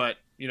 But,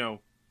 you know,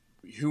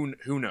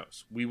 who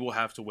knows? We will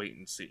have to wait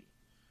and see.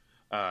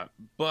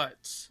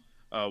 But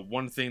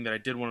one thing that I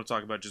did want to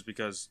talk about, just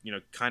because, you know,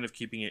 kind of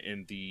keeping it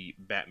in the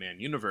Batman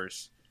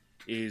universe,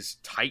 is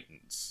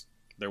Titans.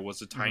 There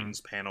was a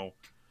Titans panel.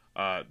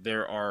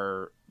 There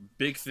are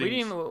big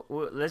things.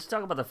 Let's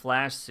talk about the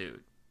Flash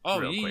suit. Oh,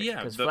 yeah.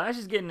 Because Flash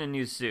is getting a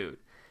new suit.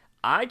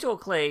 I told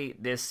Clay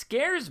this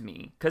scares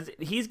me because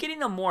he's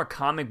getting a more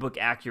comic book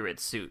accurate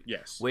suit.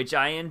 Yes. Which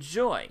I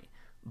enjoy.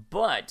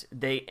 But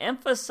they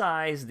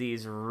emphasize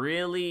these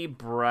really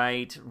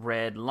bright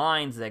red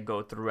lines that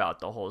go throughout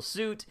the whole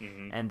suit.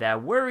 And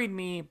that worried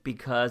me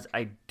because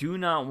I do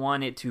not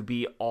want it to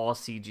be all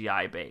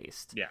CGI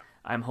based. Yeah.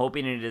 I'm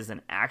hoping it is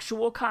an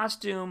actual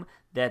costume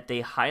that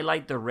they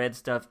highlight the red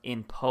stuff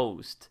in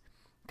post.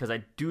 Because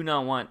I do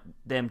not want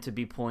them to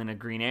be pulling a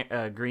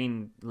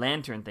Green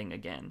Lantern thing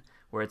again,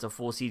 where it's a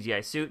full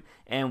CGI suit.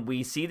 And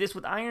we see this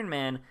with Iron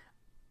Man.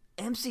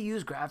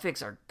 MCU's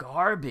graphics are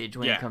garbage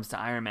when it comes to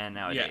Iron Man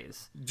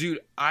nowadays. Yeah. Dude,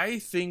 I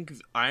think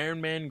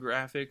Iron Man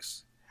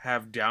graphics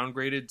have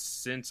downgraded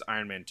since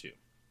Iron Man 2.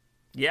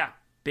 Yeah,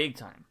 big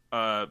time.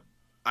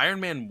 Iron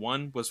Man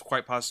 1 was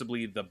quite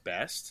possibly the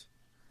best.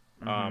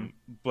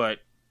 But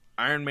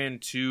Iron Man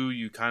 2,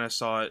 you kind of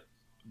saw it.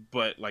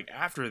 But, like,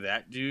 after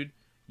that, dude,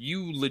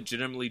 you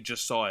legitimately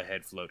just saw a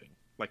head floating.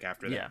 Like,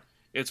 after that. Yeah.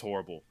 It's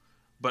horrible.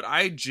 But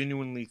I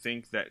genuinely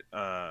think that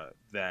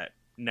that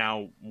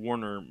now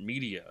Warner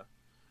Media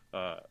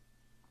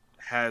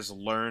has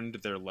learned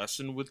their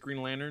lesson with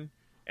Green Lantern,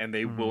 and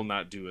they will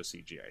not do a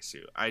CGI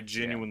suit. I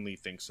genuinely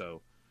think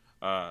so.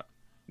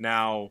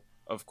 Now,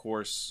 of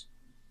course,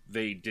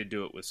 they did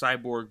do it with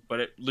Cyborg, but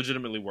it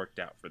legitimately worked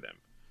out for them.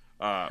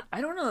 I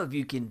don't know if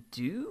you can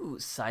do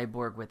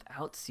Cyborg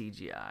without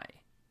CGI.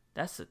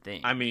 That's the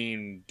thing. I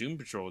mean, Doom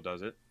Patrol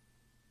does it.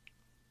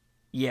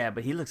 Yeah,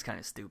 but he looks kind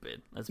of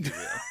stupid. Let's be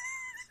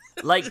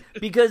real. Like,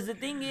 because the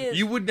thing is...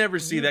 You would never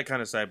see that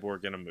kind of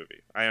Cyborg in a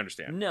movie. I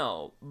understand.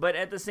 No, but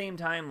at the same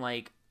time,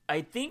 like,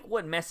 I think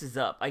what messes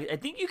up... I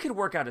think you could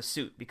work out a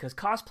suit, because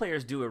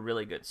cosplayers do a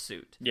really good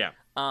suit. Yeah.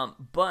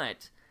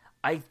 But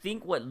I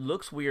think what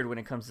looks weird when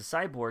it comes to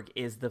Cyborg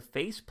is the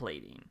face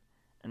plating.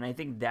 And I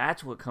think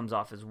that's what comes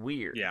off as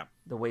weird. Yeah.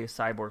 The way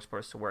Cyborg's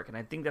supposed to work. And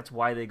I think that's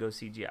why they go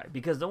CGI.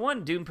 Because the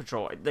one Doom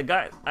Patrol, the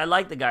guy, I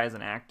like the guy as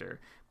an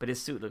actor, but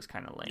his suit looks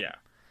kind of lame. Yeah.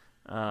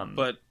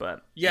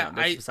 But yeah,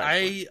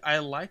 I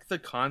like the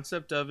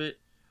concept of it.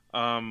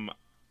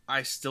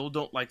 I still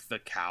don't like the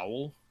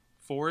cowl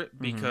for it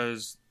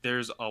because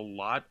there's a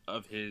lot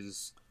of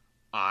his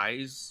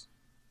eyes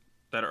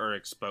that are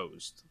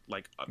exposed.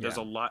 Like there's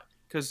a lot,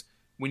 because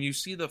when you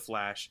see the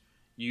Flash,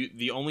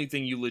 the only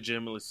thing you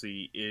legitimately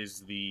see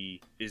is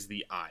the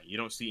eye. You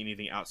don't see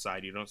anything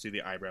outside. You don't see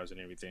the eyebrows and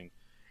everything.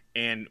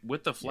 And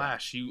with the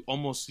Flash, you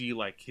almost see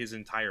like his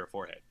entire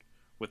forehead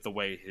with the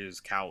way his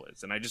cowl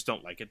is, and I just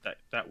don't like it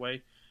that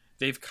way.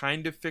 They've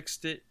kind of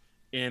fixed it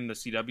in the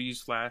CW's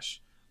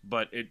Flash,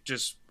 but it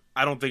just,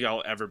 I don't think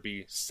I'll ever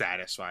be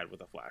satisfied with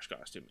a Flash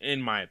costume,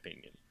 in my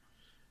opinion.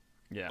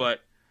 Yeah.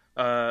 But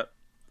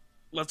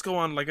let's go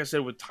on, like I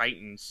said, with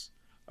Titans.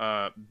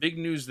 Big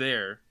news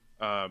there.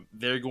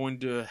 There's going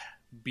to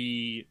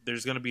be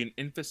an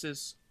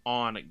emphasis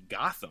on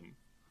Gotham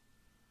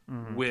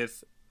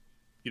with,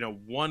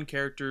 one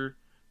character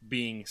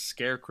being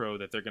Scarecrow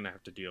that they're going to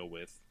have to deal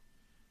with.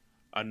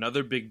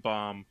 Another big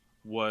bomb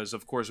was,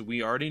 of course,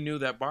 we already knew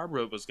that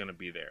Barbara was going to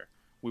be there.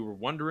 We were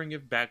wondering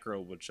if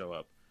Batgirl would show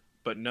up.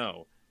 But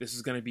no, this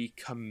is going to be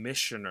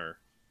Commissioner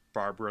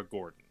Barbara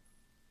Gordon.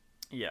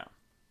 Yeah.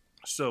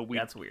 So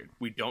that's weird.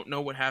 We don't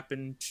know what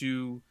happened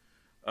to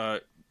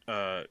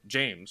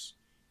James.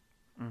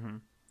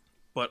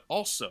 But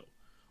also,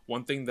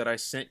 one thing that I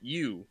sent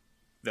you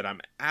that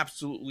I'm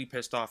absolutely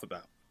pissed off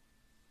about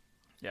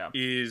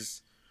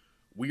is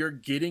we are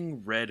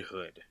getting Red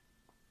Hood.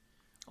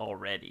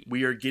 Already.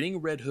 We are getting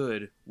Red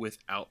Hood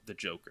without the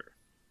Joker.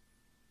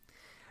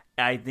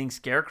 I think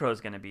Scarecrow's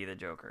going to be the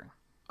Joker.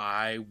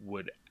 I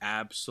would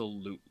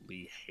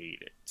absolutely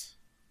hate it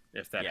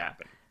if that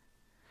happened.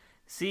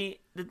 See,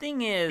 the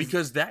thing is,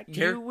 because that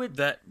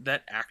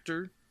that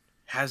actor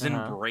has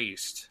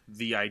embraced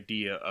the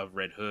idea of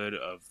Red Hood,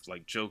 of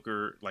like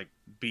Joker, like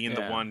being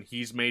the one.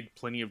 He's made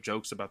plenty of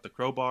jokes about the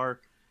crowbar,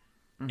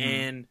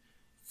 and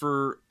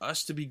for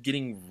us to be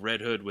getting Red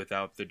Hood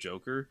without the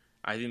Joker,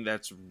 I think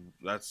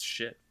that's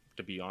shit,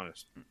 to be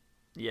honest.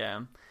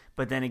 Yeah,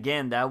 but then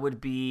again, that would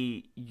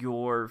be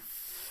your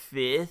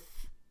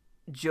 5th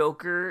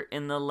Joker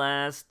in the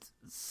last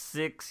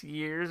 6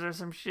 years or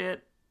some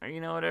shit, or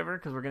whatever.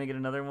 Because we're gonna get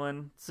another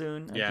one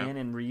soon again,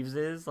 and Reeves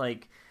is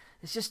like,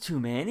 it's just too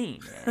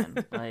many,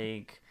 man.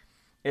 Like,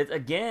 it's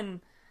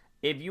again,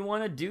 if you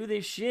want to do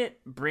this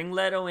shit, bring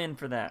Leto in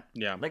for that.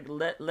 Yeah, like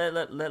let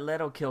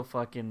Leto kill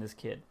fucking this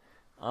kid,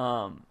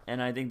 and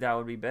I think that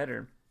would be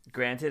better.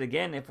 Granted,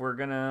 again, if we're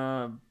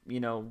gonna,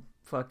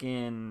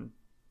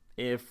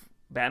 if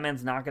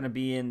Batman's not gonna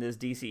be in this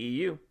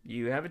DCEU,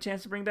 you have a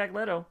chance to bring back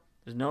Leto.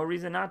 There's no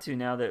reason not to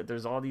now that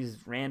there's all these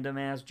random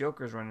ass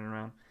Jokers running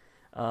around.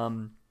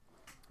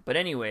 But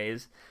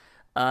anyways,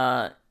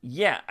 I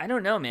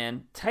don't know,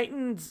 man.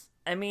 Titans,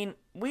 I mean,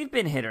 we've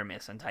been hit or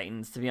miss on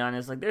Titans, to be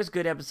honest. Like, there's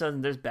good episodes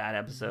and there's bad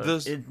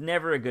episodes. It's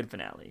never a good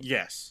finale.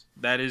 Yes,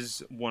 that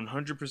is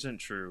 100%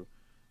 true.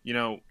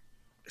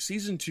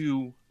 Season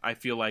 2, I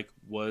feel like,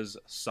 was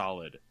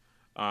solid.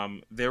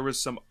 There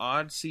was some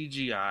odd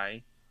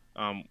CGI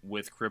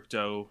with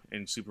Crypto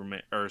and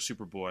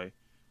Superboy,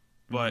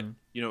 but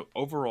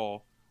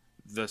overall,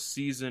 the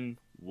season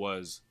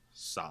was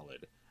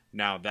solid.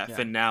 Now that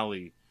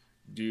finale,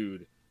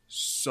 dude,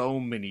 so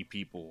many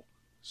people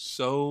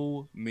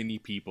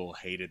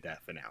hated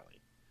that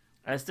finale.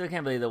 I still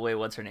can't believe the way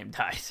what's her name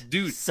died,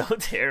 dude. So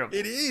terrible.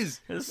 It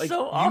is. It's like,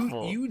 so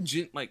awful.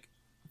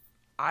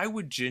 I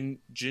would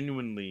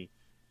genuinely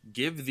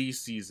give these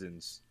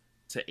seasons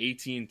to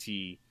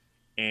AT&T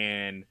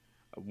and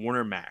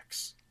Warner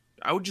Max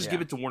I would just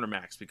give it to Warner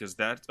Max, because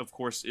that, of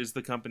course, is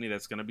the company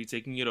that's going to be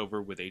taking it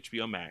over with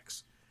HBO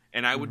Max.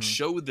 And I would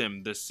show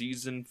them the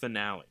season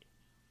finale.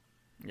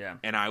 Yeah.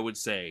 And I would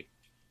say,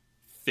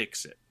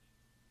 fix it.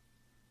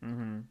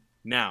 Mm-hmm.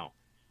 Now,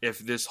 if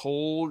this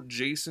whole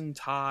Jason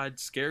Todd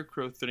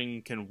Scarecrow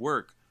thing can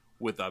work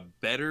with a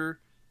better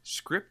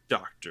script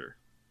doctor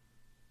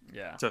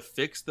to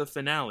fix the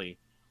finale,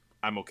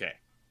 I'm okay.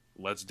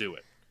 Let's do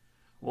it.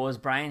 Well, is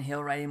Brian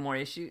Hill writing more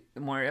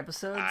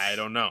episodes? I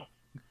don't know.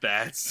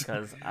 That's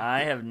because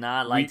I have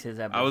not liked his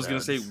episodes. I was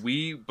gonna say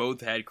we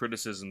both had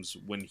criticisms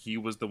when he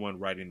was the one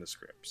writing the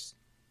scripts.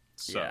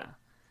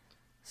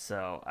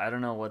 So I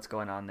don't know what's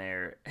going on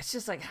there. It's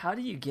just like, how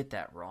do you get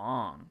that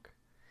wrong?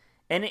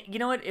 And you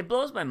know what? It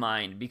blows my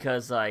mind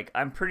because, like,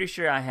 I'm pretty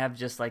sure I have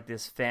just, like,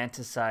 this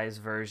fantasized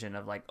version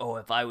of, like, oh,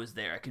 if I was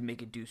there, I could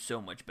make it do so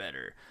much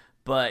better.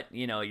 But,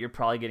 you know, you're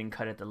probably getting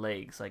cut at the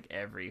legs, like,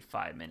 every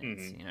 5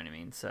 minutes. Mm-hmm. You know what I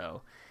mean?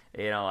 So,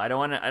 you know, I don't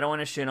want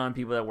to shit on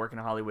people that work in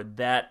Hollywood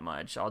that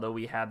much, although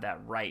we have that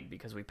right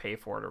because we pay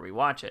for it or we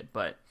watch it.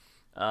 But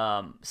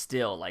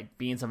still, like,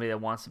 being somebody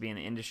that wants to be in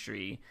the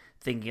industry,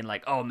 thinking,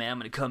 like, oh, man, I'm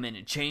going to come in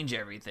and change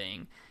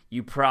everything,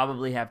 you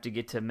probably have to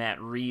get to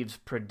Matt Reeves'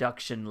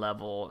 production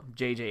level,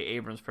 J.J.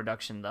 Abrams'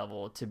 production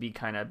level, to be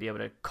able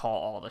to call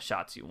all the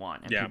shots you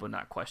want and people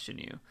not question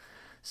you.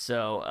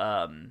 So,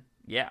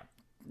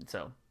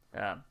 So,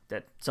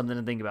 that's something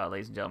to think about,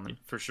 ladies and gentlemen.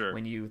 For sure.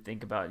 When you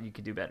think about you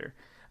could do better.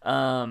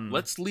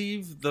 Let's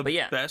leave the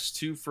best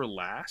two for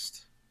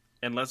last,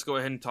 and let's go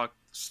ahead and talk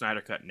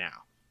Snyder Cut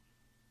now.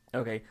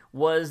 Okay.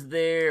 Was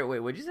there...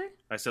 Wait, what'd you say?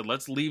 I said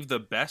let's leave the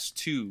best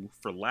two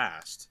for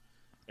last,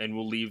 and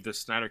we'll leave the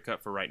Snyder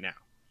Cut for right now.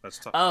 Let's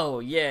talk. Oh,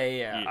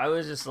 yeah. I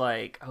was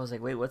like,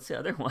 wait, what's the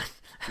other one?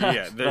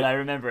 But I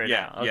remember it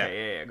now.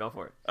 Okay, yeah, go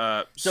for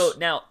it. So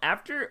now,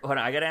 hold on,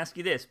 I gotta ask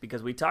you this,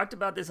 because we talked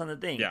about this on the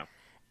thing. Yeah.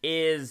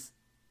 Is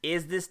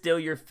this still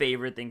your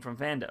favorite thing from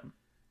fandom?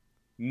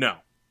 No.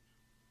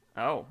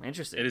 Oh,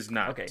 interesting. It is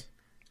not. Okay.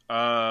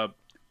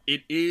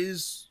 It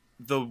is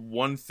the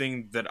one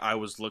thing that I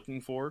was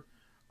looking for.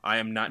 I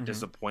am not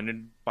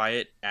disappointed by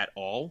it at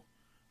all,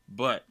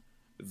 but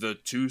the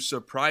two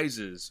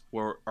surprises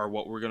are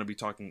what we're going to be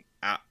talking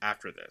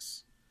after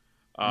this.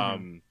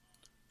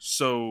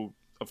 So,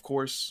 of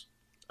course,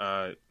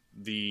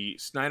 the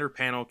Snyder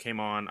panel came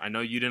on. I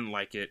know you didn't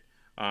like it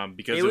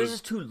because it was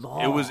just too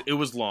long. It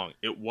was long.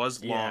 It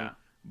was long.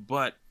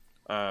 But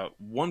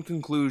one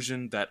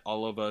conclusion that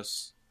all of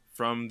us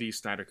from the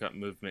Snyder Cut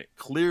movement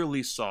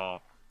clearly saw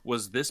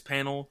was this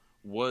panel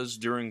was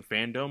during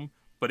fandom,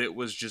 but it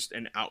was just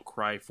an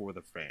outcry for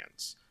the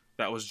fans.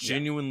 That was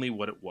genuinely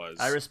what it was.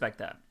 I respect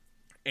that.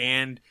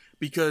 And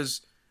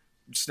because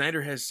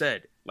Snyder has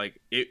said, like,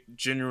 it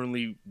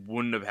genuinely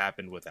wouldn't have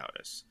happened without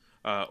us.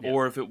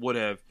 Or if it would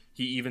have,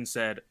 he even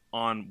said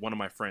on one of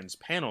my friend's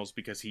panels,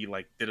 because he,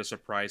 like, did a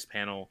surprise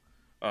panel,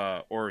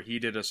 or he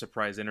did a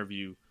surprise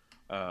interview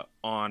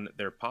on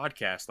their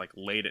podcast, like,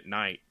 late at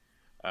night.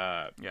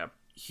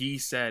 He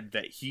said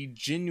that he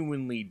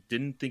genuinely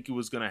didn't think it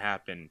was going to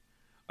happen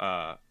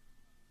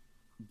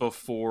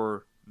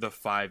before the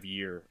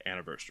 5-year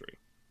anniversary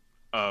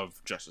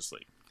of Justice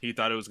League. He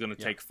thought it was going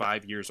to take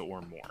 5 years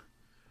or more.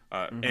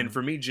 And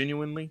for me,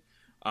 genuinely,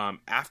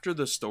 after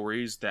the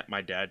stories that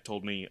my dad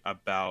told me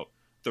about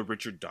the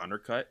Richard Donner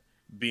cut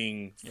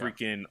being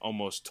freaking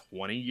almost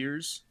 20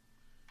 years,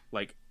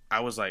 like, I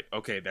was like,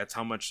 okay, that's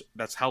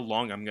how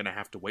long I'm going to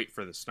have to wait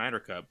for the Snyder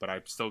cut, but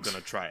I'm still going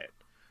to try it.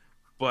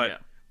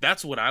 But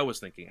that's what I was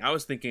thinking. I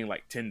was thinking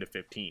like 10 to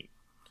 15.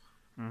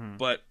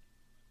 But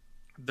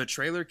the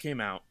trailer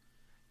came out,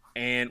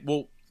 and,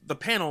 well, the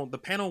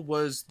panel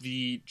was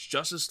the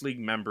Justice League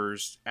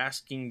members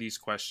asking these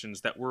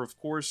questions that were, of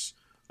course,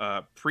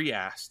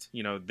 pre-asked.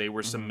 You know, they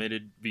were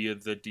submitted via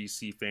the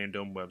DC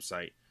Fandom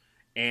website,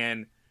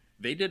 and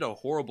they did a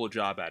horrible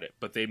job at it.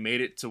 But they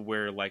made it to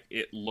where, like,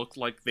 it looked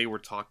like they were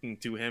talking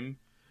to him.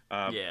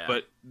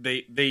 But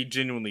they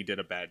genuinely did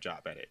a bad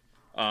job at it.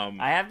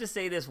 I have to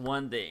say this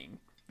one thing,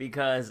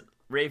 because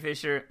Ray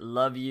Fisher,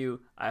 love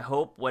you. I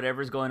hope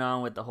whatever's going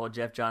on with the whole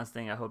Jeff Johns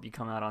thing, I hope you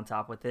come out on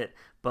top with it.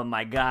 But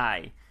my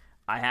guy,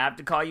 I have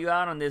to call you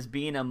out on this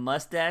being a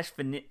mustache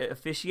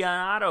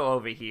aficionado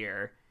over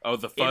here. Oh,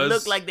 the fuzz? It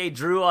looked like they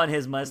drew on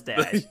his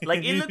mustache.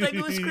 Like, it looked like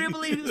it was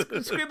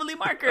scribbly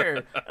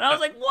marker. And I was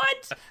like,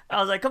 what? I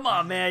was like, come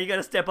on, man. You got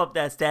to step up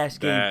that stash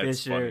game,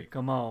 Fisher. Funny.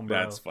 Come on, bro.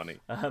 That's funny.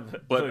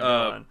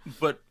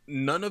 But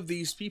none of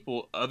these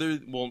people,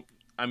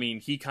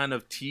 he kind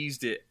of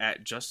teased it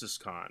at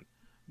JusticeCon,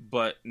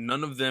 but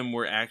none of them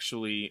were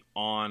actually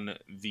on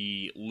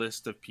the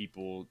list of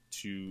people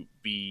to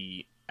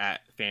be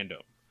at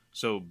fandom.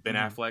 So Ben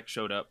Affleck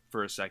showed up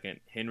for a second.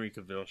 Henry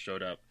Cavill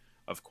showed up.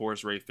 Of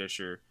course, Ray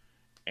Fisher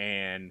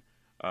and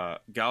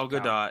Gal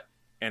Gadot,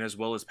 and as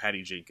well as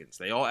Patty Jenkins.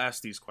 They all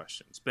asked these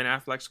questions. Ben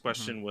Affleck's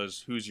question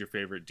was, who's your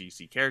favorite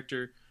DC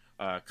character?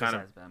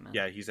 Besides Batman.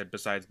 Yeah, he said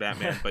besides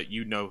Batman, but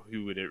you know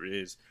who it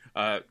is.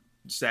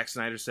 Zack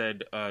Snyder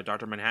said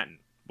Dr. Manhattan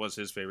was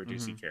his favorite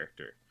DC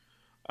character.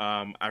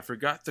 I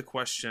forgot the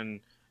question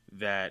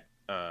that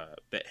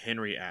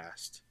Henry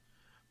asked,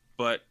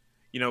 But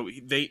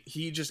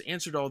he just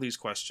answered all these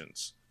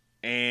questions,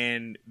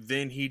 and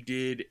then he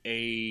did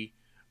a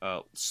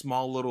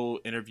small little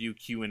interview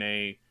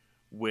Q&A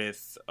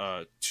with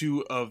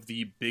two of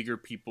the bigger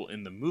people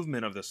in the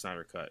movement of the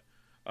Snyder Cut,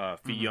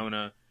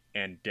 Fiona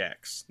and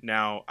Dex.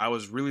 Now, I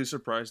was really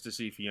surprised to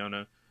see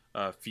Fiona.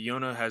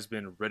 Fiona has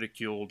been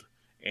ridiculed,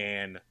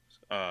 and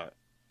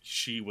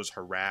she was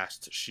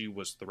harassed, she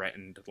was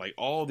threatened, like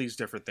all these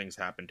different things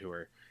happened to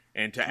her.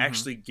 And to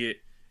actually get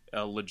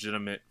a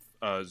legitimate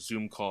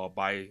Zoom call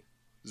by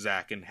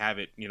Zack and have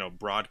it,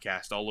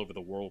 broadcast all over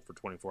the world for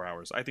 24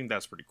 hours, I think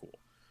that's pretty cool.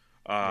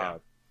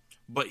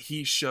 But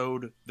he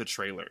showed the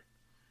trailer.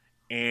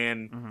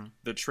 And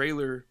the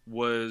trailer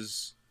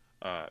was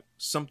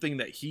something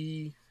that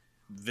he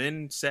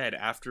then said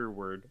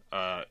afterward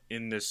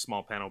in this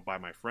small panel by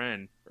my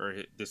friend,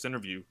 or this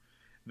interview,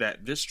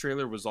 that this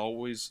trailer was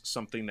always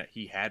something that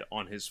he had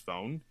on his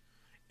phone.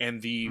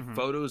 And the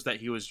photos that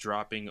he was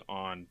dropping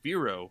on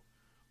Vero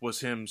was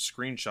him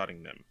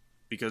screenshotting them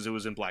because it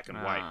was in black and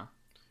white.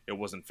 It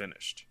wasn't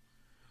finished.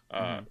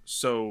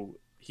 So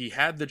he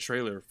had the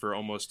trailer for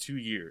almost 2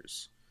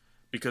 years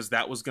because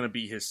that was going to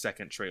be his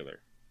second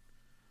trailer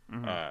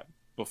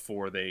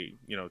before they,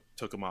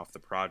 took him off the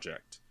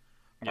project.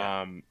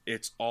 Yeah.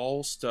 It's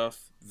all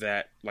stuff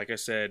that, like I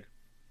said,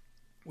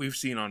 we've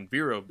seen on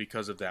Vero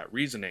because of that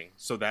reasoning.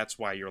 So that's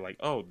why you're like,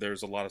 oh,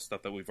 there's a lot of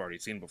stuff that we've already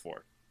seen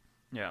before.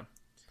 Yeah.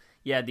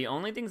 Yeah, the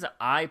only things that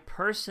I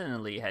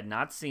personally had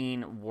not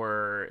seen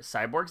were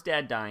Cyborg's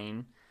dad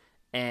dying,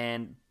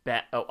 and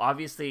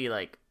obviously,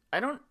 like, I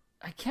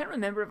can't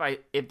remember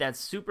if that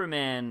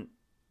Superman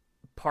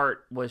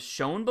part was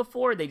shown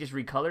before. They just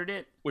recolored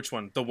it. Which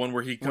one? The one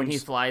where when he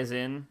flies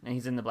in and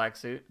he's in the black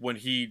suit? When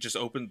he just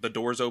the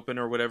doors open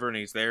or whatever and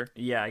he's there?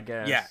 Yeah, I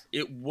guess. Yeah,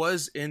 it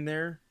was in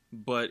there,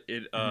 but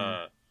it,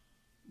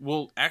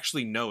 well,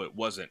 actually, no, it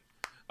wasn't.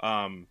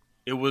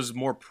 It was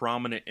more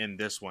prominent in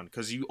this one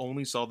because you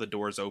only saw the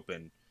doors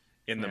open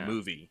in the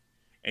movie,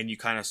 and you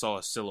kind of saw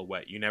a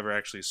silhouette. You never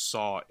actually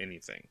saw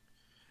anything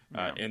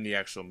in the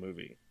actual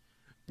movie.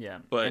 Yeah,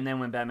 and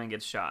then when Batman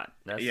gets shot,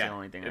 that's the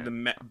only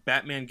thing.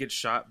 Batman gets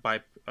shot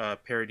by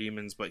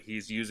parademons, but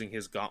he's using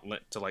his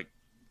gauntlet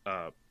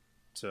to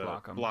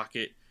block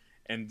it,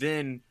 and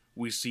then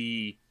we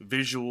see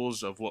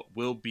visuals of what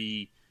will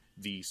be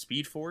the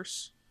Speed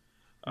Force,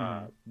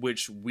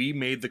 which we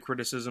made the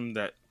criticism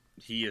that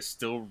he is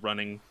still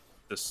running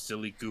the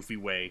silly, goofy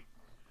way.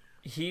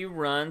 He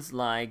runs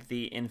like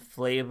the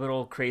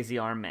inflatable Crazy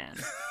Arm Man,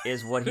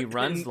 is what he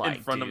runs like,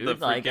 in front of the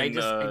freaking,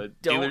 I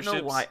don't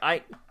know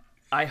why.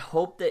 I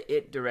hope the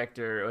It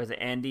director, was it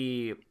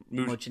Andy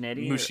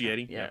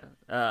Muschietti?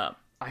 Yeah.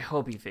 I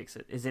hope he fixes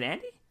it. Is it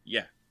Andy?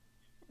 Yeah.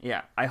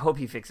 Yeah, I hope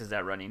he fixes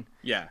that running.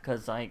 Yeah.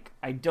 Because, I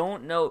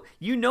don't know.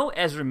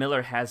 Ezra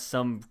Miller has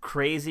some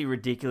crazy,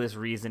 ridiculous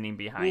reasoning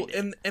behind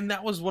it. And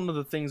that was one of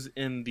the things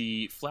in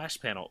the Flash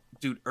panel.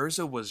 Dude,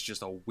 Urza was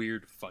just a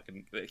weird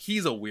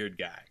he's a weird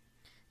guy.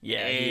 Yeah,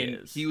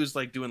 and he was,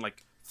 doing,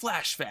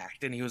 Flash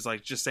Fact, and he was,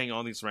 just saying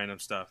all these random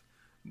stuff.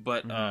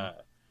 But,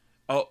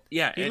 oh,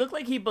 yeah. He looked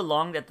like he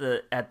belonged at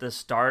the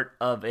start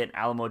of an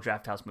Alamo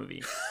Drafthouse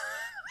movie.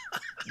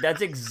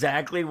 That's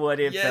exactly what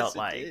it felt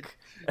like.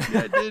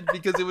 Yeah, it did,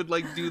 because it would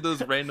do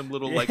those random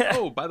little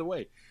oh, by the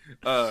way.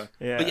 But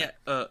yeah,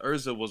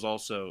 Urza was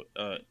also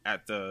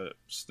at the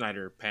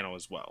Snyder panel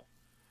as well.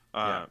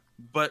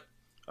 But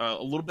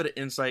a little bit of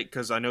insight,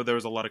 because I know there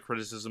was a lot of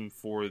criticism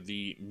for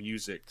the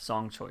music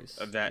song choice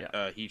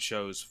that he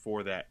chose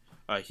for that.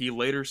 He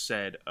later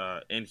said,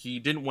 and he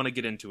didn't want to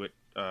get into it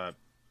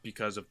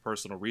because of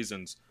personal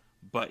reasons,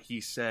 but he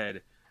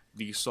said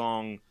the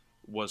song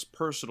was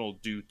personal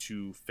due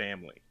to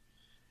family.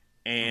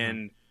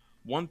 And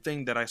one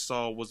thing that I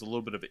saw was a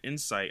little bit of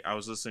insight. I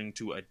was listening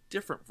to a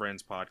different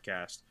friend's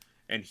podcast,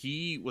 and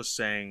he was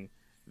saying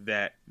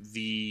that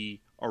the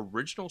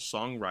original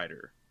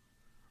songwriter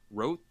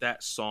wrote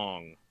that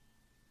song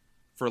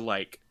for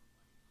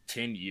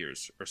 10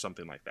 years or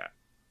something like that.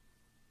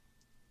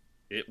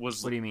 It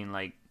was. What do you mean,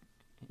 like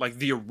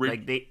the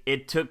original?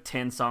 It took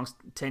 10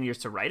 years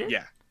to write it?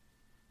 Yeah.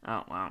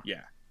 Oh wow.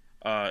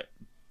 Yeah.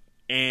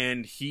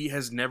 And he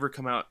has never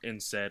come out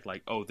and said,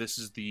 oh, this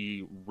is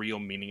the real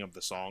meaning of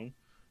the song.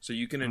 So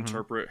you can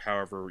interpret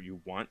however you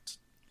want.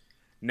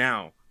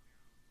 Now,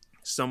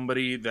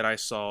 somebody that I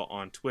saw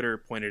on Twitter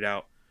pointed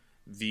out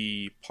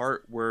the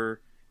part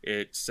where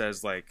it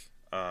says,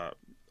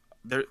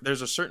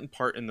 there's a certain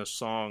part in the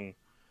song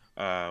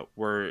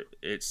where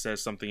it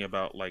says something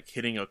about,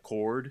 hitting a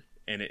chord,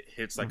 and it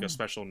hits, a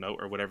special note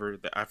or whatever.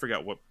 I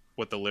forgot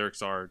what the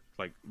lyrics are,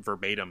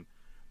 verbatim.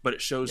 But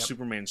it shows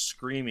Superman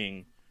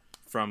screaming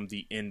from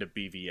the end of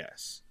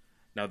BVS.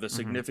 Now, the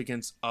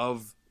significance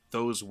of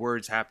those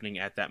words happening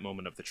at that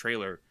moment of the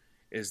trailer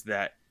is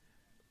that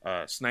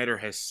Snyder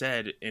has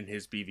said in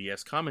his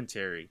BVS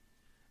commentary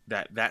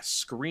that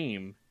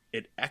scream,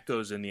 it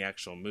echoes in the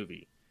actual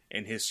movie.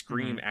 And his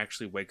scream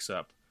actually wakes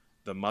up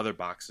the mother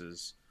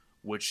boxes,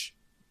 which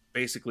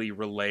basically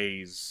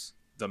relays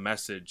the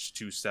message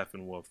to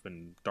Steppenwolf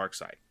and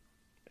Darkseid.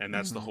 And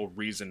that's the whole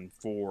reason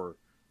for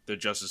the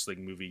Justice League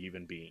movie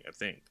even being a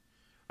thing.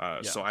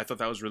 So I thought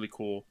that was really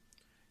cool.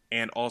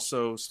 And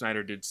also,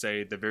 Snyder did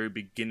say the very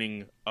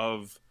beginning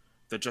of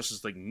the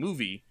Justice League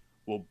movie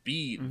will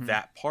be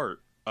that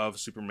part of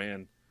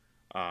Superman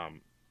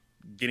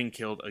getting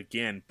killed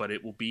again, but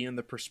it will be in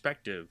the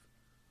perspective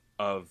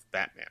of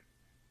Batman.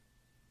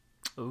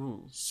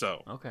 Ooh.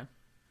 So, okay.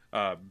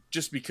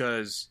 Just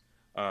because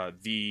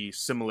the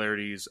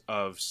similarities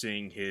of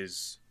seeing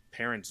his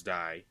parents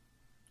die,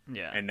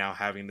 and now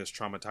having this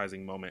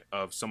traumatizing moment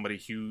of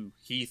somebody who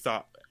he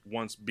thought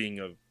once being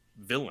a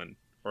villain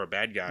or a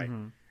bad guy,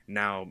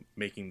 now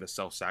making the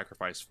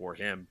self-sacrifice for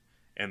him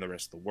and the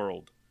rest of the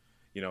world.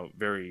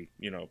 Very,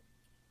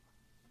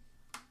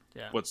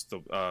 what's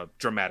the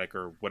dramatic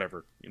or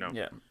whatever,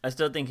 Yeah, I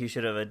still think he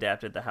should have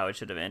adapted the how it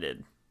should have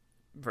ended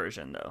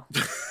version, though,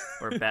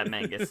 where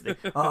Batman gets the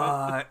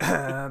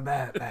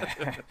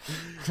Batman.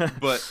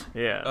 But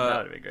yeah, that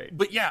would have been great.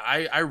 But yeah,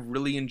 I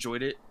really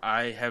enjoyed it.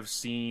 I have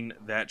seen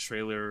that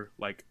trailer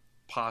like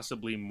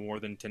possibly more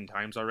than 10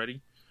 times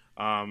already.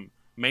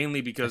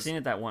 Mainly because I've seen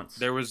it that once.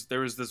 There was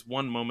this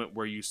one moment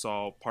where you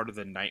saw part of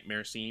the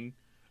nightmare scene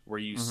where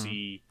you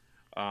see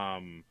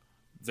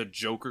the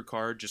Joker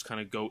card just kind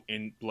of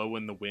blow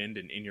in the wind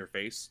and in your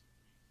face.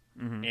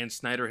 And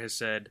Snyder has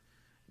said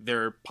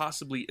there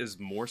possibly is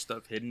more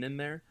stuff hidden in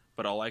there,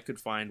 but all I could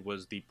find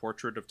was the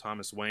portrait of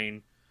Thomas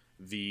Wayne,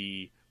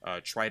 the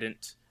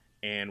trident,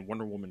 and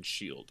Wonder Woman's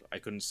shield. I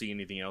couldn't see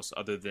anything else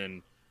other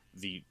than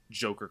the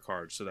Joker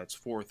card, so that's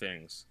 4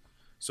 things.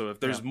 So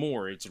if there's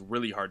more, it's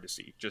really hard to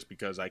see, just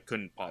because I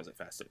couldn't pause it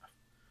fast enough.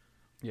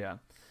 Yeah,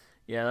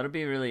 that'll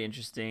be really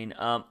interesting.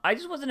 I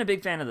just wasn't a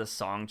big fan of the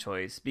song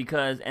choice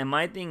and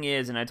my thing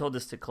is, and I told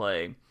this to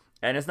Clay,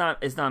 and it's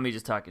not me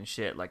just talking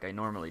shit like I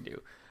normally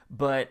do,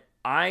 but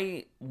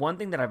one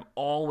thing that I've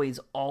always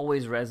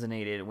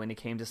resonated when it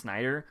came to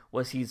Snyder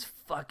was he's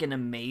fucking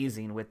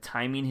amazing with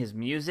timing his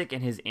music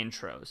and his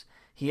intros.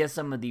 He has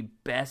some of the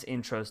best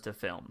intros to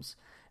films.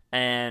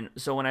 And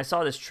so when I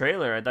saw this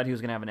trailer, I thought he was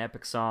going to have an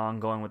epic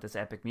song going with this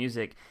epic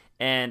music.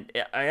 And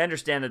I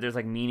understand that there's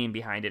like meaning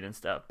behind it and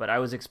stuff, but I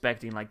was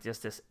expecting like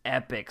just this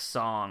epic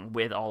song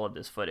with all of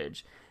this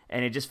footage.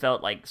 And it just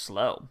felt like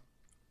slow.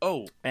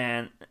 Oh.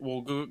 And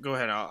well, go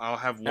ahead. I'll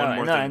have one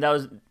more thing. And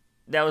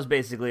that was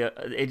basically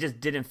it just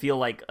didn't feel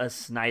like a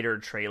Snyder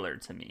trailer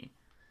to me.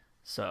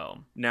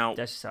 So now,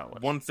 that's just how it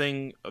was. One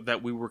thing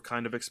that we were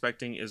kind of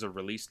expecting is a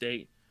release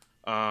date.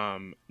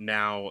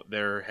 Now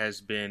there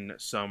has been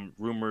some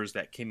rumors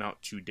that came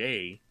out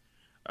today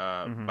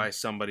by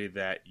somebody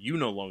that you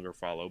no longer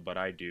follow, but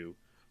I do,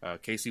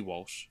 Casey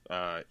Walsh.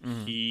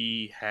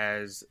 He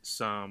has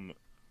some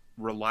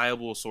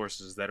reliable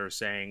sources that are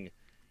saying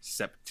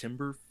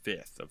September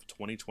 5th of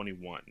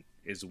 2021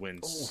 is when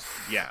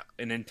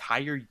an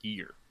entire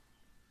year.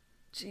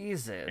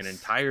 Jesus. An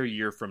entire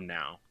year from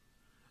now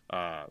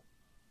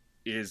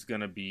is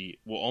going to be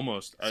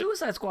almost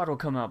Suicide Squad will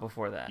come out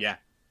before that. Yeah.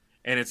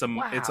 And it's a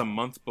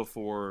month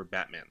before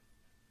Batman.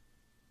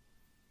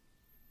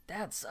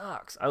 That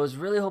sucks. I was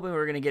really hoping we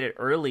were going to get it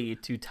early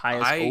to tie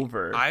us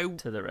over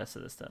to the rest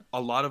of the stuff.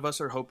 A lot of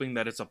us are hoping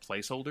that it's a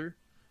placeholder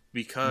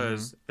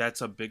because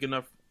that's a big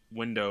enough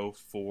window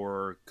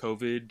for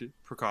COVID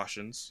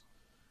precautions,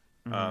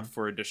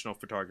 for additional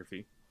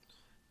photography.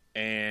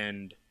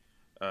 And,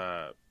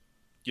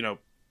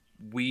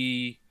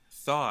 we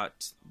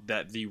thought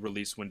that the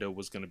release window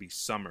was going to be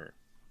summer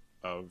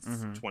of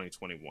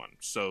 2021.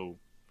 So...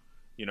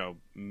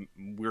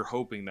 we're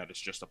hoping that it's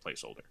just a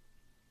placeholder.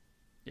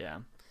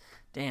 Yeah.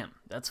 Damn,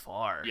 that's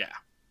far. Yeah.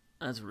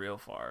 That's real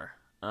far.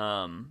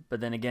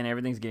 But then again,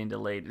 everything's getting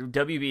delayed.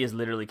 WB has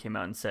literally came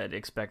out and said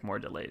expect more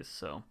delays.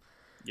 So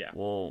yeah,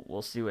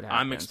 we'll see what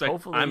happens.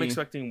 I'm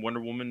expecting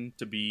Wonder Woman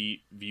to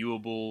be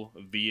viewable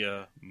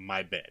via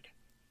my bed,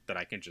 that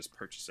I can just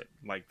purchase it.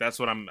 Like that's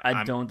what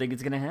I don't think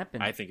it's gonna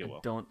happen. I think it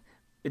will.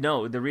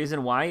 No, the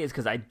reason why is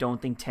because I don't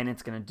think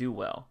Tenet's gonna do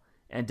well,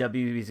 and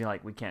WB's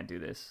like, we can't do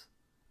this.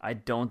 I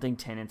don't think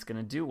Tenet's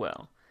going to do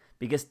well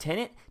because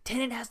Tenet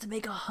has to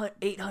make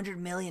 $800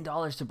 million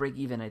to break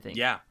even, I think.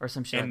 Yeah. Or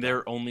some shit. And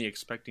they're only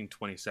expecting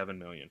 $27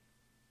 million.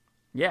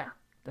 Yeah.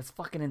 That's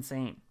fucking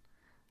insane.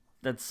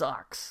 That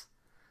sucks.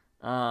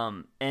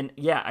 And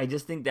yeah, I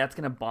just think that's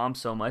going to bomb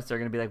so much. They're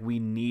going to be like, we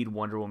need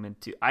Wonder Woman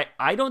to.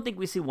 I don't think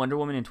we see Wonder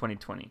Woman in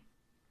 2020.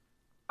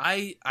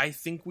 I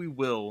think we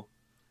will,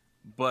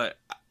 but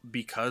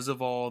because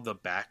of all the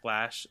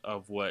backlash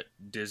of what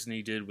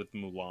Disney did with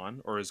Mulan,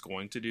 or is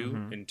going to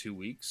do in 2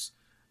 weeks,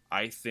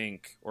 I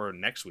think, or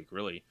next week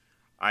really,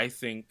 I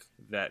think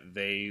that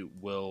they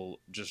will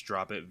just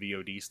drop it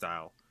VOD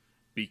style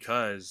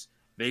because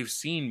they've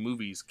seen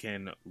movies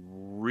can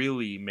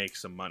really make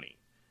some money.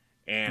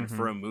 And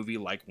for a movie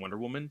like Wonder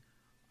Woman,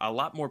 a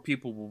lot more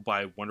people will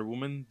buy Wonder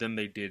Woman than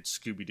they did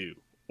Scooby-Doo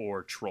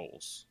or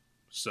Trolls.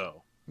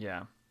 So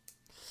yeah,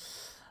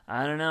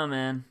 I don't know,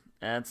 man.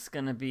 That's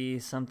going to be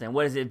something.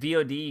 What is it?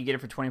 VOD, you get it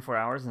for 24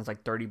 hours and it's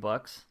like $30.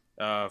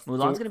 Mulan's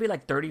going to be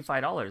like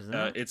 $35, isn't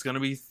it? It's going to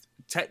be,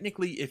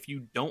 technically, if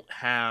you don't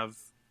have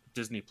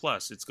Disney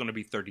Plus, it's going to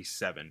be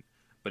 $37.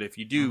 But if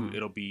you do,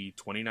 it'll be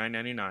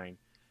 $29.99.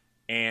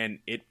 and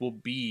it will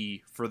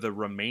be for the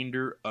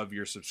remainder of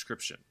your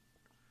subscription.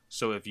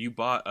 So if you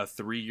bought a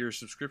 3-year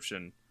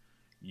subscription,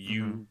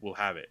 you will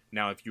have it.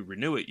 Now, if you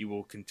renew it, you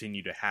will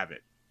continue to have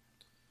it.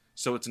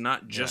 So it's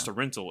not just a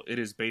rental. It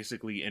is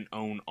basically an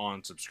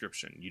own-on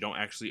subscription. You don't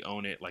actually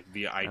own it like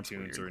via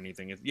iTunes or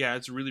anything.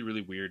 It's really,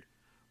 really weird,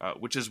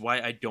 which is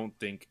why I don't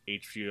think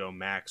HBO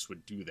Max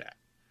would do that.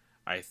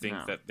 I think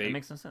that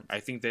makes no sense. I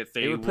think that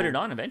they would put it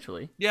on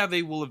eventually. Yeah,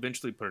 they will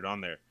eventually put it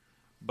on there.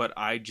 But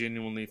I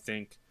genuinely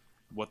think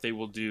what they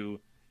will do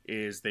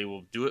is they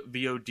will do it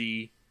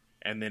VOD,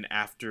 and then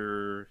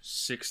after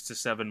 6 to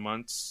 7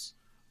 months,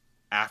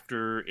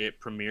 after it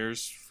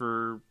premieres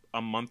for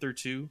a month or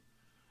two,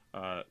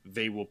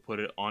 they will put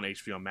it on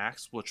HBO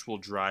Max, which will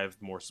drive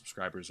more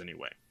subscribers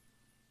anyway.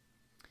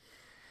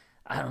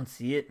 I don't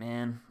see it,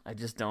 man. I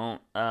just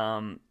don't.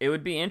 It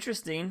would be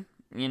interesting,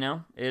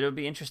 It'll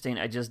be interesting.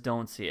 I just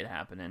don't see it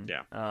happening.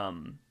 Yeah.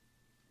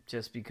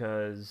 Just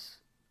because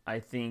I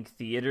think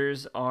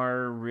theaters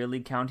are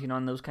really counting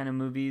on those kind of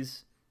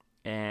movies,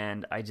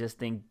 and I just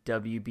think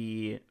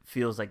WB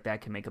feels like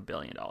that can make $1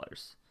 billion.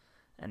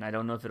 And I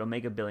don't know if it'll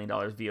make $1 billion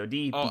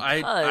VOD. Oh,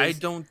 I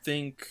don't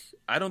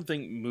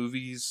think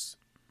movies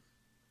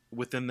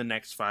within the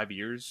next 5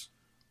 years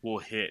will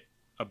hit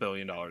 $1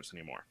 billion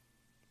anymore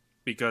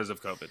because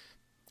of COVID.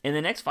 In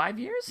the next 5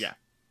 years? Yeah.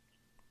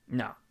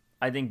 No,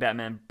 I think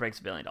Batman breaks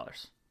 $1 billion.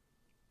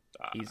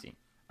 Easy.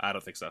 I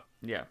don't think so.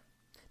 Yeah.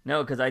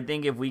 No, because I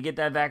think if we get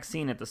that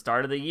vaccine at the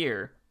start of the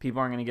year,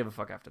 people aren't going to give a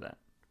fuck after that.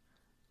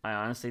 I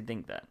honestly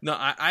think that. No,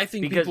 I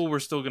think people were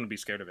still going to be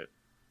scared of it.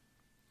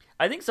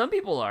 I think some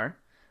people are.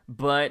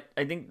 But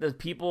I think the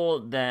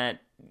people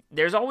that...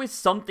 There's always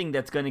something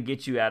that's going to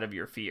get you out of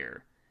your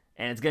fear.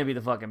 And it's going to be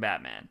the fucking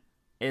Batman.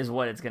 Is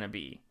what it's going to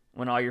be.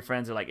 When all your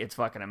friends are like, it's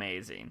fucking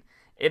amazing.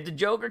 If the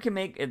Joker can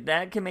make... If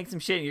that can make some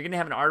shit, you're going to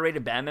have an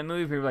R-rated Batman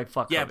movie, people are like,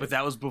 fuck yeah, COVID. but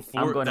that was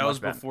before...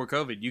 before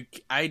COVID.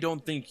 I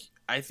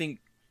think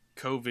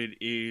COVID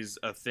is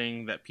a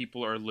thing that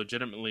people are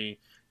legitimately...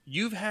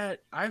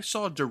 I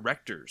saw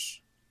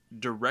directors.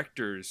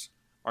 Directors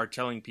are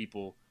telling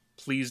people,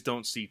 please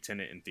don't see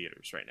Tenet in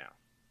theaters right now.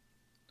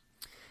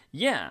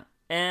 Yeah,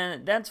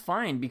 and that's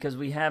fine because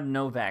we have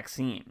no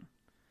vaccine.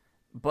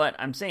 But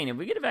I'm saying if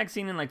we get a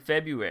vaccine in like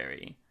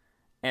February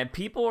and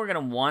people are going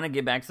to want to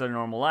get back to their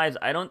normal lives,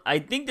 I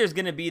think there's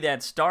going to be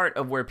that start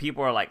of where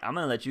people are like, I'm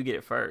going to let you get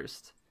it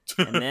first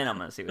and then I'm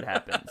going to see what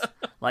happens.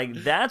 Like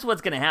that's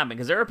what's going to happen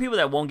because there are people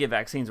that won't get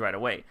vaccines right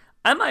away.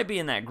 I might be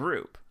in that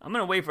group. I'm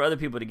going to wait for other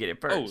people to get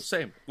it first. Oh,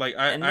 same. Like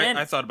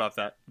I thought about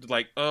that.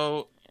 Like,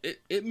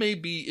 it may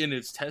be in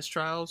its test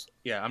trials.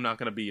 Yeah, I'm not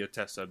going to be a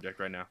test subject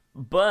right now.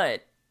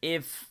 But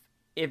if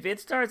it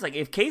starts, like,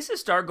 if cases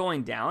start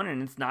going down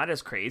and it's not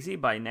as crazy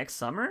by next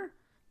summer,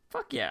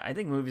 fuck yeah, I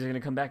think movies are going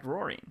to come back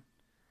roaring.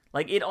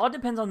 Like, it all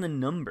depends on the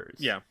numbers.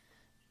 Yeah.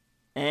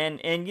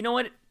 And you know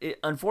what?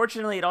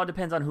 Unfortunately, it all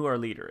depends on who our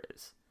leader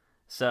is.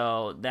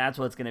 So that's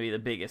what's going to be the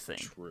biggest thing.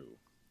 True.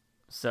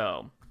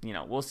 So,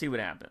 we'll see what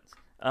happens.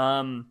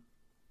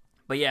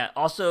 But yeah,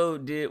 also,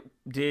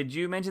 did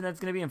you mention that it's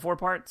going to be in 4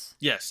 parts?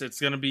 Yes,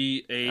 it's going to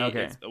be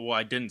Okay. Well,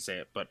 I didn't say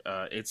it, but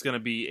it's going to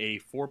be a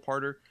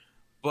 4-parter.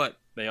 But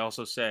they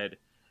also said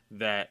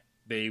that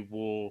they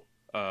will...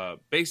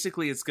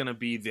 basically, it's going to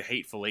be the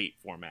Hateful Eight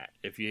format.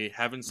 If you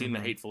haven't seen the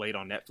Hateful Eight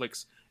on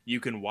Netflix, you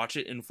can watch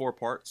it in 4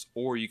 parts,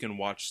 or you can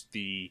watch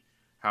the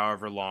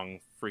however long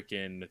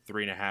freaking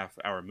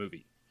 3.5-hour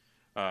movie.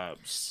 But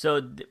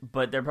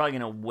they're probably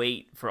going to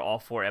wait for all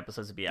 4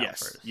 episodes to be out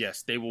first.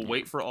 Yes, they will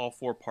wait for all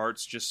 4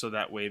 parts just so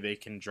that way they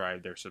can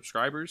drive their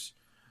subscribers.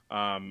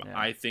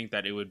 I think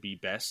that it would be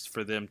best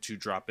for them to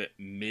drop it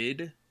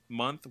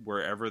mid-month,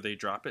 wherever they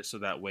drop it, so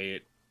that way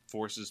it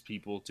forces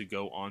people to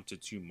go on to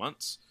 2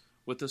 months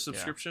with the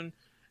subscription,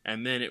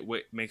 and then it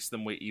makes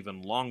them wait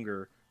even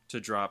longer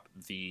to drop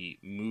the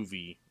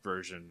movie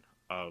version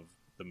of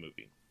the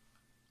movie.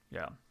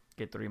 Yeah,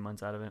 get 3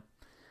 months out of it.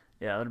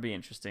 Yeah, that'll be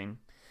interesting.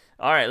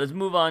 All right, let's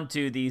move on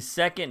to the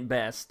second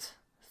best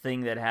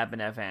thing that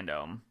happened at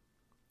Fandom,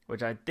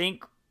 which I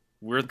think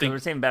we're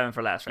saving Batman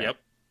for last, right?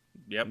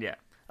 Yep. Yeah.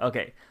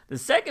 Okay. The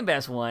second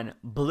best one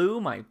blew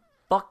my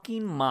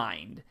fucking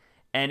mind,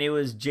 and it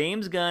was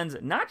James Gunn's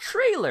not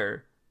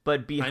trailer,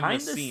 but behind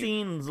the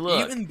scenes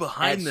look. Even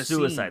behind the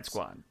Suicide scenes.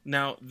 Squad.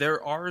 Now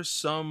there are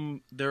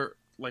some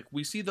like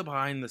we see the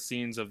behind the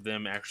scenes of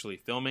them actually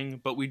filming,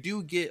 but we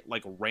do get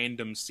like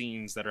random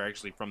scenes that are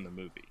actually from the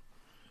movie.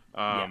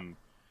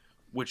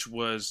 Which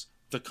was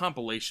the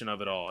compilation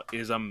of it all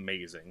is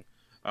amazing.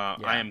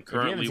 I am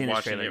currently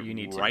watching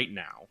it right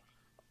now.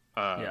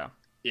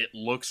 It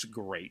looks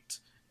great.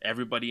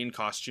 Everybody in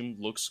costume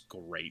looks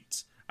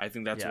great. I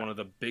think that's one of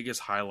the biggest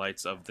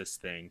highlights of this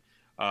thing.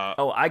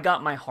 I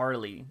got my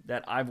Harley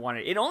that I've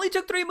wanted. It only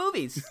took 3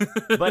 movies,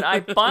 but I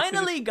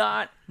finally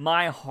got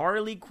my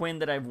Harley Quinn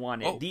that I've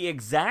wanted. The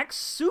exact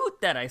suit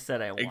that I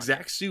said I wanted.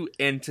 Exact suit.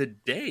 And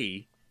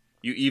today,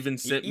 you even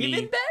sent me...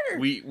 Even better!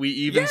 We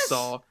even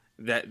saw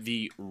that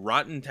the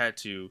rotten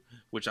tattoo,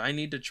 which I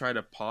need to try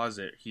to pause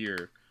it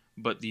here,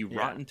 but the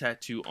rotten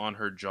tattoo on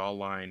her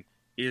jawline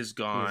is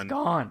gone. He's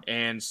gone.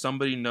 And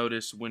somebody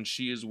noticed when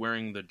she is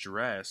wearing the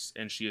dress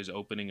and she is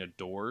opening a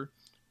door,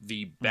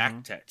 the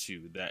back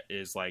tattoo that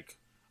is like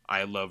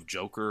I love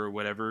Joker or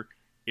whatever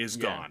is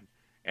gone.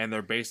 And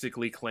they're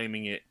basically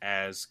claiming it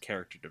as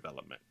character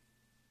development.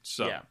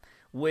 So yeah,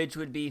 which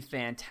would be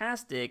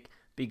fantastic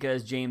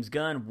because James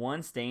Gunn,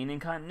 one, staying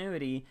in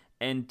continuity,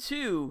 and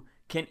two,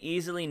 can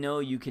easily know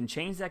you can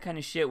change that kind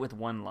of shit with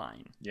one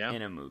line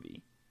in a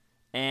movie.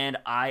 And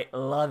I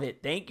love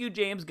it. Thank you,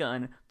 James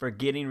Gunn, for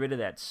getting rid of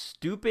that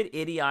stupid,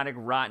 idiotic,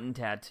 rotten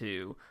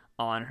tattoo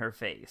on her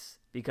face.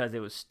 Because it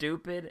was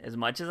stupid. As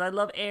much as I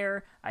love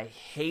Air, I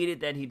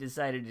hated that he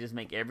decided to just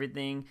make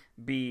everything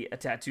be a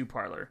tattoo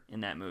parlor in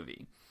that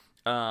movie.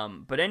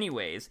 But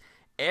anyways,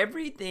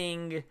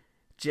 everything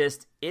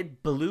just,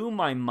 it blew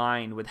my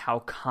mind with how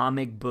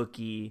comic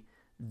booky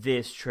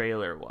this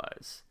trailer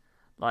was.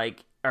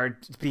 Like, or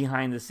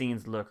behind the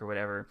scenes look or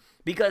whatever.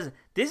 Because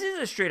this is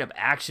a straight up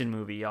action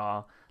movie,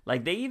 y'all.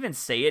 Like, they even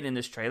say it in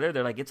this trailer.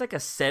 They're like, it's like a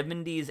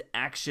 70s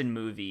action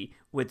movie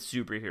with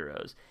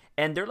superheroes.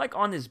 And they're like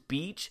on this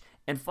beach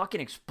and fucking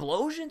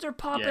explosions are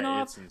popping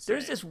off.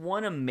 There's this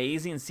one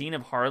amazing scene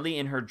of Harley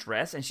in her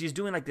dress and she's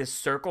doing like this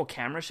circle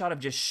camera shot of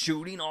just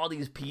shooting all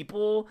these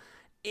people.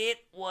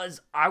 Go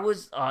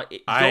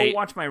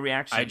watch my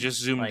reaction. I just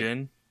zoomed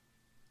in.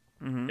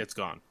 Mm-hmm. It's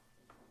gone.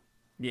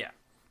 Yeah.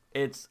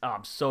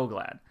 I'm so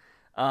glad.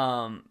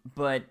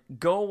 But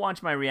go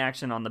watch my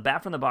reaction on the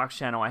Bat from the Box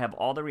channel. I have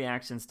all the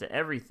reactions to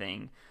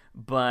everything.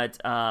 But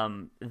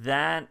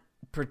that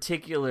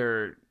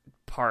particular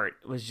part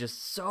was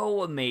just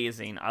so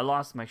amazing. I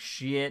lost my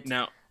shit.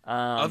 Now,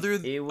 other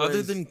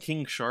than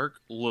King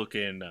Shark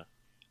looking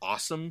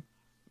awesome,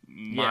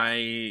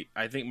 I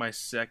think my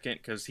second,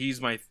 because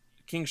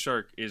King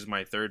Shark is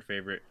my third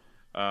favorite.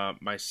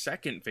 My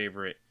second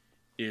favorite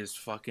is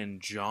fucking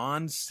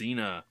John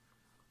Cena.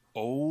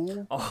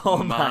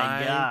 Oh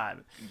my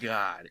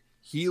god.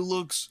 He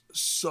looks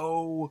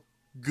so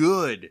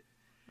good.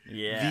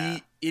 Yeah.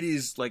 It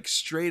is like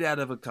straight out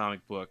of a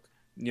comic book.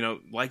 You know,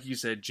 like you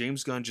said,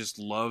 James Gunn just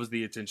loves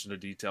the attention to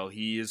detail.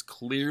 He is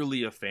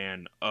clearly a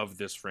fan of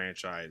this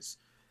franchise.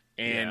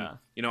 And,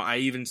 you know, I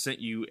even sent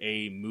you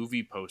a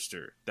movie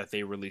poster that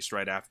they released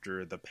right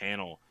after the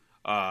panel.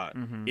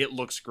 It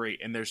looks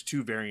great. And there's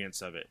two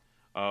variants of it.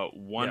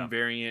 One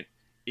variant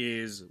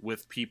is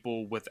with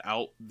people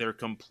without their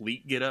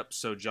complete getup.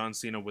 So John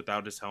Cena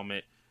without his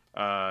helmet.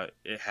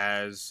 It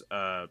has...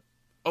 that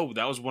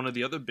was one of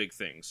the other big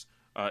things.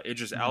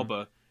 Idris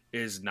Elba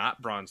is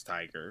not Bronze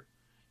Tiger.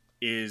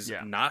 Is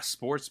not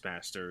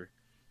Sportsmaster.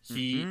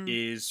 He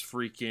is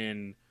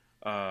freaking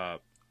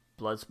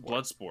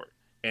Bloodsport.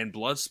 And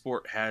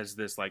Bloodsport has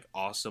this like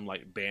awesome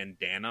like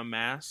bandana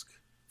mask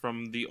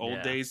from the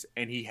old days,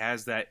 and he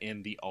has that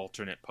in the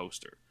alternate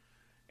poster.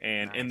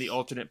 And in the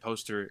alternate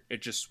poster,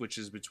 it just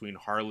switches between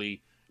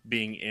Harley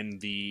being in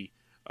the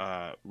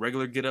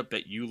regular getup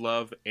that you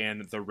love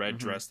and the red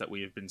dress that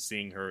we have been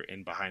seeing her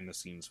in behind the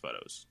scenes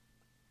photos.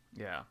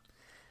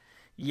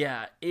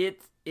 Yeah,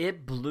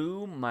 it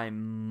blew my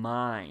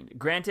mind.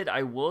 Granted,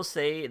 I will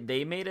say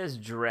they made us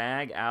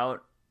drag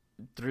out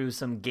through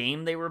some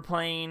game they were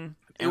playing.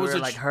 It was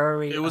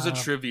hurry. It was a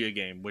trivia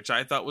game, which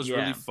I thought was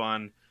really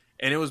fun,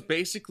 and it was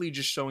basically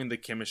just showing the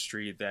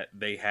chemistry that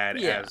they had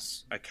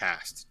as a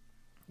cast.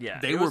 Yeah,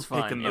 they were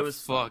picking the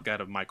fuck out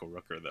of Michael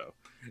Rooker, though.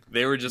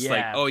 They were just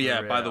like, oh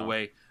yeah, by the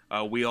way,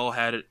 we all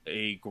had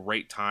a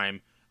great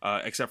time.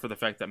 Except for the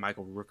fact that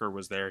Michael Rooker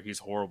was there. He's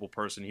a horrible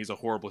person. He's a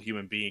horrible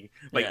human being.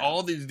 Like,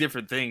 all these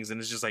different things. And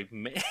it's just like,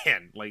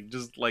 man, like,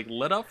 just, like,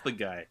 let up the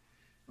guy.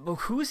 But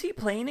who's he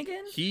playing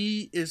again?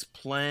 He is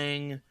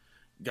playing...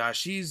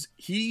 Gosh,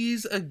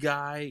 he's a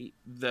guy...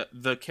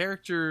 The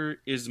character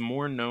is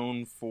more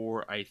known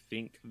for, I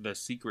think, the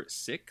Secret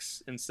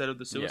Six instead of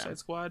the Suicide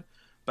Squad.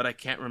 But I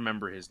can't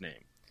remember his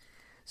name.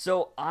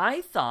 So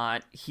I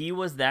thought he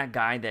was that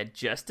guy that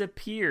just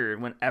appeared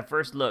when at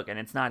first look, and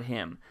it's not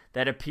him,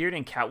 that appeared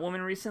in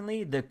Catwoman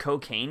recently, the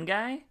cocaine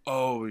guy.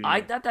 Oh, yeah.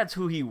 I thought that's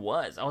who he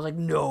was. I was like,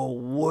 no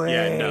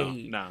way.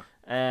 Yeah, no.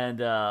 And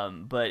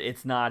but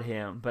it's not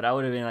him. But I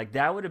would have been like,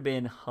 that would have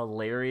been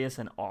hilarious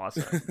and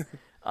awesome.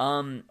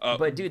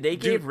 But dude, they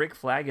gave Rick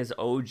Flag his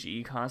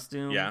OG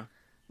costume. Yeah.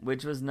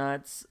 Which was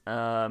nuts.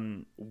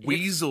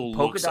 Weasel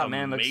looks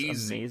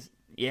amazing.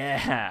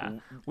 Yeah,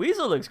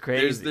 Weasel looks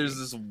crazy. There's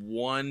this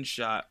one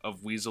shot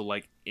of Weasel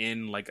like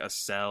in like a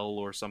cell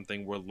or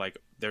something where like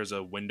there's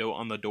a window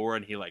on the door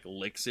and he like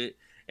licks it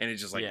and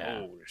it's just like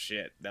oh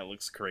shit, that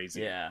looks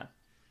crazy. Yeah,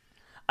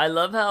 I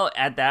love how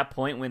at that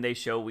point when they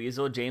show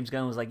Weasel, James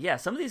Gunn was like, yeah,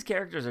 some of these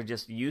characters are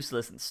just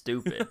useless and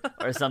stupid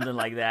or something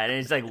like that, and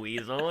it's like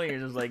Weasel, and you're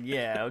just like,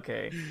 yeah,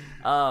 okay,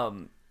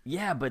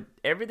 yeah, but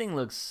everything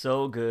looks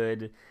so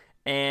good.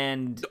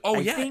 And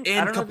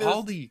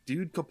Capaldi,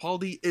 dude,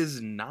 Capaldi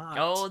is not.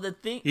 Oh, the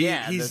thing.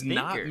 He's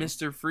not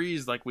Mr.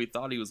 Freeze like we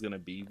thought he was gonna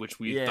be, which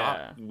we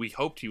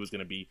hoped he was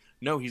gonna be.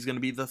 No, he's gonna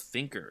be the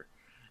Thinker,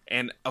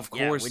 And of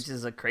course, which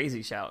is a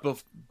crazy shout.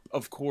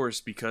 Of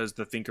course, because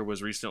the Thinker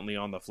was recently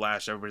on the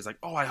Flash, everybody's like,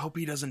 "Oh, I hope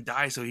he doesn't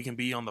die so he can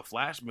be on the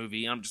Flash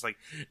movie." And I'm just like,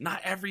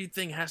 not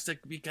everything has to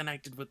be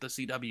connected with the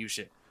CW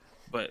shit.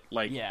 But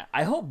like, yeah,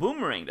 I hope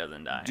Boomerang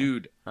doesn't die,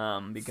 dude.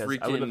 Because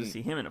I would love to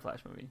see him in a Flash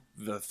movie.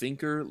 The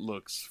Thinker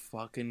looks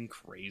fucking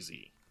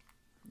crazy.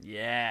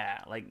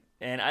 Yeah, like,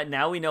 and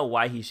now we know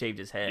why he shaved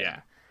his head.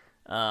 Yeah.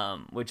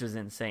 Which was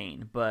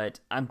insane. But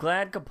I'm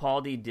glad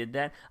Capaldi did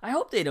that. I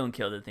hope they don't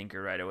kill the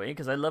Thinker right away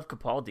because I love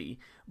Capaldi.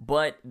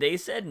 But they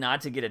said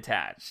not to get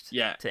attached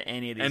to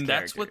any of these characters. And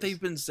that's what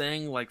they've been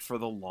saying like for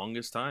the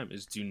longest time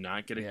is do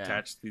not get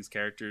attached to these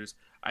characters.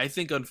 I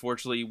think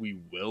unfortunately we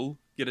will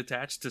get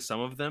attached to some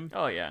of them.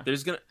 Oh yeah.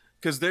 There's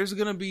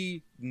gonna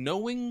be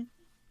knowing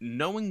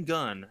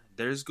Gunn,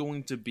 there's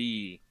going to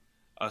be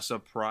a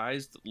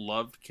surprised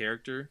loved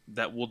character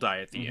that will die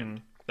at the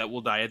end. That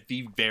will die at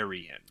the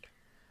very end.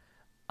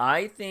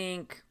 I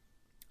think,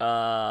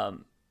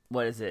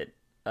 what is it?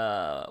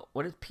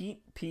 What is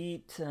Pete?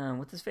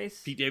 What's his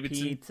face? Pete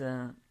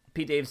Davidson.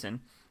 Pete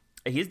Davidson.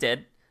 He's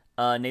dead.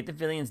 Nathan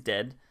Fillion's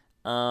dead.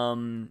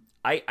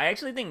 I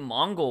actually think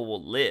Mongol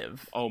will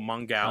live. Oh,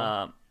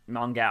 Mongao.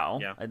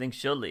 Mongao. Yeah. I think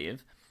she'll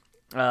leave.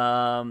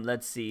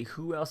 Let's see.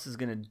 Who else is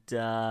gonna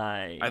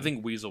die? I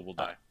think Weasel will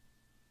die.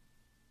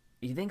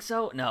 You think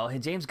so? No,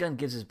 James Gunn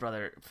gives his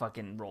brother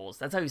fucking roles.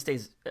 That's how he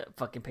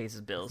fucking pays his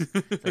bills.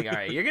 It's like, all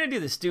right, you're gonna do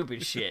the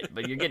stupid shit,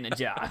 but you're getting a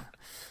job.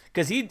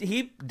 Because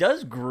he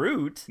does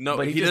Groot. No,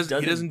 but he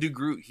doesn't do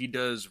Groot. He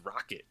does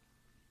Rocket.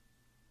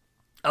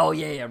 Oh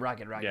yeah,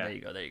 Rocket. Yeah.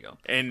 There you go.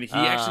 And he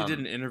actually did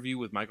an interview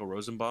with Michael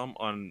Rosenbaum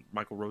on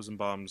Michael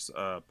Rosenbaum's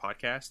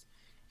podcast.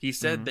 He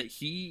said that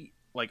he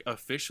like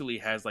officially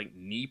has like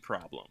knee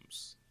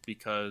problems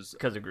because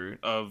of Groot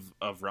of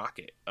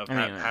Rocket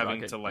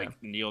having Rocket, to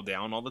like kneel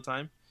down all the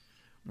time,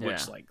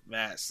 which like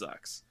that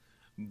sucks.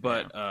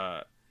 But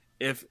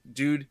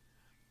do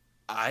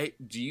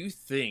you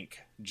think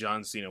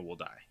John Cena will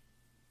die?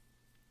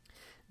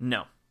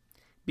 No,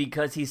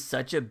 because he's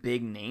such a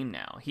big name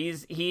now.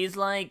 He's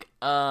like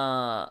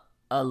a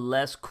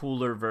less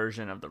cooler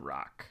version of The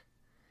Rock,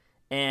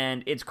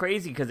 and it's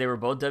crazy because they were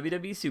both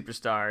WWE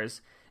superstars.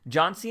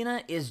 John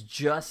Cena is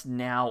just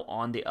now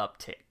on the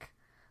uptick.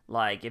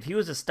 Like, if he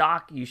was a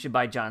stock, you should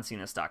buy John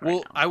Cena stock right now.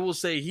 Well, I will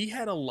say he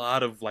had a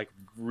lot of, like,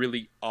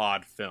 really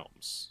odd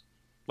films.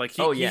 Like,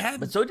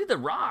 but so did The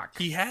Rock.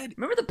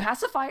 Remember The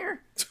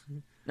Pacifier?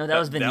 No, that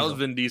was Vin Diesel. That was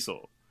Vin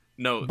Diesel.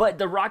 No. But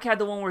The Rock had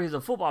the one where he's a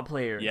football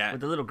player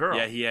with the little girl.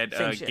 Yeah, he had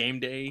Game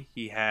Day.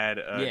 He had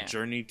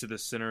Journey to the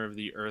Center of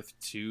the Earth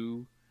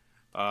 2.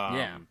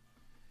 I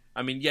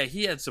mean,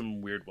 he had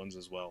some weird ones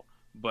as well.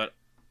 But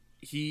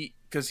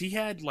because he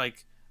had,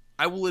 like,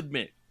 I will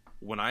admit,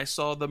 when I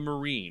saw The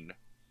Marine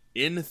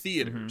in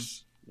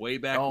theaters way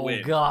back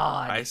when.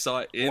 God. I saw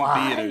it in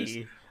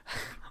theaters.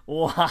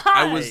 Why?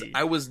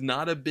 I was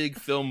not a big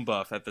film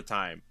buff at the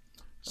time.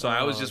 So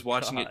I was just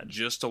watching it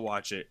just to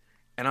watch it.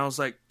 And I was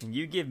like,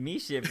 you give me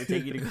shit for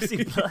taking you to go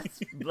see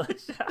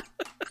Bloodshot.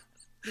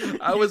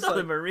 I was like,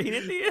 The Marine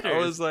in theaters. I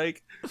was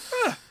like,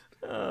 it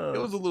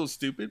was a little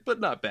stupid, but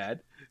not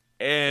bad.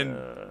 And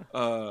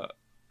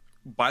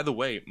by the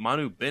way,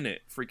 Manu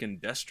Bennett,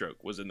 freaking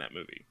Deathstroke, was in that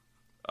movie.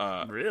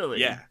 Really?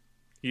 Yeah.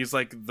 He's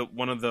like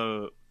one of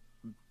the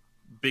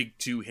big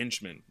two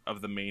henchmen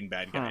of the main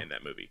bad guy in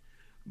that movie.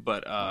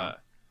 But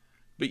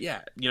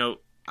yeah,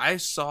 I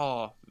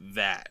saw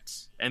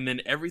that, and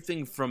then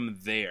everything from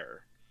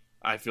there,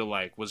 I feel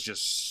like was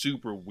just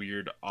super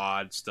weird,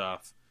 odd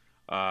stuff.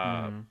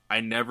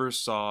 I never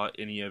saw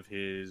any of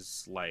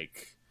his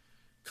like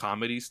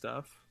comedy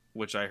stuff,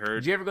 which I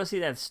heard. Did you ever go see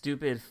that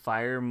stupid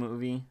fire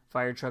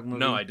truck movie?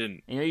 No, I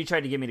didn't. You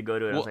tried to get me to go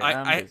to it. Well,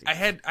 I was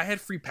like, I had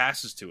free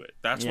passes to it.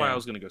 That's why I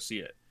was going to go see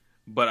it,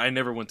 but I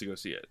never went to go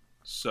see it.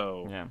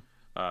 So,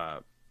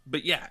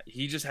 but yeah,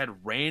 he just had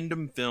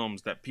random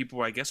films that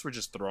people, I guess, were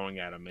just throwing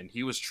at him, and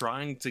he was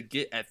trying to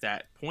get at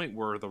that point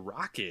where The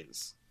Rock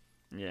is.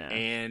 Yeah,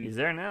 and he's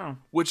there now.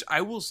 Which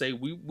I will say,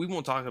 we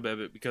won't talk about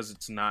it because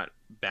it's not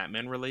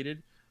Batman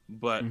related,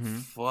 but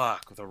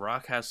fuck, The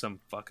Rock has some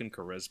fucking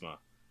charisma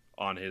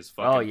on his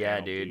fucking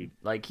panel, dude.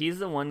 Like, he's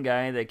the one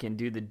guy that can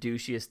do the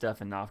douchiest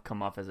stuff and not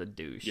come off as a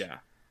douche. Yeah.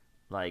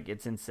 Like,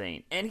 it's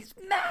insane. And he's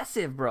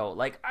massive, bro.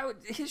 Like,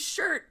 his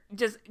shirt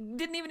just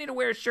didn't even need to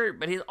wear a shirt,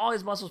 but all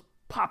his muscles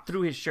pop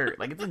through his shirt.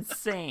 Like, it's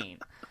insane.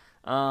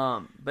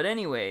 But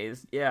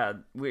anyways, yeah,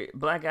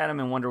 Black Adam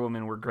and Wonder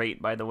Woman were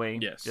great, by the way.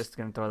 Yes. Just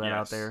gonna throw that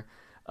out there.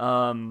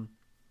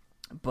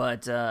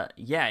 But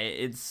yeah,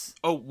 it's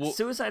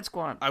Suicide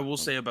Squad. I will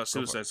say about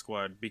Suicide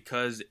Squad,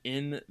 because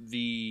in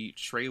the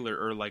trailer,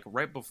 or like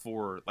right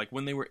before, like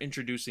when they were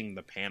introducing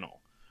the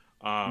panel,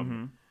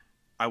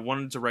 I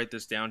wanted to write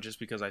this down just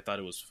because I thought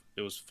it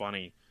was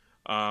funny.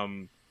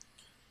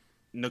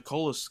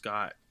 Nicola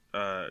Scott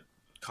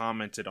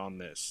commented on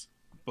this,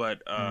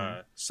 but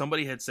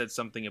somebody had said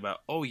something about,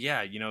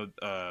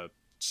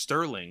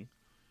 Sterling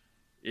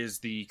is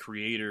the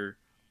creator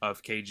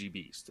of KG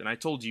Beast, and I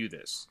told you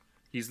this.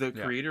 He's the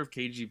creator of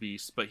KG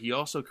Beast, but he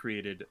also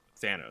created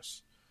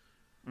Thanos.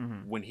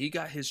 Mm-hmm. When he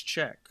got his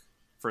check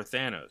for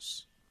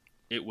Thanos,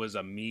 it was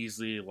a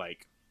measly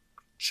like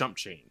chump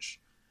change.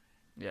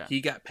 Yeah.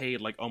 He got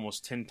paid like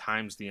almost 10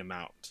 times the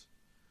amount.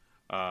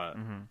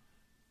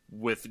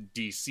 With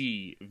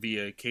DC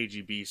via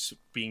KGB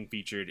being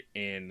featured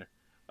in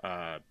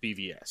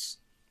BVS.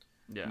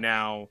 Yeah.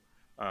 Now,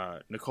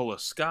 Nicola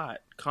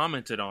Scott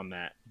commented on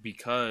that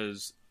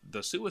because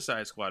the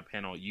Suicide Squad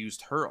panel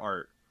used her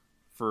art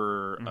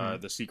for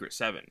the Secret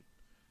Seven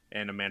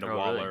and Amanda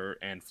Waller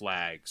and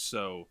Flag.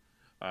 So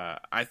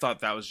I thought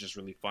that was just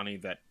really funny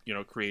that, you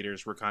know,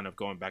 creators were kind of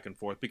going back and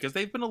forth because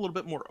they've been a little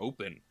bit more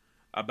open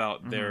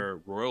about their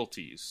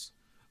royalties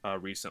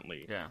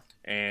recently. Yeah.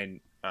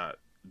 And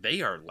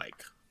they are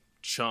like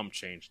chump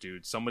change,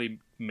 dude. Somebody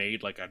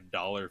made like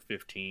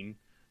 $1.15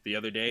 the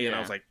other day, and I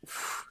was like,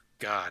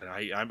 God,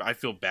 I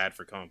feel bad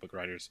for comic book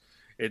writers.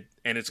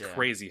 It's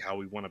crazy how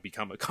we want to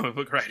become a comic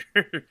book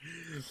writer.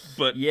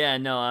 But yeah,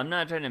 no, I'm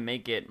not trying to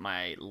make it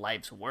my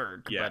life's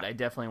work, but I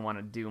definitely want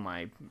to do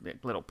my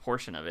little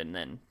portion of it and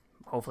then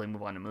hopefully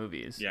move on to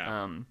movies.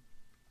 Yeah.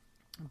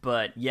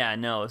 But yeah,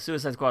 no,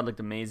 Suicide Squad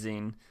looked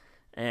amazing,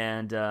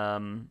 and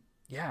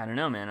yeah, I don't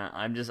know, man.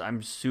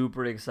 I'm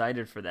super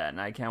excited for that, and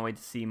I can't wait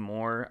to see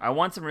more. I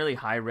want some really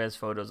high res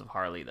photos of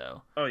Harley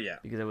though. Oh yeah,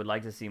 because I would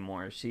like to see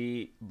more.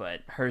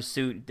 But her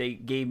suit, they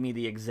gave me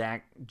the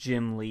exact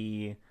Jim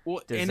Lee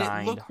designed and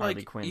it looked Harley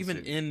like Quinn even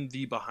suit. in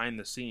the behind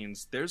the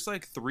scenes, there's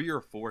like 3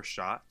 or 4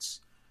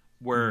 shots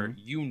where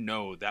you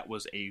know that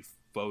was a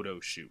photo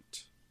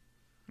shoot.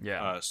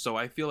 Yeah. So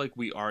I feel like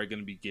we are going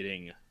to be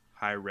getting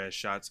high-res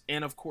shots.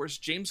 And, of course,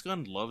 James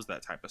Gunn loves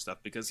that type of stuff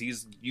because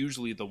he's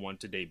usually the one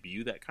to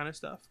debut that kind of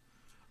stuff.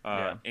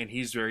 And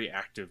he's very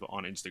active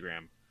on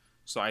Instagram.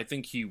 So I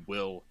think he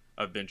will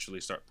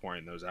eventually start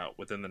pouring those out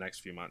within the next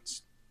few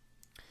months.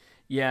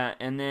 Yeah,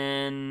 and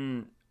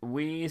then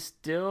we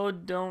still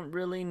don't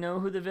really know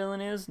who the villain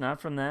is, not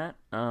from that.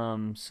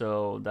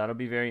 So that'll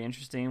be very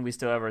interesting. We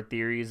still have our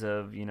theories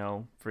of, you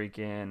know,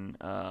 freaking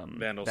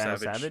Vandal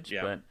Savage,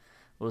 yeah. But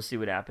we'll see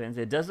what happens.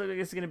 It does look like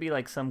it's going to be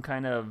like some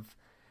kind of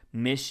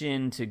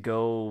mission to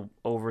go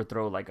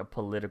overthrow like a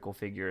political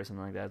figure or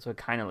something like that. So it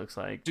kind of looks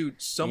like.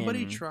 Dude,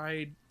 somebody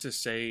tried to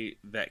say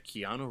that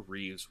Keanu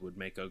Reeves would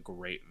make a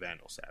great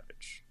Vandal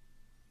Savage.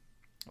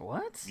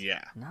 What?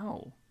 Yeah.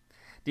 No.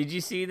 Did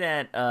you see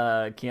that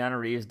Keanu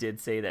Reeves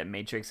did say that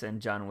Matrix and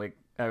John Wick,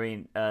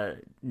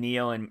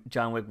 Neo and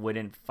John Wick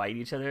wouldn't fight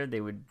each other,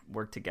 they would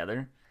work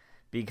together?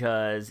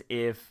 Because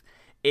if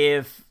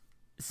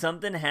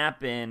something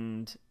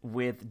happened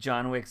with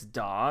John Wick's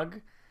dog,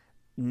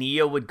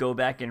 Neo would go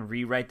back and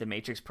rewrite the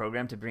Matrix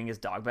program to bring his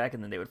dog back,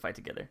 and then they would fight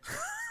together.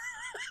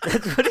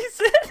 That's what he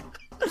said.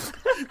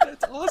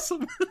 That's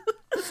awesome.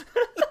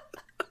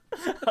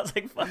 I was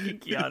like, fucking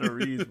Keanu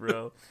Reeves,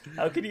 bro.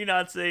 How can you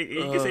not say...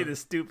 You can say the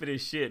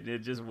stupidest shit, and it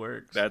just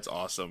works. That's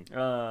awesome.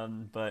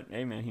 But,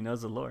 hey, man, he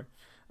knows the lore.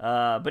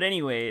 But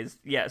anyways,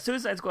 yeah,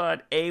 Suicide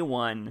Squad,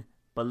 A1.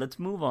 But let's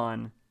move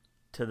on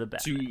to the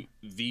best. To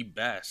the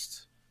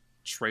best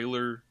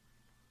trailer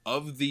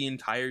of the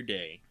entire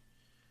day.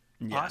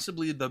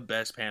 Possibly the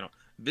best panel.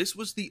 This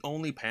was the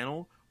only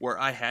panel where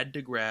I had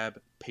to grab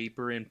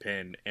paper and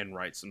pen and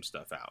write some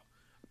stuff out.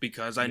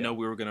 Because I know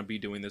we were going to be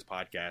doing this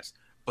podcast,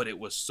 but it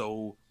was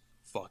so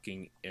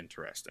fucking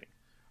interesting.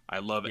 I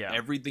love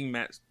everything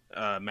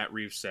Matt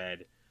Reeves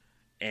said,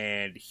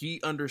 and he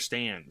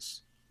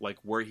understands like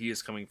where he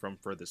is coming from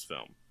for this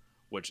film,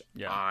 which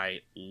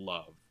I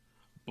love.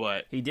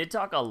 But he did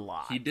talk a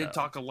lot. He did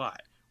talk a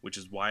lot, which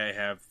is why I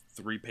have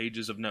 3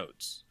 pages of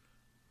notes.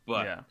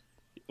 But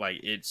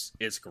like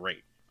it's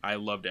great. I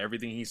loved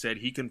everything he said.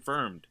 He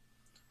confirmed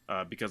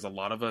because a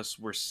lot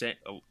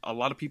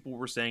of people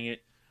were saying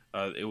it.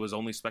 It was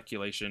only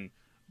speculation,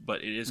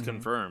 but it is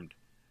confirmed.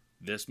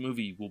 This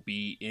movie will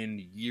be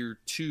in year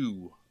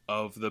 2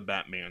 of the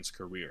Batman's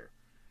career.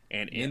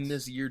 And in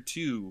this year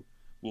 2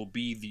 will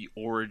be the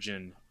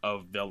origin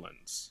of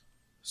villains.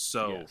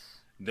 So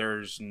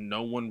there's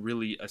no one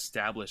really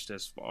established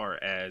as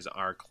far as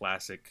our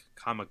classic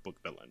comic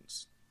book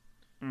villains.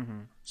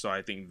 So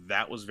I think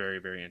that was very,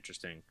 very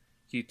interesting.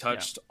 He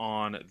touched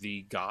on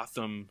the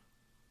Gotham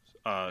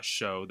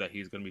show that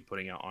he's going to be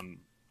putting out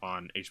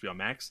on HBO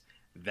Max.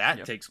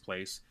 That takes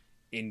place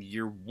in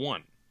year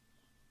 1.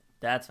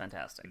 That's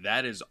fantastic.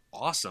 That is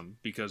awesome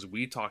because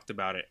we talked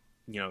about it,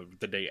 you know,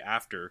 the day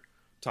after,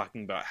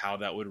 talking about how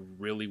that would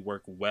really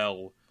work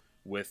well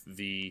with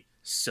the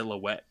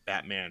silhouette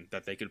Batman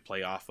that they could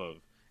play off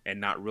of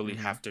and not really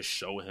have to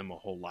show him a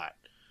whole lot.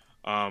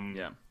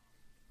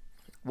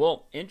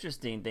 Well,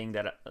 interesting thing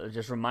that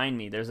just remind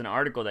me, there's an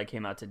article that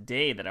came out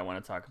today that I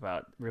want to talk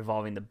about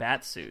revolving the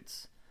bat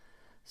suits.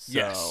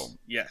 So,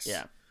 yes.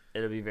 Yeah,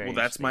 it'll be very well,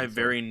 that's my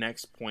very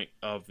next point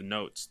of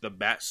notes, the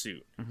bat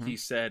suit. He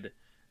said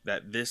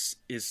that this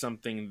is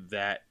something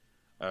that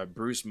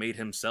Bruce made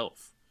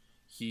himself.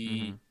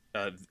 He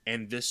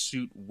and this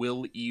suit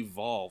will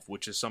evolve,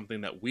 which is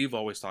something that we've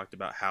always talked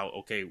about, how,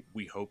 okay,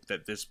 we hope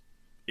that this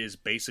is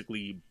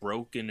basically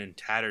broken and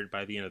tattered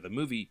by the end of the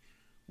movie,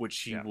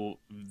 which he will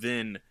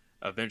then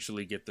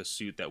eventually get the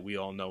suit that we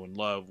all know and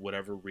love,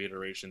 whatever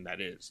reiteration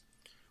that is,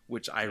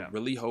 which I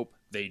really hope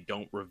they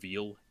don't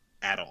reveal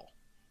at all.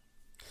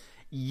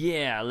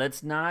 Yeah,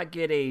 let's not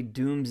get a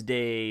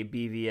Doomsday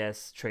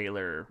BVS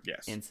trailer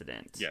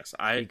incident. Yes,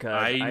 I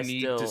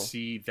need to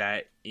see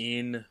that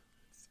in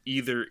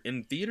either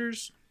in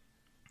theaters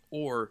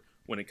or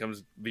when it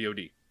comes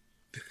VOD.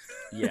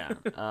 Yeah.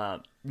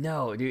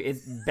 No, dude,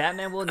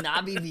 Batman will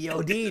not be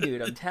VOD,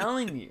 dude. I'm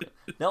telling you.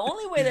 The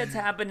only way that's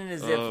happening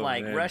is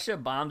if Russia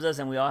bombs us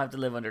and we all have to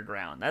live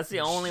underground. That's the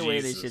only way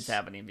this shit's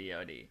happening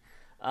VOD.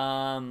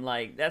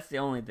 That's the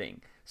only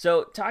thing.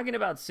 So, talking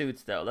about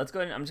suits, though, let's go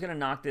ahead. I'm just going to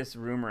knock this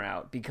rumor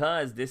out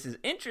because this is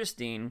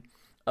interesting.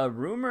 A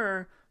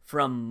rumor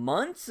from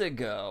months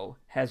ago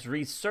has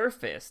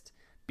resurfaced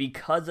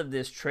because of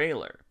this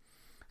trailer.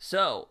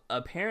 So,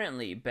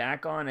 apparently,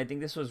 back on, I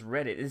think this was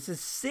Reddit. This is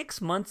 6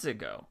 months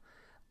ago.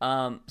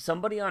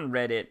 Somebody on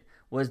Reddit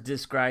was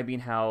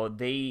describing how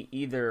they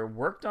either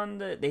worked on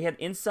they had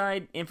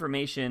inside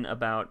information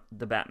about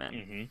the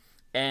Batman.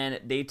 And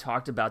they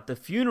talked about the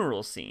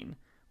funeral scene,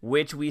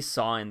 which we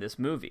saw in this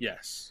movie.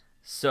 Yes.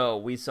 So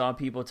we saw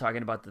people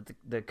talking about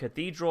the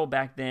cathedral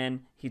back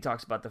then. He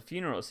talks about the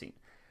funeral scene.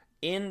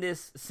 In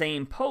this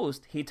same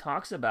post, he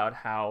talks about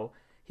how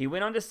he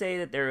went on to say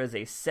that there is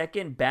a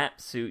second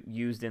bat suit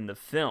used in the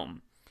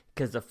film.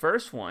 Because the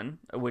first one,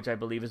 which I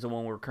believe is the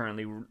one we're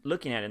currently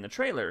looking at in the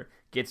trailer,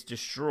 gets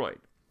destroyed.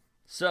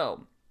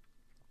 So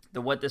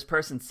what this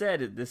person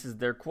said, this is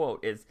their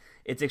quote, is,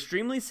 "It's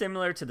extremely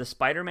similar to the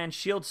Spider-Man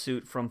shield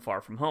suit from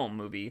Far From Home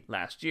movie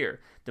last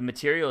year. The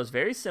material is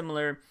very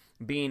similar,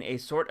 being a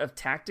sort of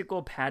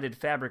tactical padded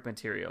fabric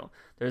material.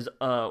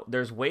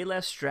 There's way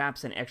less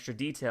straps and extra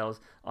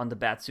details on the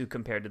Batsuit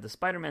compared to the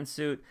Spider-Man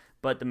suit,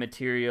 but the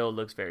material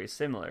looks very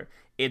similar.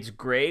 It's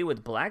gray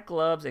with black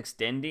gloves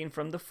extending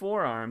from the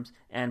forearms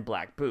and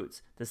black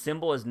boots. The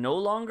symbol is no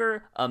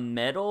longer a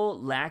metal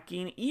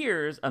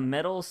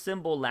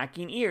symbol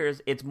lacking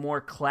ears. It's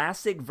more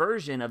classic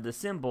version of the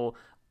symbol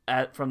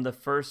from the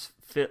first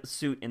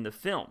suit in the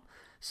film."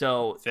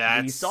 So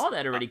we saw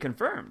that already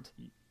confirmed.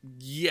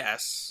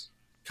 Yes,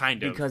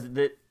 kind of. Because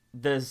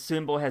the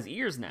symbol has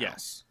ears now.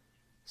 Yes.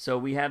 So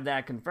we have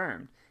that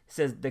confirmed. It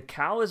says the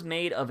cowl is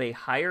made of a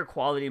higher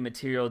quality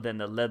material than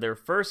the leather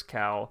first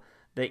cowl.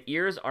 The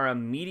ears are a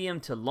medium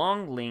to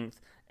long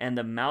length, and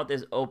the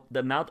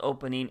mouth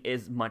opening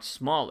is much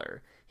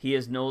smaller. He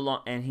no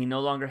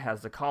longer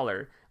has the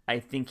collar. I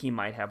think he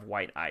might have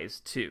white eyes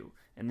too.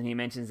 And then he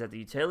mentions that the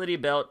utility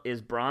belt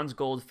is bronze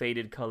gold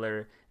faded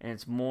color, and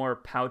it's more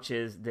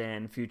pouches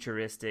than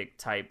futuristic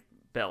type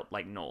belt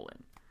like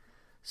Nolan.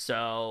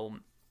 So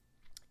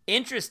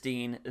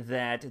interesting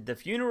that the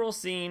funeral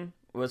scene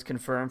was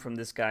confirmed from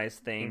this guy's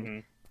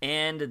thing,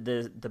 and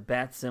the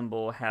bat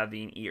symbol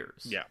having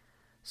ears. Yeah.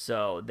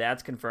 So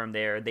that's confirmed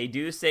there. They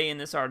do say in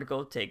this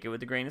article, take it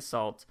with a grain of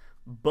salt,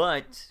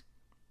 but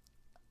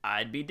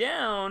I'd be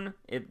down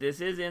if this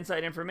is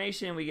inside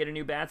information. We get a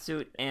new bat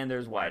suit and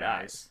there's white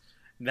eyes.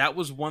 That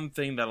was one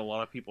thing that a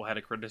lot of people had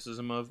a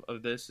criticism of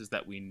this, is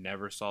that we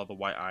never saw the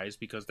white eyes,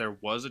 because there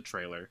was a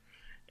trailer.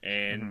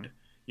 And,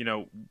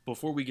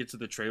 before we get to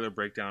the trailer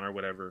breakdown or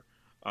whatever,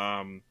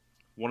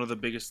 one of the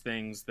biggest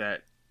things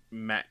that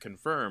Matt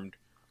confirmed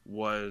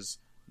was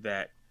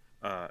that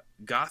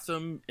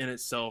Gotham in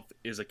itself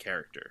is a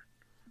character.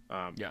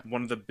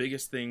 One of the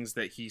biggest things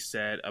that he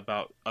said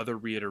about other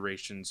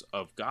reiterations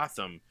of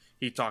Gotham,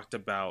 he talked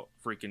about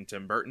freaking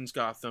Tim Burton's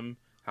Gotham,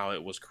 how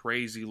it was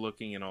crazy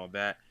looking and all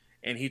that.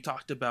 And he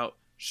talked about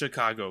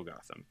Chicago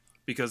Gotham,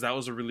 because that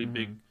was a really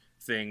big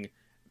thing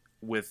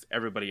with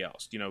everybody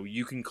else.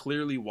 You can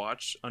clearly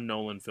watch a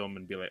Nolan film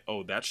and be like,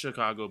 oh, that's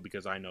Chicago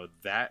because I know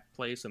that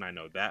place and I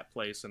know that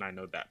place and I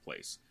know that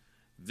place.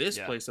 This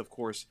place, of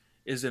course,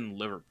 is in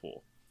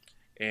Liverpool.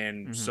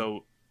 And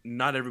so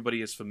not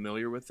everybody is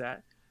familiar with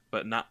that.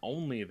 But not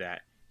only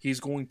that, he's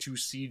going to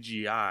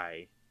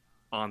CGI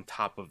on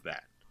top of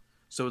that.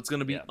 So it's going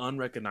to be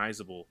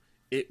unrecognizable.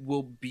 It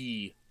will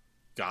be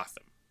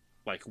Gotham.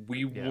 Like,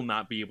 we will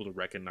not be able to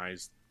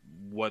recognize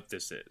what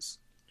this is,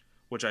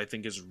 which I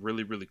think is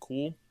really, really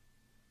cool.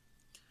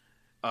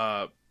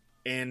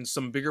 And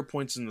some bigger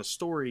points in the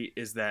story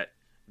is that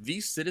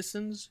these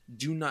citizens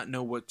do not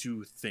know what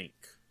to think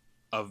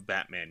of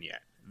Batman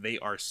yet. They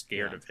are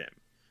scared of him.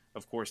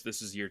 Of course,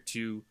 this is year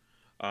 2.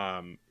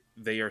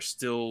 They are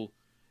still,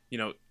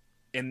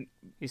 and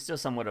he's still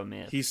somewhat of a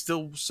myth. He's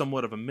still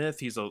somewhat of a myth.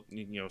 He's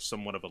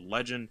somewhat of a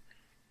legend.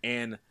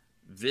 And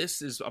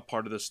this is a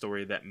part of the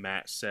story that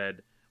Matt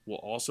said will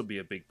also be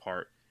a big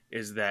part,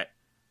 is that,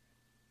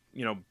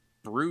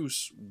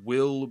 Bruce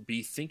will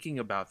be thinking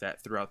about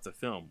that throughout the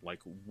film.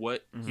 Like,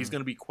 what he's going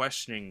to be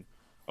questioning,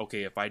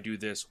 okay, if I do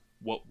this,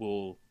 what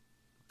will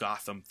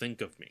Gotham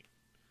think of me?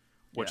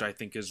 Which I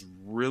think is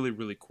really,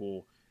 really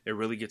cool. It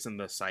really gets in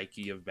the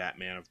psyche of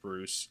Batman, of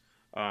Bruce,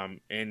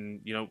 and,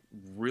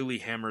 really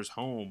hammers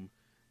home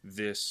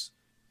this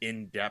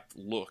in-depth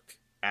look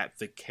at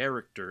the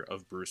character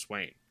of Bruce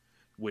Wayne,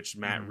 which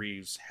Matt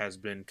Reeves has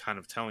been kind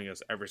of telling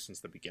us ever since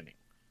the beginning.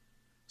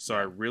 So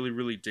I really,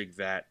 really dig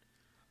that.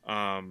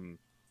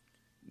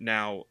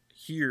 Now,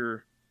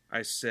 here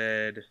I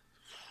said,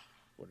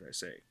 what did I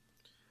say?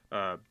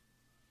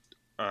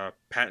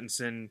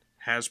 Pattinson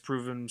has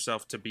proven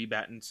himself to be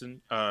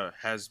Batman.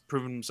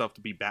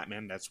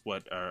 That's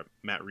what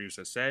Matt Reeves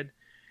has said.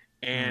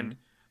 And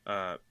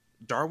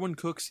Darwyn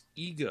Cooke's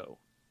ego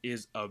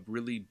is a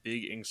really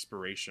big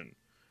inspiration,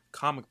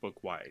 comic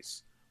book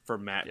wise, for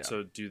Matt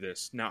to do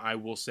this. Now, I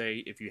will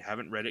say, if you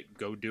haven't read it,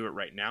 go do it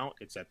right now.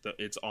 It's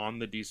on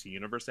the DC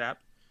Universe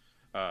app.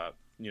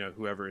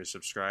 Whoever is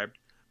subscribed.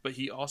 But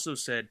he also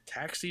said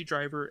Taxi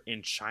Driver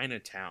and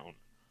Chinatown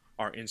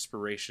are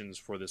inspirations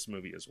for this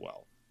movie as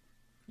well.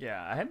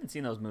 Yeah, I haven't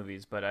seen those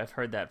movies, but I've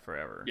heard that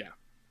forever. Yeah.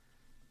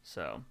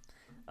 So,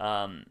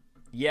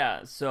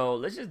 so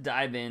let's just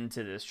dive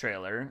into this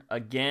trailer.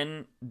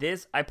 Again,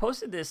 I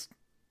posted this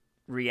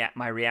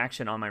my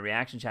reaction on my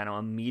reaction channel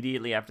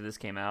immediately after this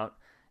came out.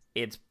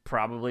 It's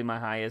probably my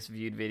highest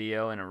viewed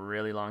video in a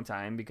really long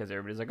time because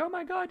everybody's like, "Oh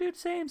my god, dude,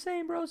 same,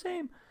 bro,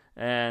 same."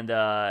 And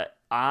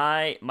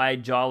my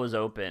jaw was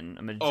open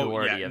a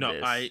majority of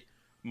this.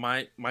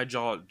 My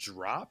jaw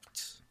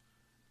dropped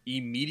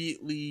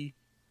immediately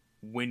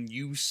when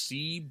you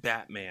see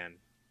Batman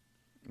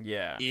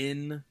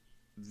in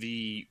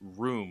the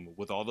room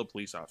with all the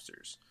police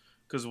officers.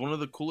 Because one of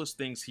the coolest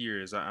things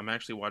here is I'm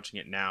actually watching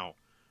it now.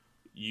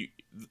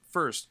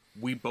 First,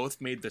 we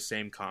both made the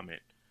same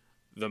comment.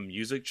 The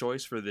music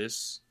choice for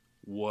this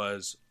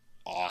was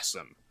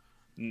awesome.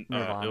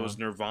 It was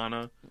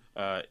Nirvana.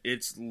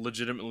 It's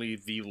legitimately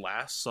the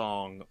last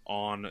song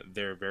on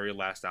their very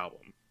last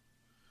album.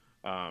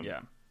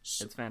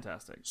 It's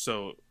fantastic.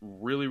 So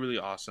really, really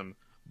awesome.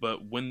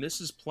 But when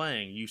this is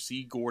playing, you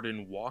see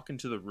Gordon walk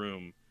into the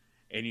room,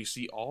 and you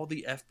see all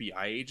the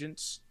FBI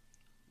agents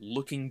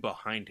looking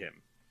behind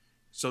him.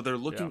 So they're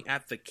looking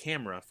at the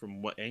camera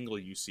from what angle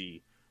you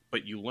see,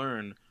 but you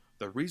learn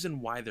the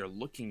reason why they're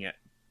looking at,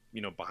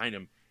 behind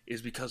him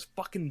is because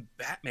fucking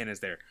Batman is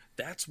there.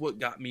 That's what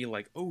got me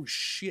like, oh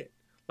shit.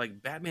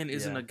 Like, Batman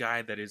isn't a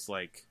guy that is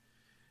like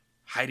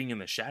hiding in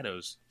the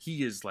shadows.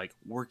 He is like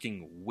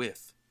working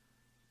with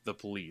the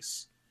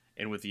police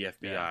and with the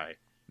FBI. Yeah.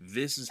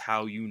 This is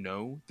how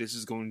this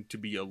is going to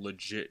be a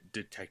legit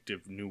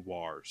detective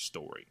noir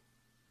story.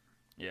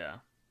 Yeah.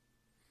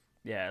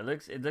 Yeah, it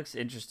looks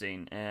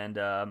interesting, and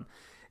the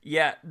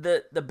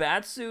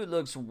Batsuit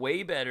looks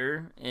way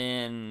better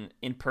in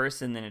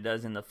person than it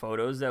does in the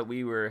photos that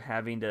we were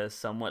having to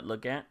somewhat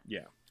look at.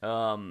 Yeah.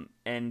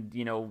 And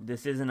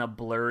this isn't a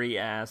blurry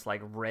ass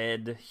like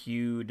red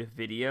hued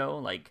video.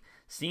 Like,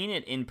 seeing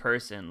it in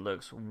person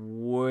looks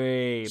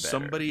way better.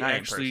 Somebody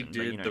actually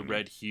did the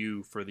red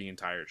hue for the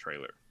entire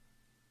trailer.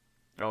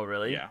 Oh,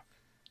 really? Yeah.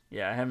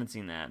 Yeah, I haven't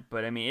seen that.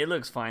 But, I mean, it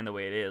looks fine the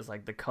way it is.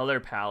 Like, the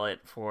color palette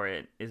for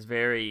it is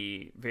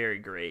very, very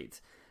great.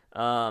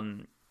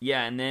 And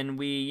then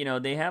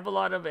they have a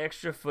lot of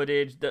extra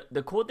footage.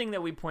 The cool thing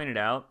that we pointed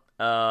out,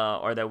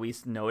 or that we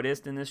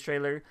noticed in this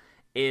trailer,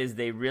 is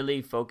they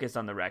really focus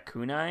on the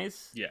raccoon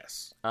eyes.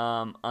 Yes.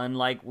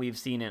 Unlike we've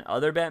seen in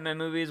other Batman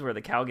movies where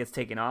the cowl gets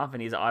taken off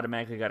and he's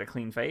automatically got a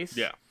clean face.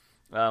 Yeah.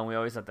 We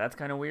always thought that's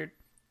kind of weird.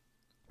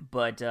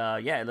 But,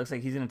 it looks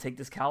like he's going to take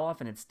this cowl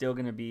off, and it's still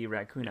going to be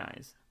raccoon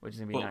eyes, which is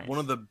going to be nice. One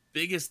of the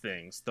biggest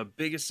things, the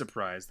biggest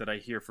surprise that I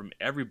hear from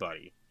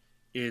everybody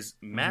is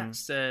Matt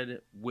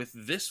said with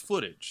this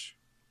footage,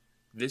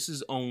 this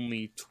is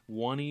only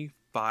 25%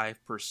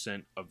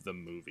 of the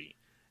movie.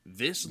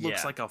 This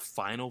looks like a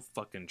final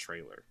fucking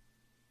trailer.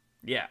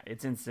 Yeah,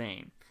 it's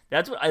insane.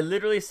 That's what I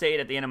literally say it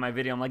at the end of my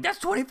video. I'm like, that's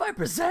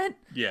 25%?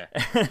 Yeah.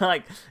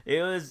 Like,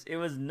 it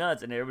was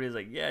nuts, and everybody's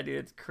like, yeah, dude,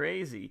 it's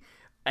crazy.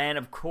 And,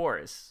 of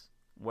course,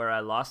 where I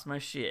lost my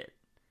shit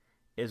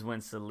is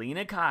when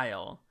Selina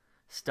Kyle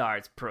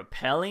starts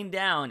propelling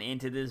down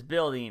into this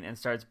building and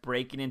starts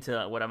breaking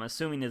into what I'm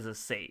assuming is a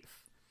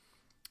safe.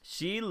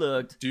 She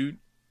looked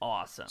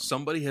awesome.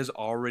 Somebody has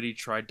already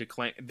tried to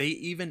claim. They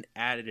even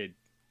added.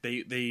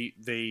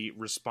 They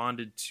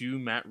responded to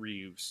Matt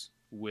Reeves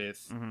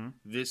with,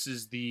 "This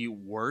is the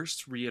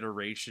worst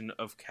reiteration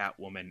of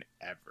Catwoman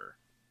ever."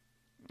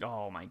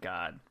 Oh my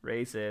god,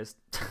 racist.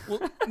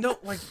 Well, no,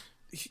 like.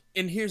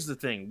 And here's the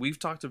thing. We've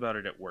talked about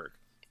it at work.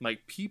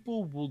 Like,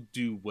 people will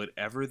do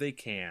whatever they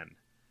can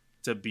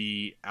to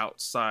be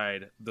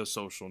outside the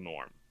social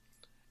norm.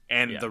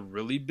 And the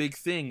really big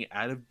thing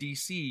out of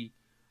DC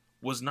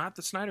was not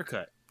the Snyder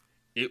Cut.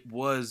 It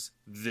was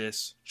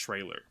this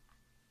trailer.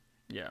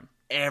 Yeah.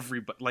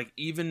 Everybody, like,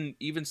 even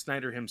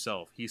Snyder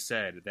himself, he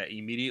said that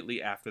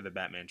immediately after the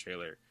Batman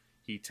trailer,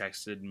 he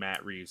texted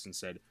Matt Reeves and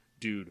said,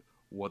 "Dude,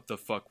 what the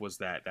fuck was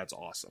that? That's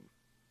awesome."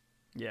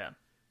 Yeah.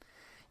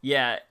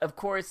 Yeah, of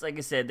course, like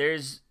I said,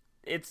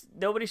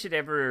 nobody should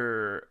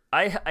ever,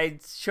 I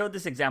showed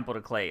this example to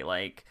Clay,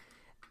 like,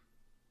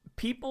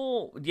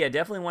 people,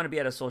 definitely want to be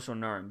out of social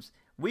norms.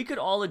 We could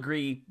all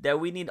agree that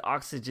we need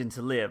oxygen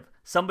to live.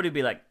 Somebody would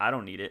be like, I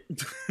don't need it.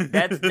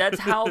 That's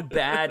how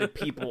bad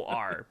people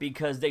are,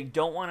 because they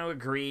don't want to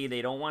agree,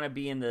 they don't want to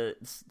be in the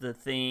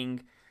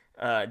thing,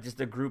 just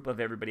a group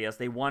of everybody else.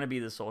 They want to be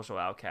the social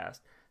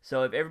outcast.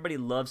 So if everybody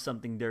loves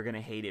something, they're going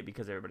to hate it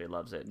because everybody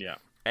loves it. Yeah.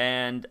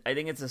 And I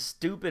think it's a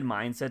stupid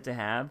mindset to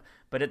have,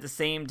 but at the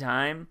same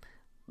time,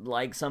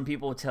 like some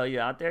people will tell you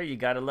out there, you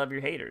gotta love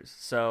your haters.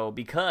 So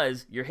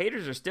because your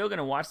haters are still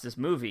gonna watch this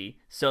movie,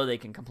 so they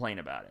can complain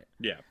about it.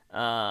 Yeah.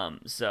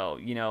 So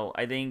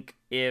I think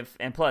if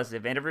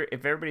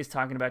everybody's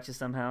talking about you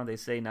somehow, they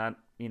say not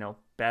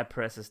bad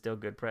press is still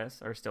good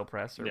press or still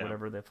press or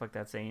whatever the fuck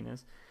that saying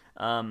is.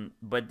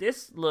 But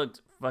this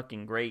looked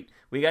fucking great.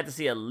 We got to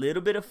see a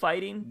little bit of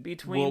fighting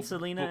between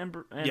Selina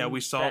and yeah, we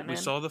saw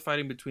Batman. the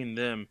fighting between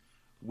them.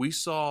 We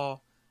saw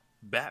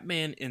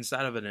Batman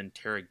inside of an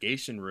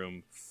interrogation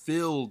room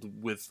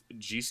filled with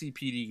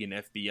GCPD and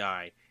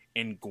FBI,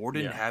 and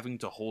Gordon having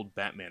to hold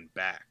Batman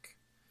back.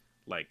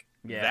 Like,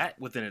 that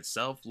within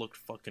itself looked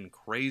fucking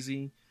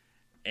crazy.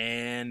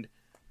 And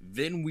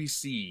then we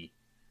see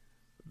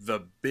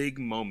the big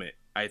moment,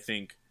 I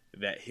think,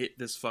 that hit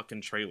this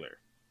fucking trailer.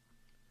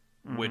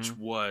 Which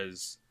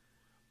was,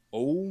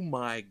 oh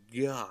my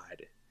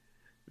god.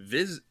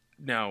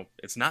 Now,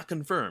 it's not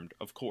confirmed,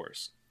 of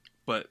course,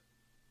 but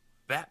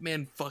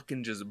Batman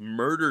fucking just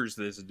murders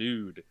this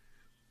dude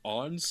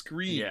on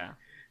screen. Yeah.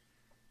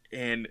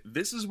 And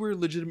this is where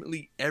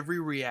legitimately every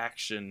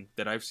reaction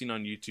that I've seen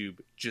on YouTube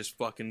just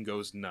fucking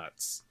goes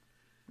nuts.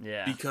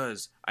 Yeah.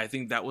 Because I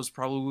think that was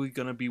probably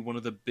going to be one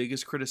of the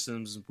biggest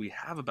criticisms we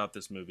have about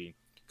this movie.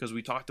 Because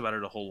we talked about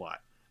it a whole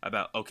lot.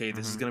 About, okay,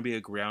 this is going to be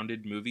a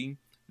grounded movie.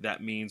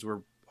 That means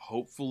we're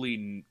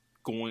hopefully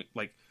going...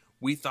 Like,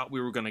 we thought we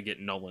were going to get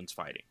Nolan's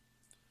fighting.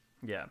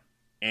 Yeah.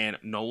 And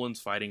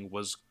Nolan's fighting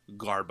was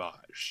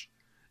garbage.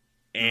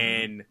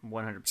 And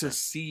 100%. To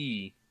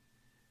see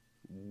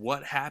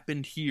what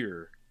happened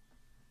here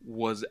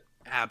was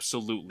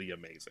absolutely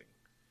amazing.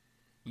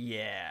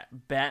 Yeah,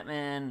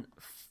 Batman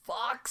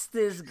fucks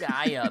this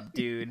guy up,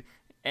 dude.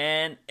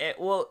 And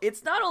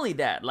it's not only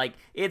that. Like,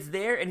 it's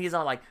there, and he's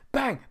all like,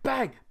 bang,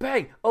 bang,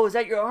 bang. Oh, is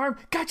that your arm?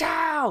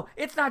 Ka-chow!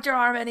 It's not your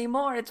arm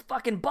anymore. It's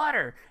fucking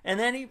butter. And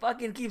then he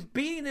fucking keeps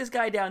beating this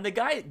guy down. The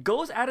guy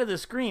goes out of the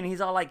screen.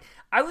 He's all like,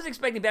 I was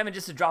expecting Batman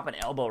just to drop an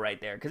elbow right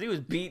there, because he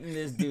was beating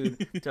this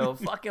dude to a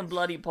fucking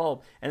bloody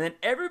pulp. And then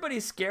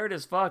everybody's scared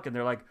as fuck, and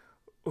they're like,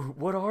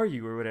 what are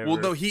you, or whatever. Well,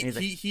 no,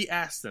 he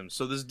asked them.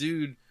 So this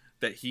dude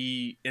that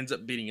he ends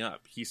up beating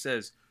up, he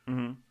says,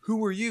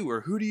 who are you,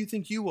 or who do you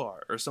think you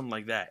are, or something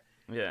like that.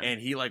 Yeah.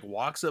 And he like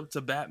walks up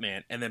to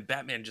Batman, and then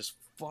Batman just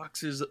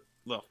fucks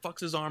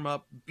his arm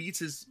up, beats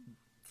his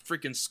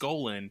freaking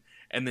skull in,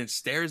 and then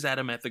stares at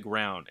him at the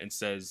ground and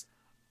says,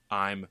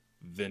 "I'm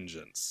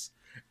vengeance."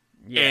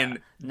 Yeah. And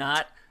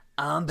not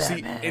I'm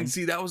Batman.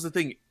 See, that was the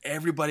thing.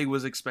 Everybody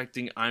was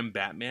expecting "I'm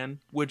Batman,"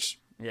 which,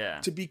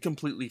 to be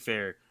completely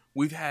fair,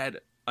 we've had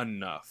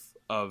enough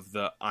of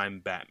the "I'm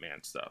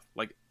Batman" stuff.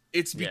 Like,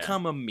 it's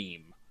become a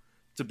meme,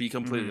 to be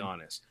completely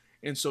honest.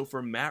 And so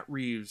for Matt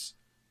Reeves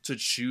to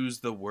choose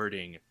the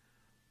wording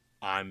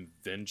 "I'm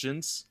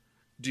vengeance,"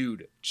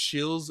 dude,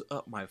 chills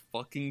up my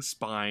fucking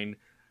spine.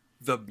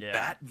 The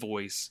Bat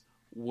voice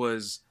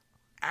was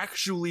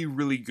actually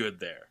really good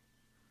there.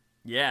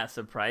 Yeah,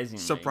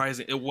 surprisingly.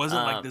 Surprising. It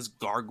wasn't like this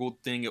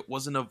gargled thing. It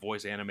wasn't a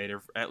voice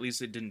animator. At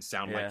least it didn't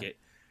sound like it.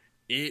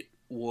 It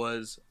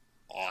was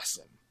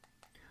awesome.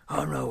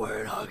 I'm not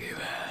wearing hockey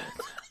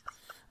pads.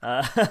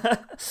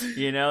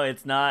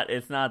 It's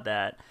not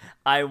that.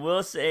 I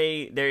will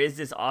say there is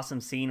this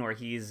awesome scene where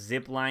he's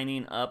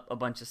ziplining up a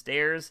bunch of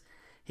stairs.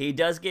 He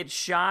does get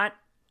shot.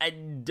 I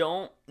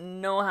don't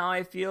know how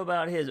I feel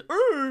about his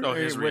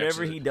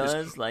whatever he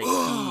does.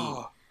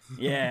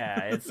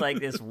 It's like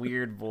this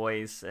weird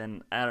voice,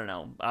 and I don't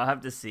know. I'll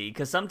have to see,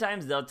 because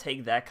sometimes they'll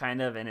take that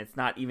kind of, and it's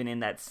not even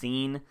in that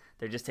scene.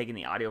 They're just taking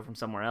the audio from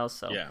somewhere else.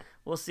 So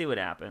we'll see what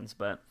happens.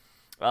 But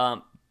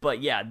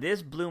yeah,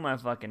 this blew my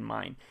fucking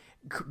mind.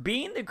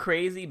 Being the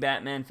crazy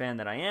Batman fan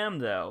that I am,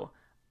 though,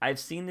 I've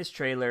seen this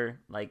trailer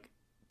like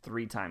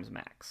 3 times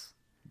max,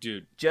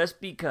 dude.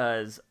 Just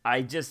because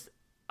I just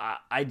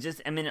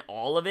am in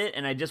all of it,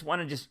 and I just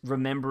want to just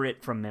remember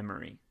it from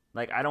memory.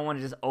 Like, I don't want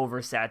to just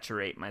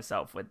oversaturate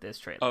myself with this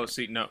trailer. Oh,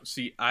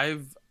 see,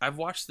 I've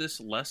watched this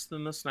less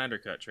than the Snyder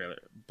Cut trailer,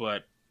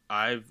 but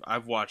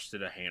I've watched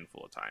it a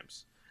handful of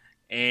times,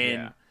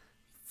 and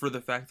for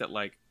the fact that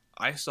like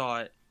I saw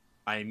it,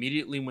 I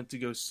immediately went to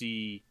go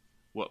see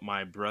what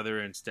my brother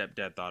and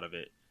stepdad thought of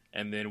it,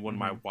 and then when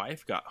my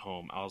wife got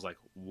home, I was like,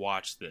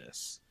 "Watch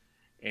this,"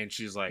 and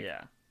she's like,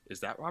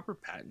 "Is that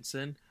Robert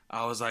Pattinson?"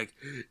 I was like,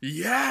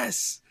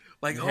 "Yes!"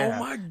 Like, oh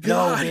my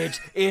god! No, bitch,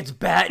 it's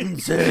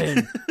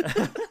Pattinson.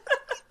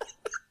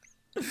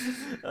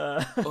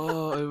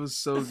 Oh, it was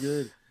so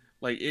good.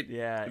 Like it.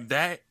 Yeah.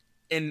 That,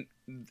 and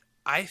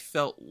I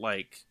felt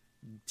like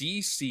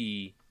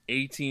DC,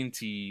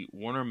 AT&T,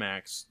 Warner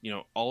Max,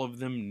 all of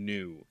them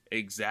knew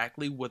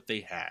exactly what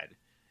they had,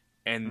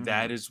 and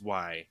that is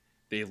why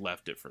they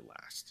left it for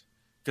last.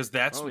 Because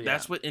that's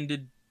what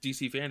ended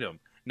DC fandom.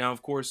 Now,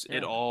 of course,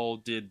 it all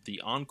did the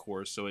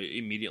encore, so it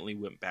immediately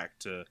went back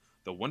to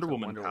the Wonder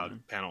Woman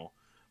panel.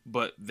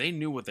 But they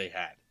knew what they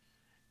had.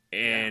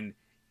 And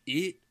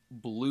it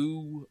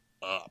blew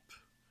up.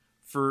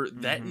 For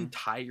that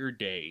entire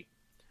day,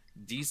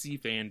 DC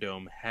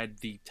Fandom had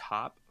the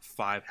top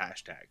 5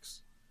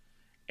 hashtags.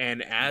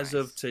 And as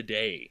of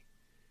today,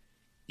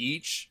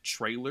 each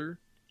trailer,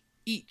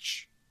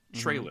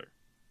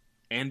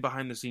 and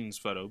behind the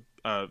scenes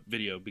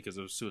video because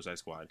of Suicide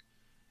Squad,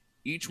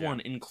 each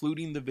one,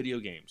 including the video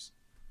games,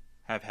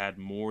 have had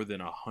more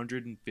than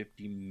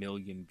 150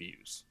 million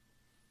views.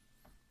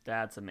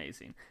 That's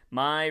amazing.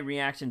 My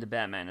reaction to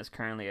Batman is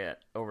currently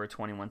at over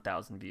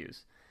 21,000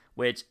 views,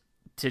 which,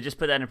 to just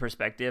put that in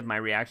perspective, my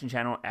reaction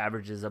channel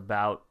averages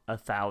about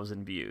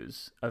 1,000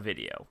 views a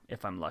video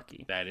if I'm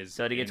lucky. That is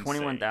so to get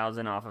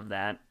 21,000 off of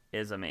that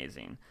is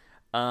amazing.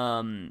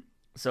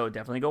 So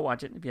definitely go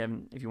watch it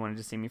if you wanted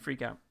to see me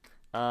freak out.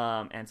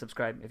 And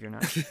subscribe if you're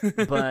not.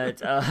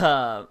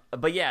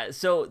 But yeah,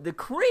 so the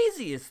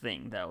craziest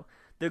thing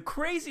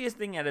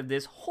out of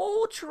this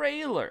whole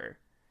trailer,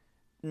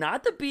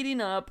 not the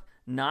beating up,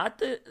 not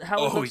the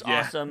how it looks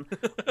awesome,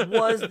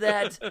 was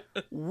that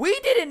we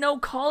didn't know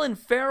Colin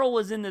Farrell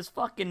was in this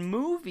fucking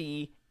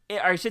movie.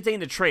 Or I should say in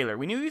the trailer.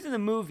 We knew he was in the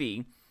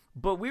movie,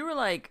 but we were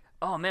like,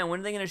 oh man,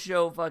 when are they going to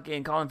show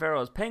fucking Colin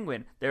Farrell as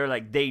Penguin? They were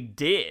like, they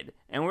did.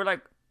 And we're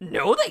like,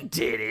 no, they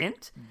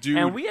didn't. Dude,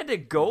 and we had to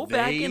go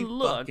back and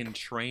look. They fucking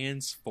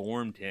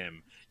transformed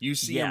him. You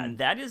see him.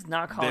 That is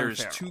not Colin Farrell.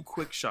 There's 2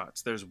 quick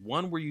shots. There's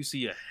one where you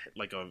see a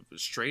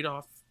straight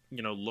off,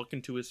 look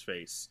into his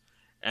face.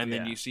 And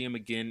then you see him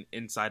again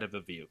inside of a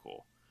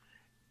vehicle.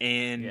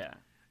 And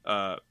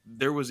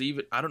there was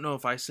even, I don't know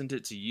if I sent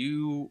it to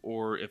you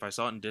or if I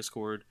saw it in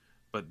Discord,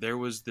 but there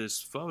was this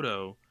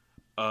photo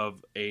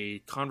of a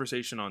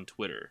conversation on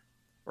Twitter.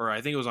 Or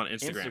I think it was on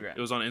Instagram.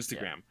 It was on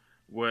Instagram.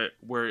 Yeah.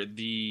 Where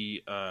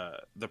the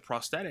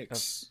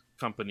prosthetics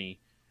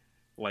company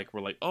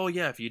were like, oh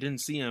yeah, if you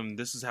didn't see him,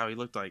 this is how he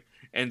looked like.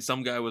 And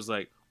some guy was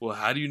like, well,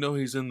 how do you know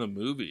he's in the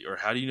movie? Or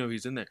how do you know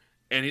he's in there?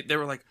 And they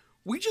were like,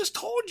 we just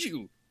told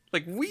you.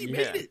 We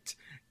made it.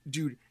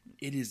 Dude,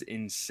 it is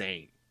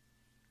insane.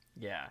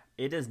 Yeah,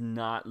 it does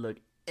not look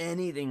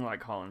anything like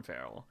Colin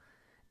Farrell.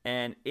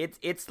 And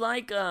it's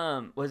like,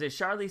 was it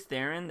Charlize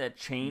Theron that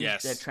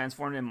that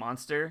transformed in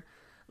Monster?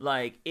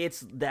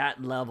 It's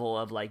that level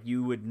of,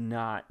 you would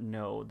not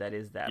know that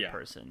is that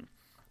person.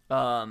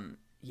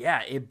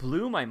 It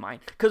blew my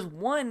mind. Because,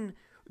 one,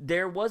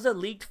 there was a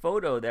leaked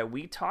photo that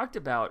we talked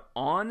about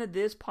on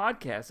this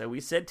podcast that we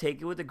said take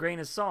it with a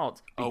grain of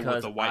salt. Because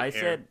with the white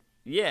hair. said...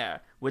 Yeah,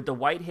 with the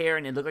white hair,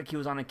 and it looked like he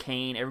was on a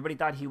cane. Everybody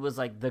thought he was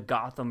the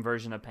Gotham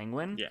version of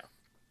Penguin. Yeah.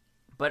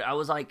 But I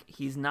was like,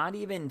 he's not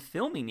even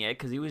filming yet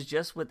because he was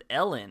just with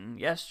Ellen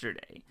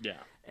yesterday. Yeah.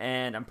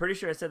 And I'm pretty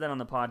sure I said that on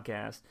the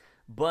podcast.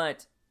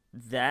 But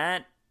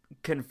that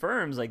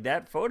confirms,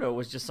 that photo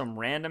was just some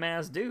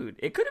random-ass dude.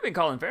 It could have been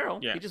Colin Farrell.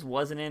 Yeah. He just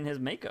wasn't in his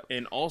makeup.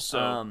 And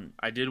also,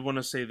 I did want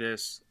to say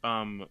this.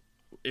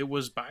 It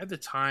was by the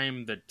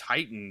time the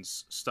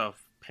Titans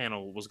stuff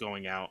panel was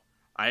going out,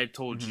 I had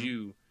told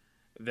you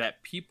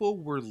that people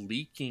were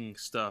leaking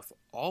stuff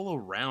all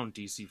around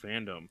DC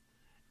Fandom,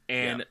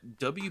 and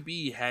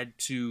WB had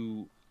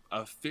to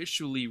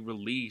officially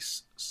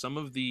release some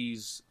of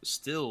these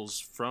stills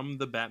from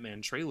the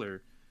Batman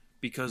trailer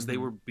because they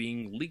were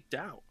being leaked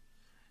out,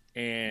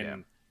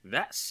 and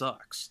that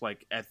sucks.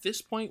 At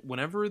this point,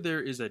 whenever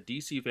there is a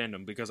DC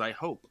Fandom, because I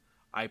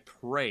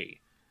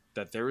pray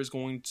that there is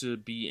going to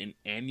be an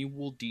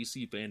annual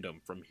DC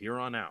Fandom from here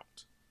on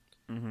out,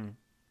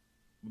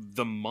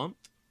 the month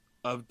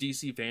of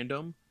DC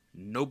Fandom,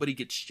 nobody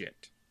gets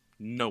shit.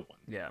 No one.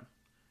 Yeah.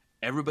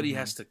 Everybody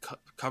has to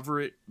cover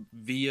it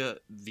via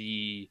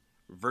the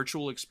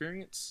virtual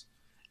experience,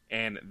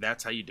 and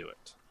that's how you do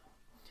it.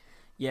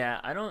 Yeah,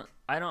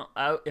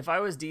 if I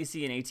was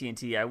DC and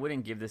AT&T, I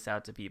wouldn't give this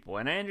out to people.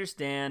 And I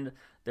understand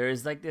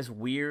there's this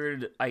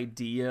weird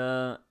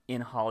idea in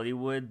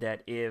Hollywood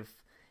that if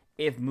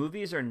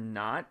movies are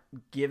not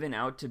given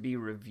out to be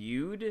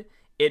reviewed,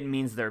 it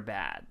means they're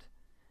bad.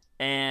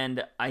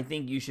 And I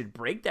think you should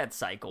break that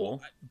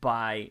cycle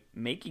by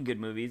making good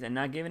movies and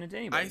not giving it to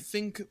anybody. I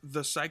think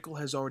the cycle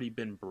has already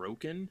been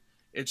broken.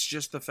 It's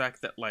just the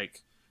fact that,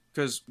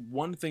 because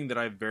one thing that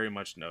I've very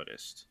much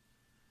noticed,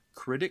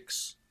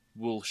 critics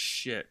will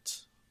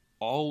shit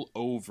all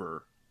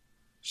over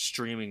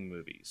streaming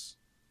movies.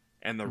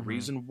 And the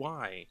reason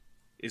why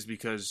is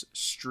because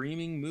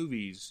streaming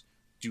movies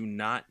do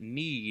not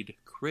need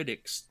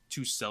critics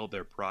to sell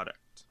their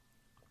product.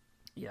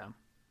 Yeah.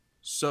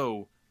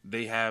 So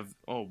they have,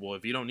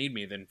 if you don't need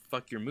me, then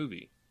fuck your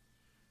movie.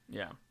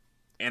 Yeah.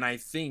 And I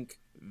think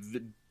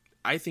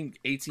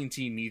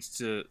AT&T needs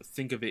to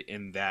think of it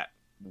in that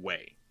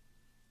way.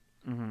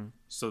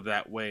 So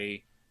that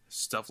way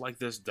stuff like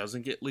this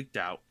doesn't get leaked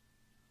out.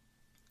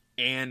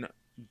 And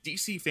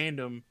DC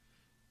Fandom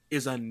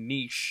is a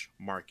niche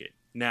market.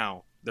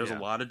 Now, there's a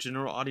lot of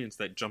general audience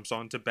that jumps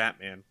onto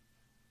Batman,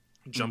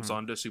 jumps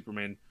onto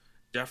Superman,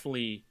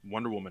 definitely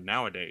Wonder Woman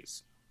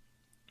nowadays.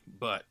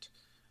 But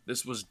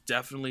this was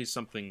definitely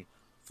something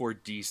for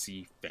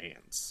DC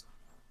fans.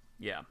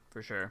 Yeah,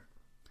 for sure.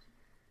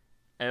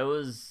 It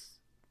was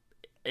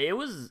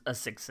a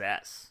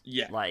success.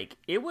 Yeah.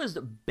 It was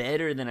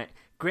better than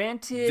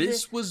Granted,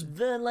 this was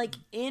the like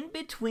in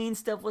between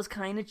stuff was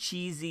kind of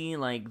cheesy,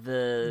 like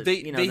the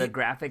the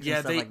graphics and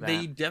stuff like that.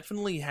 They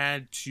definitely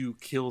had to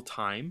kill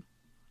time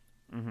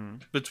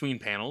between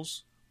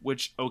panels,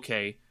 which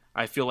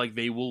I feel like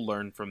they will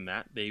learn from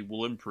that. They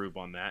will improve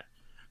on that.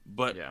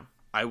 But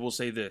I will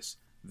say this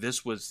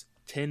was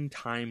 10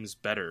 times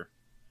better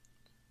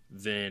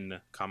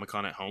than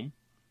Comic-Con at Home.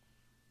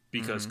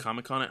 Because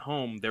Comic-Con at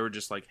Home, they were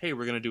just like, hey,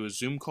 we're going to do a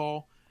Zoom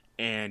call,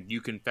 and you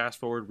can fast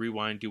forward,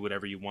 rewind, do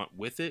whatever you want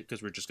with it,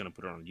 because we're just going to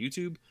put it on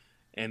YouTube.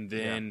 And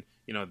then,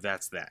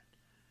 that's that.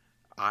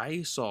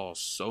 I saw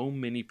so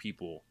many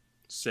people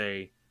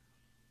say,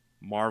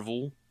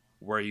 Marvel,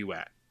 where are you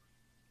at?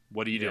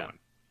 What are you doing?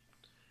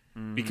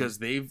 Because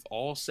they've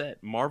all said,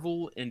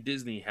 Marvel and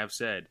Disney have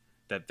said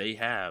that they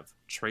have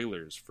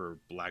trailers for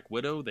Black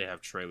Widow, they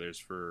have trailers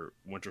for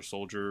Winter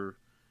Soldier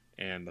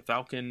and the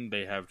Falcon,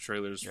 they have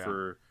trailers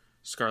for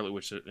Scarlet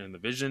Witch and the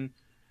Vision,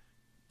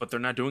 but they're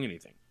not doing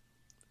anything.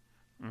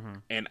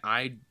 And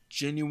I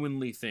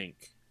genuinely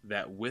think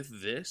that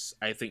with this,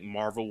 I think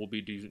Marvel will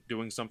be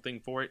doing something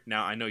for it.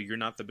 Now, I know you're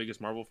not the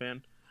biggest Marvel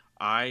fan.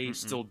 I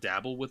still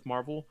dabble with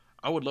Marvel.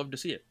 I would love to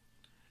see it.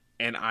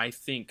 And I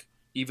think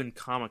even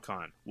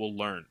Comic-Con will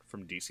learn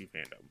from DC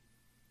fandom.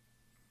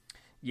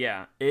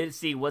 Yeah.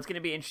 See, what's going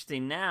to be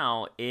interesting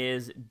now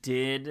is,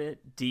 did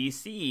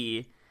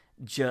DC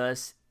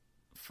just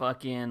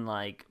fucking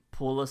like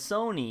pull a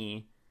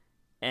Sony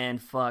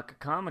and fuck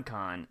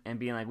Comic-Con and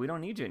being like, we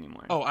don't need you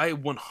anymore? Oh, I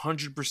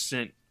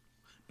 100%,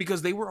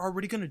 because they were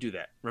already going to do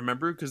that.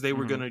 Remember? Because they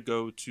were going to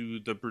go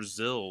to the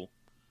Brazil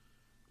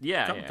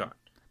Comic-Con. Yeah.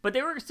 But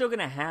they were still going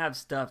to have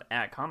stuff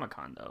at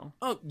Comic-Con, though.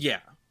 Oh,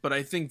 yeah. But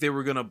I think they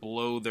were going to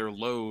blow their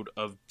load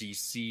of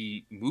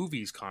DC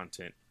movies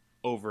content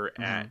over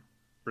at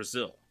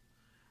Brazil.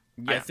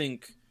 Yeah. I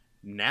think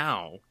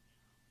now,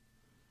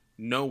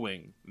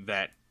 knowing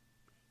that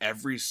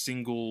every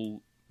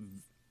single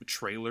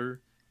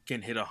trailer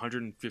can hit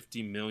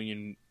 150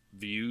 million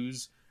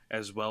views,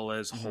 as well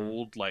as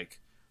hold like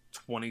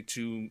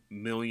 22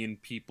 million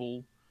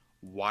people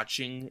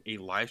watching a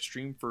live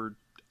stream for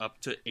up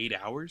to 8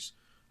 hours.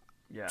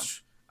 Yeah.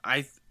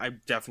 I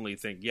definitely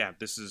think,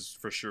 this is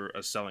for sure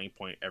a selling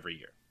point every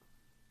year.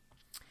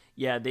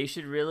 Yeah, they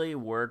should really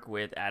work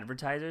with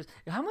advertisers.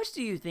 How much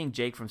do you think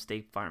Jake from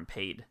State Farm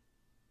paid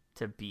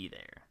to be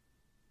there?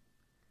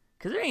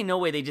 Because there ain't no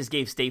way they just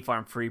gave State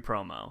Farm free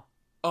promo.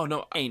 Oh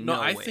no,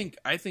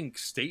 I think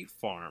State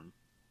Farm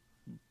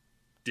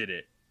did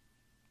it.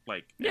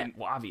 Like,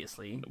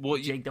 obviously. Well,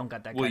 Jake don't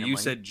got that. Well, kind of you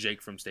money. said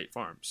Jake from State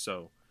Farm,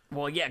 so.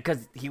 Well, yeah,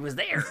 because he was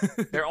there.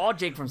 They're all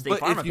Jake from State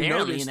Farm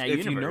apparently in that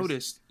universe. If you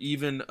noticed,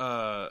 even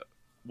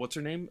what's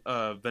her name?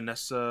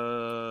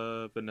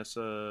 Vanessa,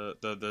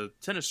 the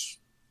tennis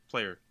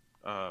player.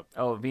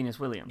 Venus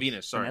Williams.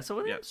 Venus, sorry. Vanessa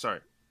Williams? Yeah, sorry.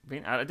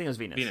 I think it was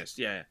Venus. Venus,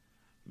 yeah.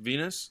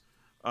 Venus.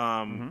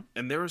 And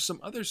there were some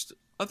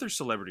other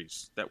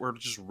celebrities that were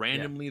just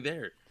randomly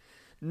there.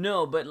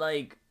 No, but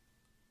like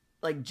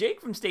Jake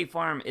from State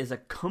Farm is a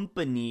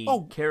company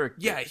character.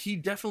 Yeah, he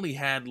definitely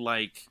had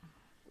like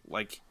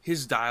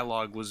his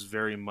dialogue was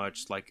very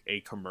much like a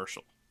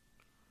commercial.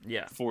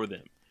 Yeah. For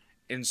them.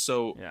 And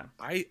so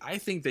I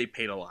think they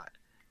paid a lot.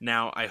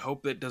 Now, I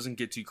hope that doesn't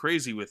get too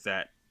crazy with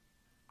that,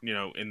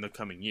 in the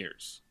coming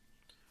years.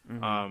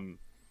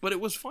 But it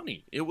was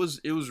funny. It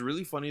was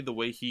really funny the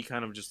way he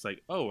kind of just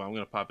like, oh, I'm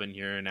going to pop in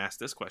here and ask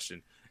this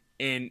question.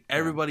 And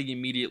everybody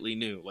immediately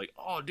knew, like,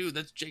 oh, dude,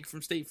 that's Jake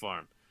from State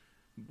Farm.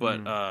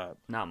 But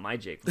not my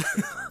Jake from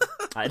State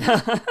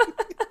Farm.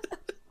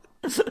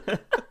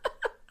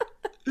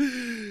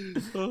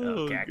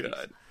 Oh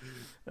God!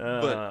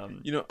 But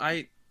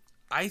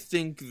I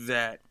think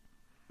that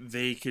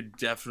they could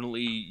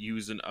definitely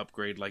use an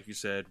upgrade, like you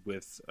said,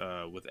 with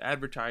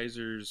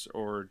advertisers,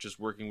 or just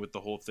working with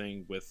the whole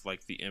thing with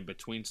like the in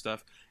between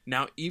stuff.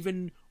 Now,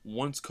 even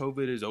once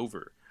COVID is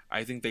over,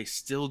 I think they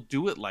still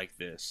do it like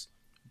this,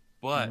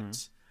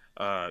 but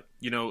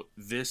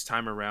this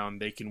time around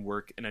they can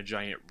work in a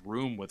giant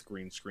room with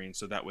green screen,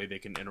 so that way they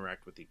can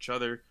interact with each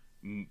other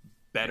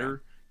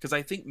better. Because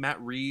I think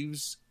Matt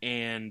Reeves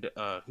and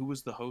who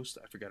was the host?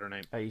 I forgot her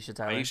name.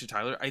 Aisha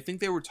Tyler. I think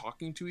they were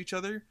talking to each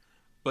other,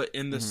 but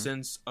in the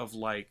sense of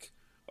like,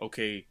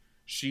 okay,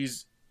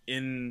 she's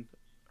in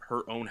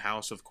her own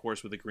house, of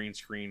course, with a green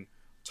screen,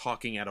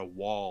 talking at a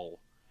wall,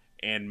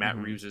 and Matt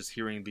Reeves is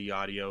hearing the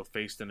audio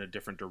faced in a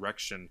different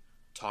direction,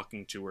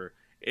 talking to her.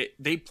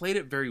 They played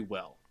it very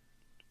well.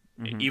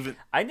 Even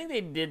I think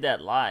they did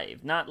that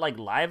live, not like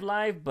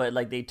live, but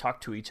like they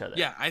talked to each other.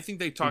 Yeah, I think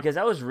they talked, because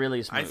that was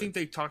really smooth. I think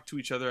they talked to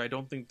each other. I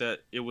don't think that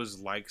it was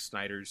like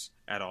Snyder's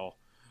at all.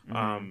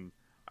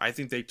 I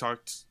think they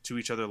talked to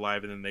each other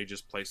live, and then they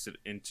just placed it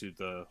into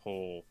the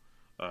whole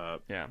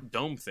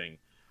dome thing.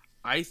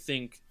 I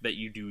think that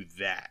you do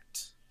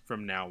that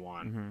from now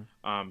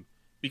on,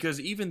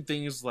 because even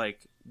things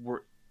like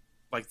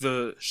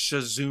the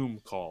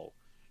Shazoom call,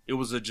 it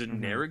was a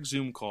generic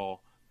Zoom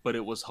call, but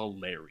it was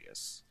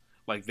hilarious.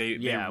 Like they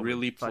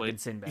really played.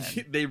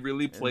 They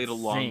really played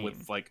along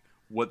with like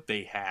what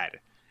they had,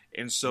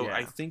 And so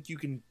I think you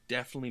can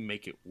definitely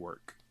make it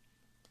work.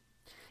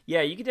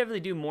 Yeah, you could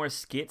definitely do more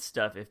skit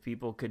stuff if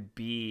people could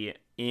be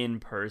in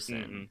person.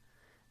 Mm-hmm.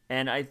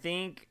 And I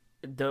think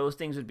those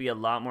things would be a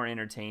lot more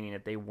entertaining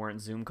if they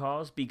weren't Zoom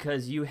calls,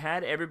 because you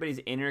had everybody's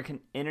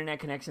internet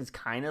connections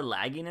kind of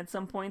lagging at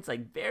some points,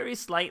 like very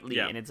slightly,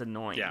 and it's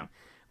annoying. Yeah.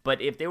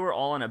 But if they were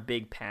all in a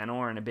big panel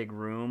or in a big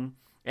room,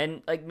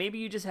 and like maybe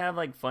you just have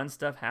like fun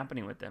stuff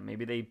happening with them.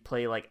 Maybe they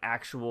play like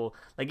actual,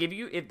 like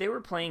if they were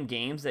playing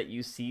games that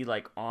you see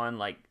like on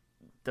like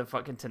the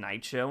fucking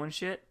Tonight Show and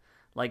shit,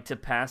 like to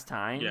pass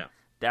time,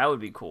 that would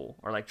be cool.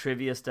 Or like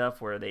trivia stuff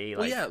where they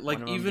like,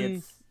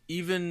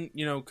 even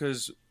you know,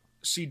 because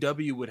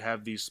CW would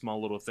have these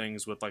small little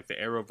things with like the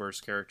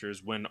Arrowverse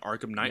characters when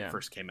Arkham Knight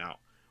first came out,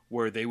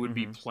 where they would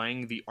be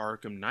playing the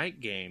Arkham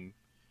Knight game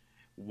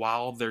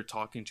while they're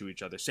talking to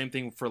each other. Same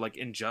thing for like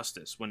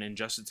Injustice. When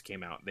Injustice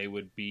came out, they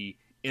would be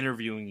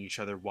interviewing each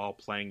other while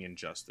playing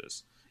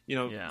Injustice. You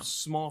know,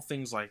 small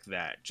things like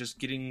that. Just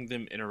getting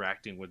them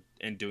interacting with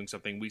and doing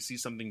something. We see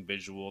something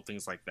visual,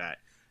 things like that.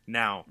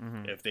 Now,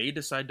 if they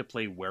decide to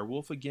play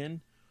Werewolf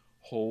again,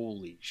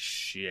 holy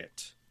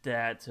shit.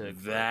 That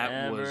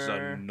was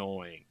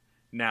annoying.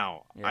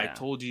 Now, I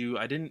told you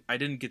I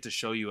didn't get to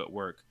show you at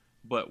work,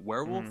 but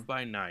Werewolf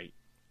by Night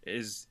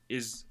is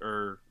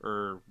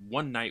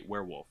One Night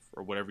Werewolf,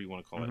 or whatever you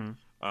want to call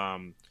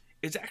it.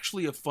 It's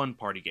actually a fun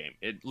party game.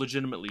 It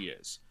legitimately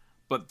is.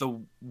 But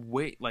the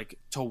way, like,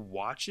 to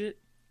watch it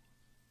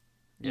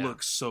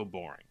looks so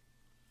boring.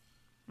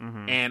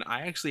 And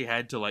I actually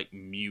had to like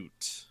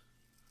mute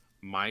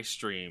my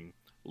stream,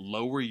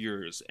 lower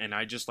yours, and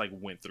I just like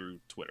went through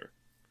Twitter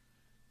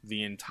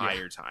the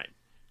entire time.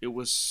 It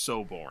was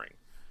so boring.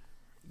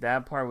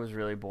 That part was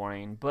really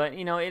boring, but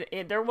you know,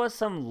 there was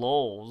some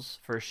lulls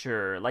for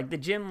sure. Like the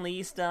Jim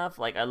Lee stuff.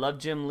 Like I love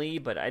Jim Lee,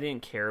 but I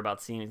didn't care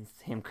about seeing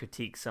him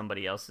critique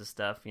somebody else's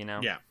stuff. You know?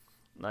 Yeah.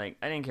 Like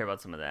I didn't care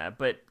about some of that,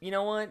 but you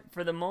know what?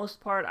 For the most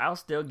part, I'll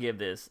still give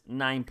this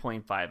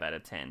 9.5 out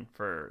of 10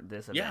 for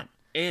this event.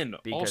 Yeah, and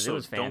because also, it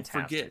was fantastic.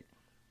 Don't forget,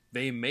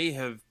 they may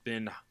have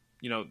been.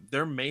 You know,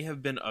 there may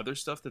have been other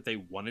stuff that they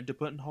wanted to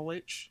put in Hall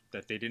H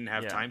that they didn't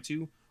have time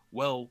to.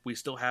 Well, we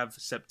still have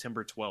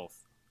September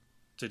 12th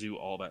to do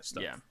all that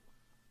stuff. Yeah.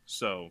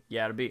 So.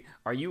 Yeah, it'll be.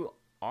 Are you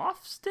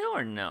off still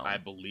or no? I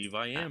believe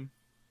I am.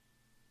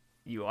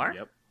 You are?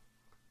 Yep.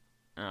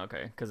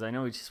 Okay, because I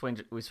know we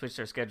switched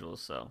our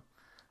schedules, so.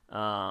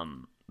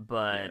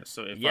 But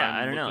so if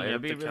I don't know. It'll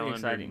be really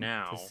exciting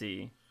now to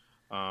see.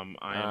 I am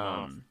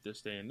off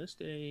this day and this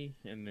day,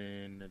 and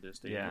then this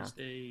day and this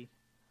day.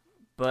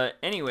 But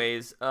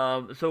anyways,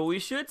 so we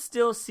should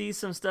still see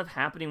some stuff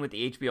happening with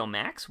the HBO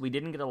Max. We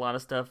didn't get a lot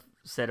of stuff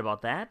said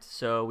about that.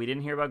 So we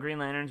didn't hear about Green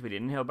Lanterns. We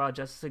didn't hear about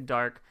Justice League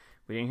Dark.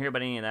 We didn't hear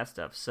about any of that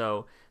stuff.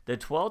 So the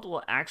 12th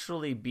will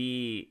actually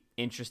be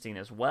interesting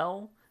as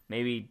well.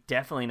 Maybe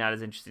definitely not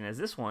as interesting as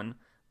this one,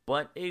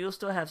 but you'll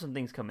still have some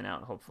things coming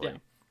out,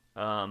 hopefully.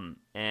 Yeah.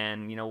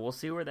 And, you know, we'll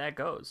see where that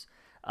goes.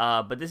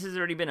 But this has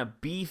already been a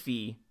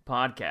beefy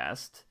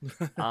podcast.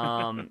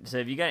 So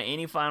if you got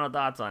any final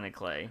thoughts on it,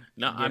 Clay,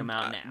 get them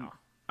out now.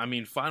 I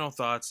mean, final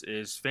thoughts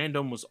is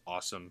Fandom was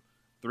awesome.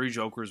 Three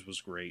Jokers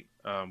was great.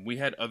 We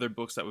had other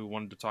books that we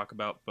wanted to talk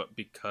about, but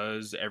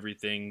because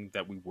everything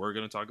that we were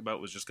going to talk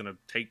about was just going to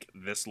take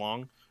this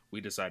long,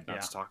 we decided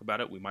not to talk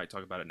about it. We might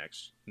talk about it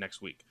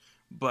next week.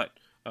 But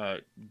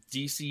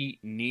DC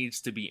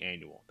needs to be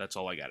annual. That's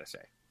all I got to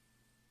say.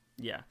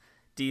 Yeah.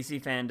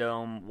 DC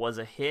Fandom was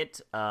a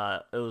hit.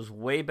 It was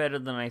way better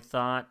than I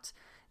thought.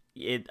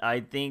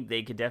 I think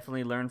they could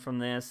definitely learn from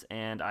this,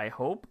 and I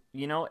hope,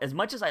 you know, as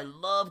much as I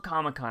love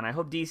Comic-Con, I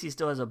hope DC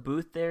still has a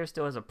booth there,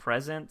 still has a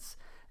presence,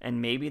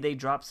 and maybe they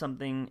drop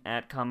something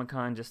at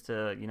Comic-Con just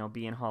to, you know,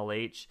 be in Hall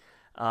H.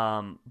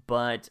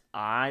 But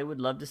I would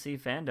love to see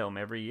Fandom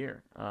every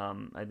year.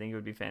 I think it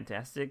would be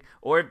fantastic.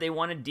 Or if they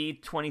want to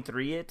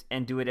D23 it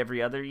and do it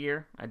every other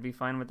year, I'd be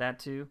fine with that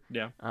too.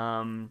 Yeah.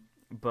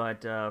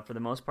 But for the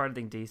most part, I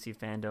think DC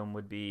Fandom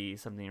would be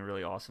something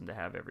really awesome to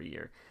have every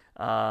year.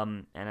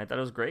 And I thought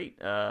it was great.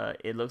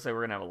 It looks like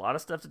we're going to have a lot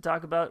of stuff to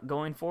talk about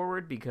going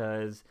forward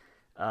because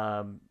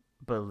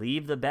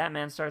believe the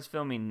Batman starts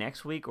filming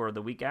next week or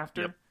the week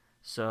after. Yep.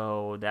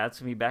 So that's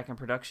going to be back in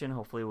production.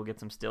 Hopefully we'll get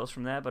some stills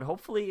from that. But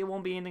hopefully it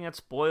won't be anything that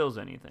spoils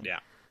anything. Yeah.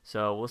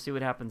 So we'll see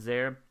what happens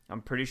there.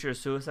 I'm pretty sure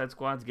Suicide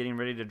Squad's getting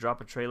ready to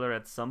drop a trailer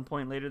at some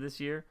point later this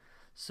year.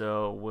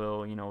 So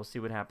we'll see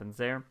what happens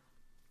there.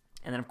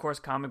 And then, of course,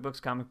 comic books.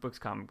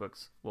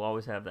 We'll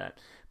always have that.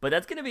 But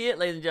that's going to be it,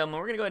 ladies and gentlemen.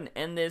 We're going to go ahead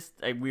and end this.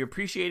 We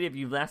appreciate it if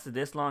you've lasted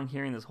this long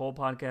hearing this whole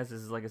podcast. This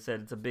is, like I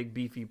said, it's a big,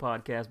 beefy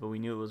podcast, but we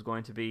knew it was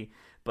going to be.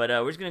 But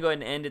we're just going to go ahead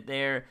and end it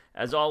there.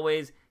 As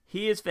always,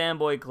 he is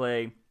Fanboy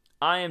Clay.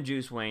 I am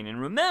Juice Wayne. And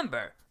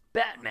remember,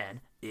 Batman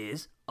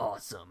is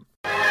awesome.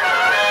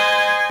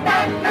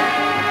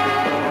 Batman!